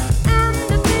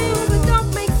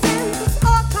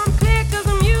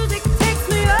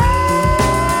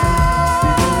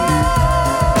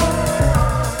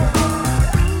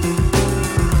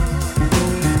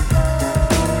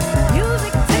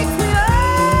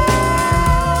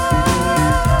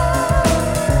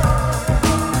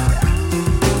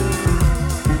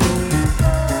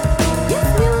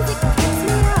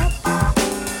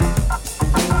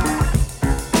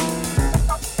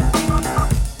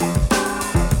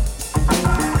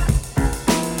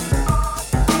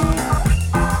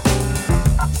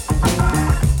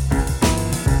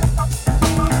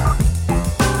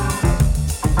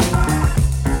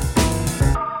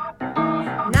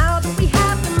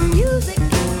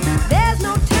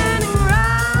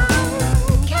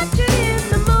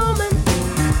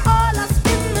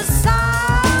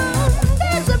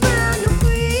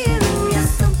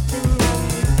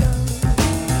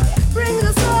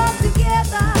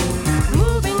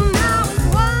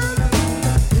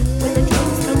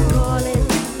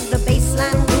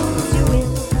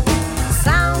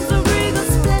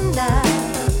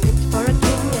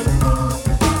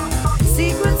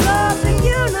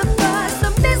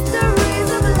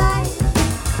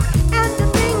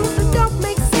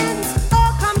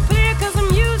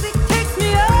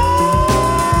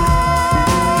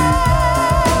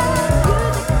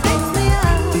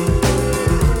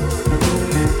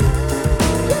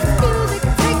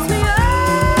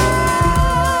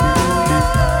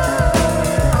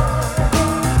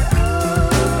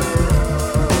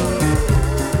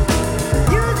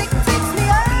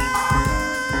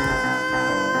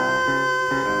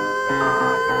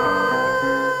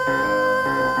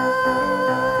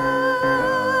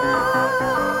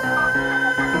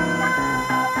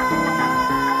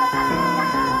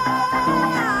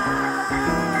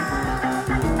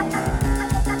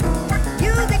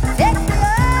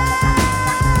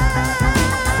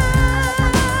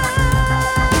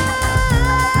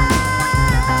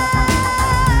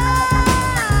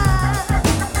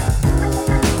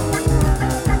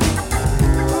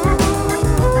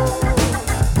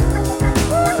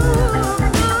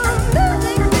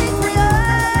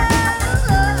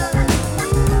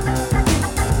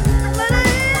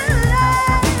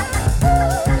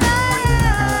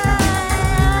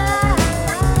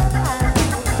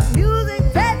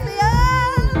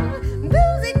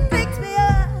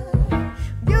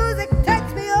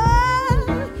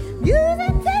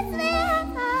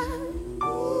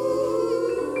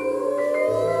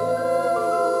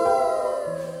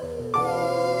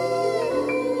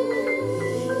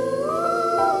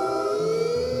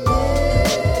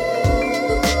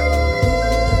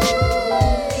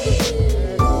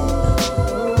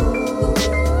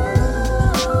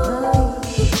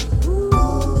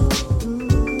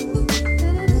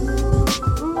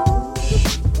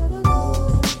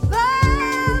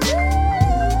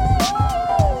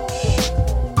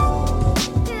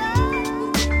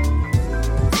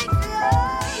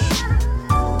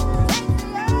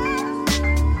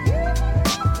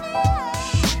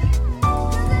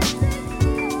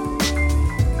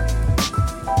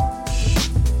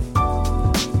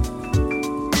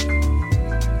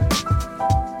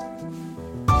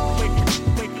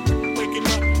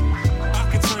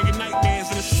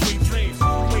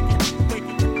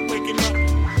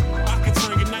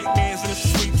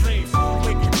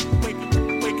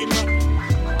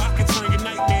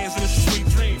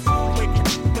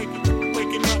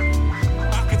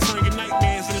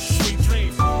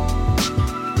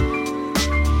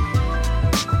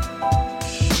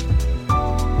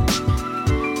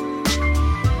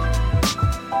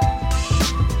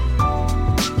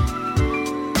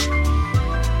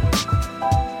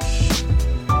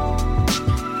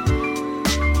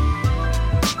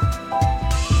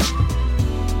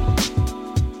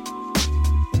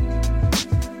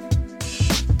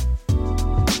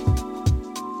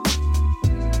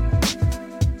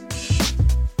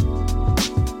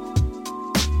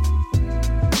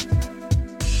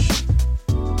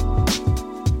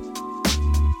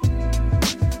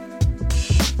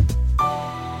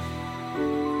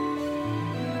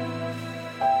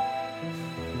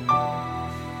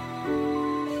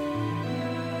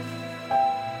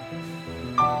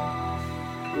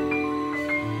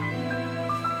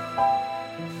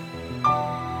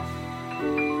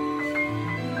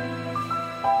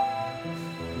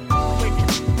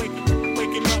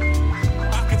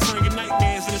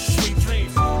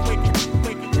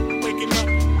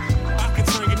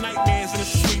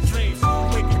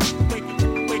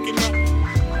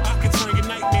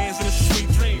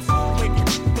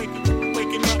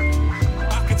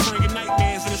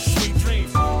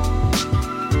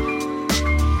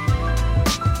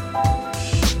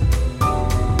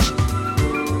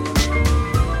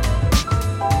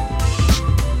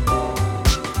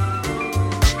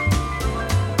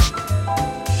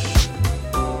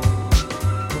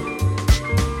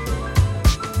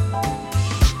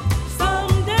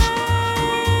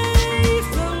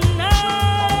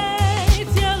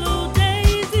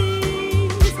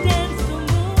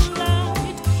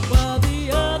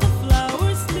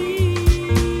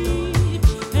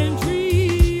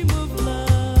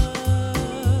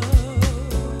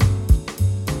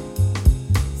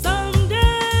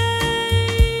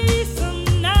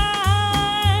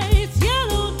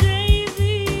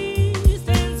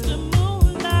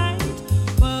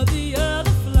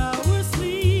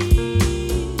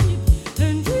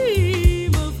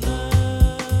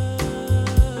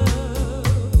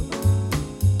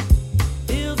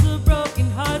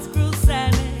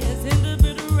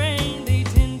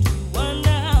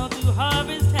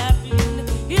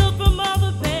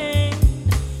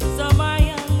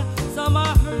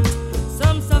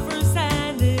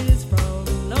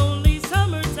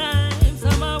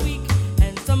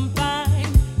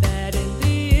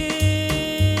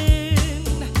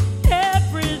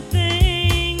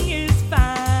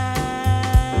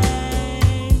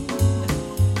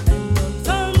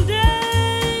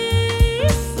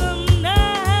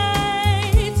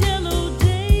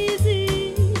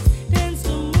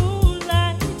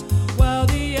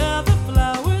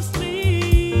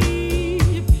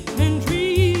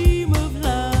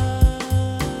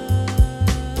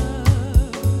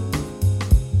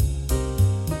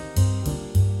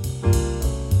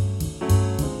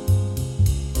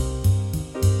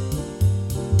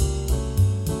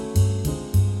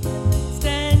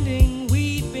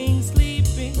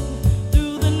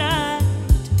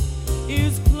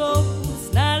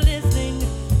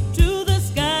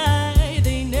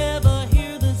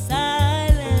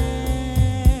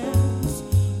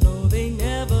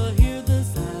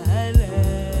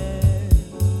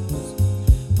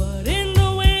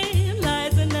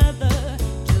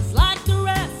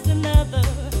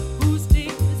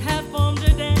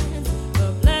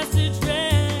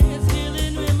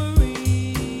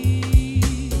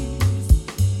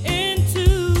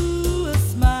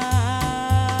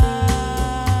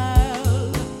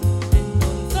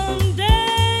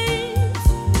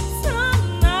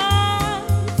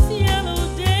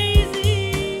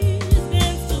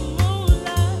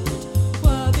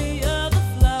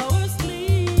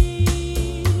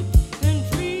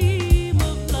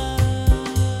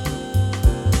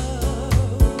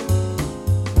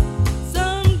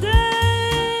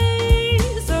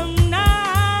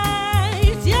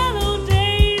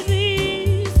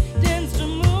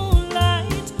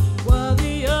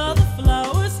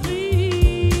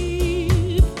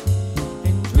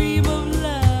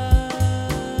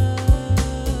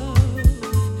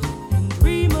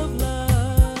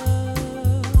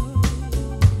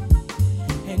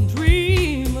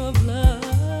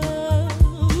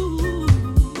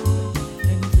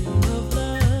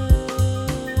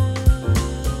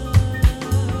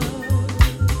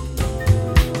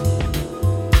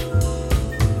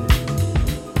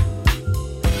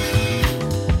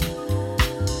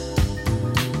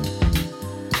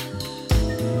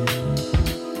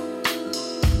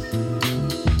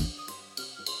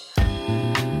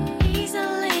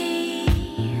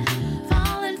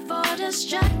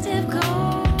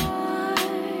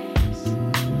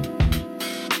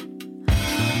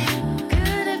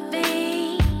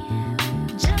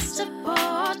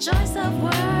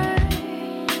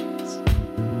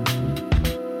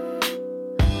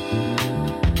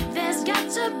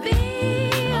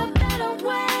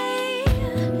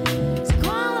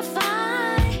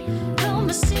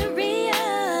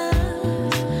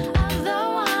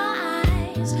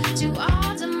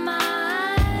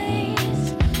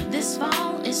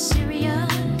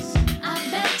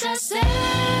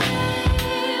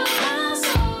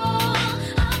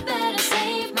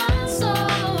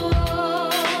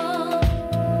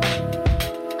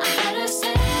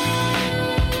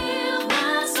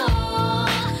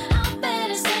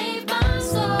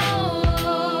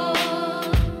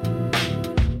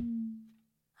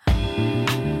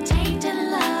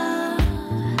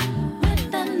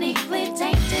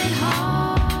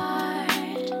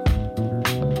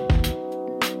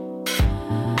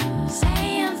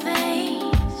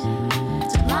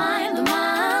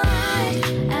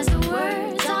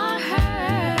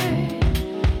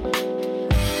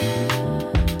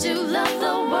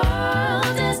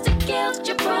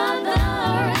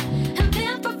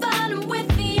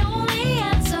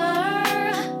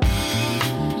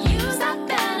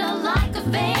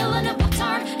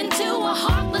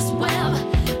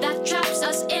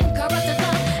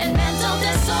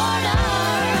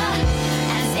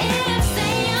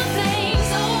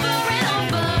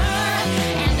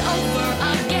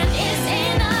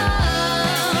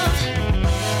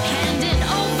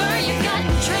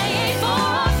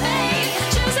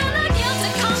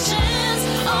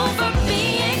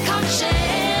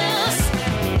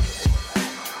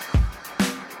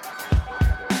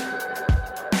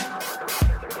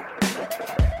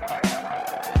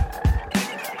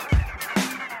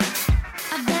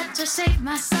 save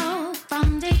my soul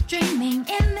from daydreaming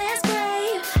in this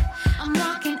grave. I'm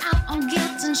walking out on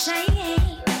guilt and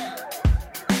shame.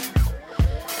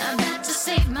 I've got to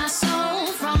save my soul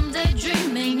from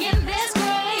daydreaming in this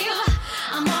grave.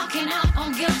 I'm walking out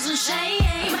on guilt and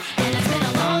shame. And it's been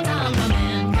a long time coming.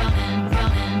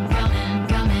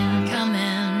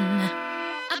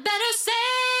 I better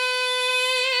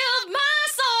save my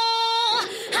soul.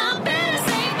 I better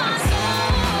save my soul.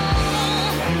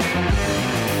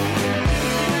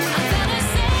 I better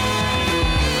save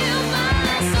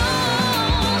my soul.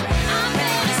 I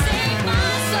better save my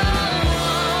soul.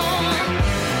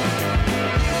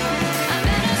 I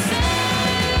better save my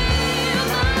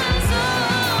soul.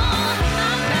 I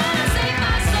better save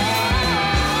my soul.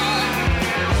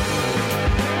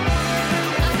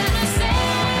 I better save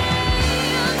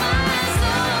my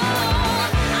soul.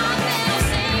 I better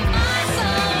save my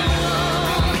soul.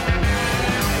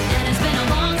 And it's been a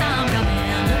long time coming.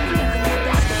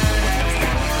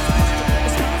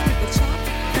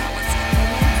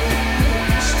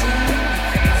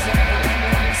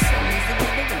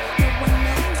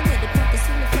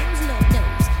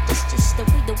 Just the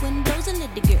way the windows and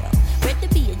little girl. Bred to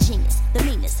be a genius, the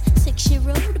meanest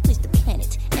 6-year-old to please the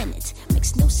planet. And it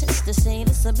makes no sense to say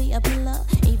this will be a pillar.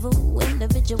 Evil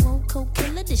individual,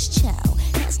 co-killer. This child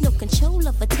has no control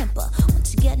of a temper.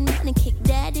 Once you get mad and kick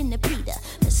dad in the Peter.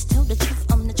 Let's tell the truth,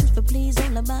 I'm the truth, but please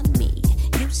all about me.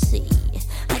 You see,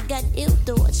 I got ill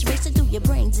thoughts racing through your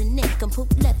brains and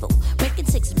nincompoop level. Breaking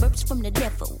 6 burps from the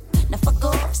devil. Now fuck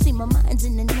off, see my mind's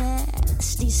in a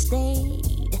nasty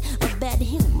state of bad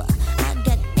humor. I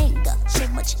got anger, so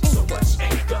much anger. So much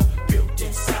anger built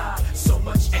inside. So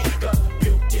much anger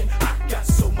built in. I got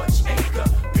so much anger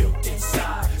built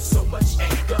inside. So much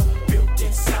anger built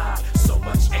inside. So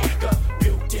much anger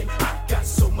built in. I got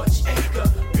so much anger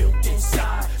built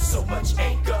inside. So much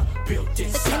anger built The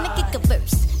inside. kind of kick a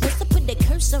verse. Must have put a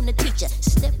curse on the teacher.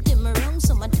 Stepped him wrong,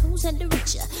 so my toes had to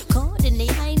reach her. Caught in the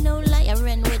eye, no lie, I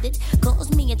ran with it.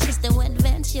 Caused me a twist and went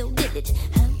advance, yo, did it.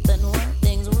 Happen when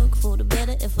things work for the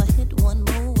better. If I hit one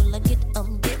more, will I get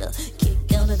get a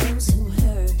kick out of those who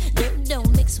heard. Dirt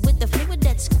don't mix with the fluid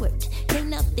that squirt.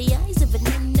 Clean out the eyes of an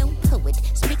unknown poet.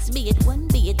 Speaks be it 1,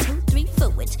 be it 2, 3,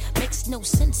 forward. Makes no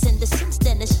sense in the sense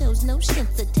that it shows no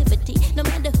sensitivity. No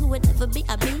matter who it ever be,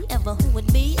 I be ever who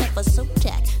it be ever so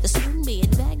tack. The spoon be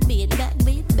it back, be it back,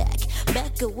 be it back.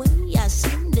 Back away, I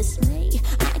soon dismay.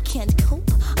 I can't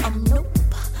cope, I'm nope.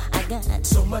 I got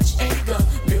so much anger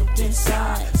built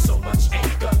inside. So much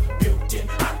anger built in.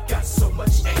 I got so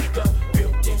much anger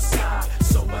built inside.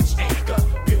 So much anger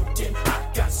built in.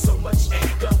 I got so much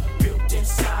anger built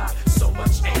inside. So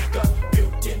much anger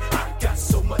built in. I got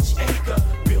so much anger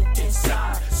built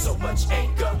inside. So much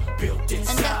anger built inside.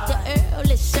 And Dr.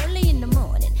 Earl, it's early in the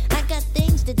morning. I got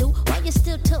things to do while you're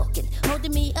still talking.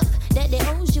 Holding me up, daddy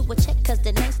owes you a check. Cause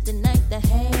the night's the night to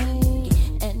hang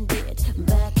and get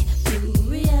back to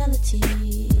reality.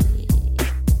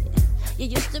 You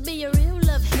used to be a real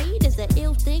love-hate is that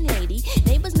ill thing, lady.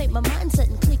 Neighbors make my mind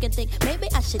sudden click and think maybe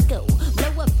I should go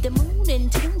blow up the moon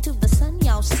and tune to the sun.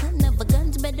 Y'all son of a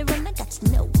gun's better run. I got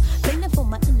snow. Feeling for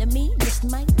my enemy, this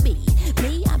might be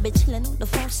me. I be chilling on the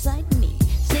far side, me.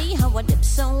 See how I dip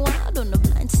so wild on the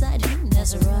blind side.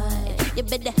 That's right. You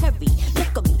better hurry.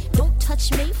 Look at me. Don't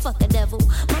touch me. Fuck a devil.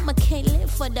 Mama can't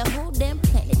live for the whole damn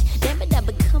planet. Damn it, I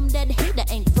become that hater.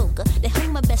 Ain't vulgar. They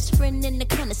hung my best friend in the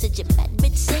corner. Said you bad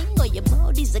bitch sing or your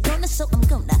bodies are gonna. So I'm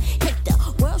gonna hate the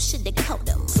world. Should they call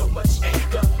them? So much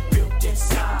anger built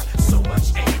inside. So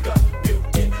much anger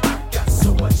built in. I got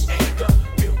so much anger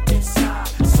built inside.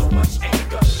 So much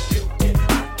anger built in.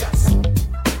 I got so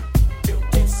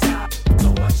built inside.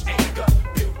 So much anger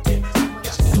built in. I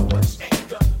got so much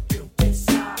anger built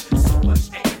inside. So much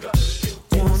anger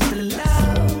built in. Once the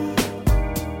love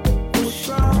was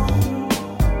strong,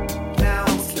 now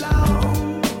it's long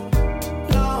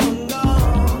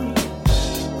gone.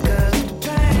 'Cause the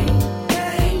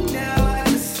pain now like a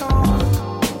song.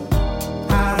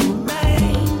 I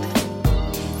remained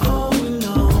holding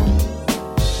on.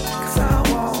 'Cause I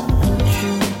want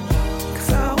you.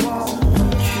 'Cause I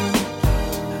want you.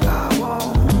 I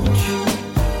want you.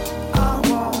 I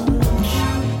want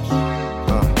you.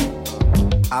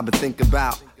 I've been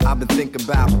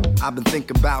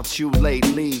thinking about you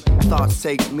lately. Thoughts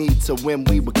take me to when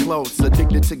we were close.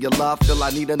 Addicted to your love, feel I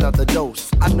need another dose.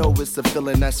 I know it's a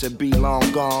feeling that should be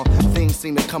long gone. Things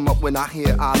seem to come up when I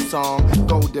hear our song.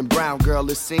 Golden brown girl,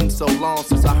 it seems so long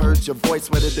since I heard your voice.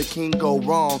 Where did the king go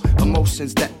wrong?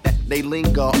 Emotions that they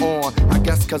linger on. I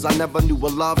guess cause I never knew a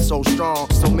love so strong.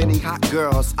 So many hot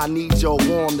girls, I need your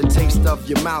warm. The taste of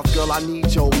your mouth, girl, I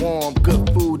need your warm.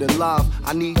 Good food and love,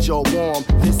 I need your warm.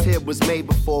 This here was made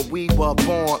before we were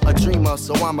born. A dreamer,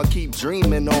 so I'ma keep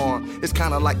dreaming on. It's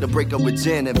kinda like the breakup with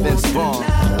Jen and Vince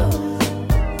Vaughn.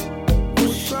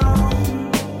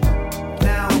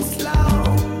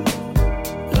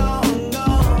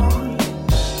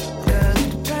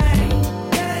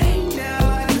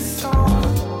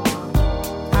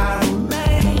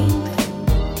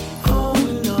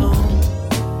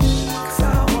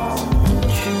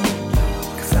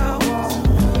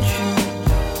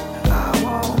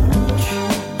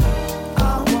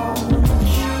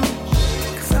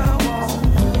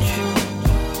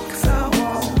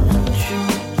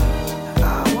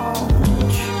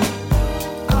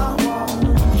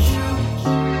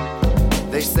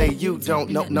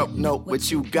 Don't know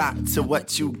what you got till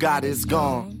what you got is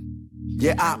gone.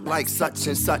 Yeah, I like such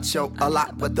and such a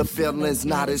lot, but the feeling's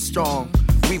not as strong.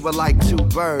 We were like two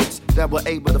birds that were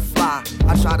able to fly.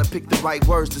 I try to pick the right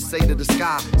words to say to the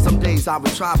sky. Some days I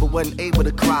would try but wasn't able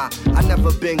to cry. I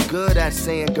never been good at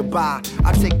saying goodbye.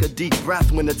 I take a deep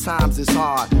breath when the times is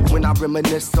hard. When I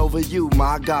reminisce over you,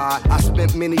 my God. I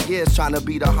spent many years trying to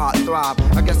be the heart throb.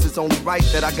 I guess it's only right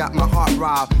that I got my heart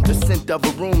robbed. The scent of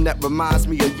a room that reminds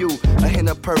me of you. A hint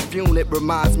of perfume that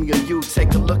reminds me of you.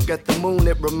 Take a look at the moon,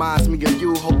 it reminds me of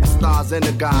you. Hope the stars and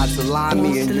the gods align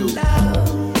me and you.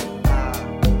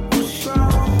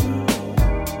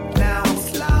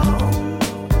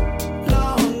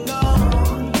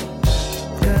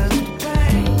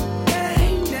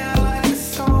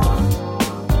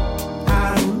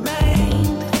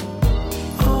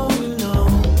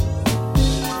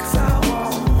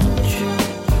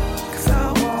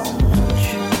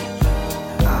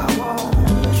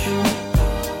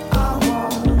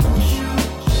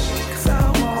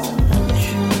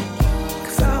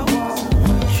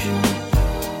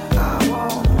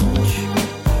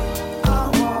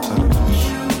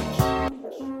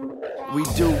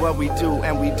 We do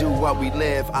and we do what we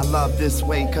live. I love this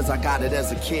way cause I got it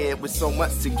as a kid. With so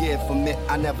much to give from it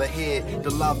I never hid. The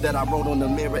love that I wrote on the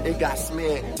mirror, it got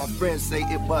smeared. My friends say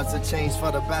it was a change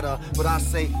for the better, but I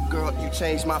say, girl, you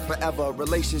changed my forever.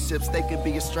 Relationships, they can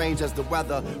be as strange as the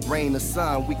weather. Rain or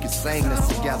sun, we can sing this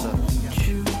together.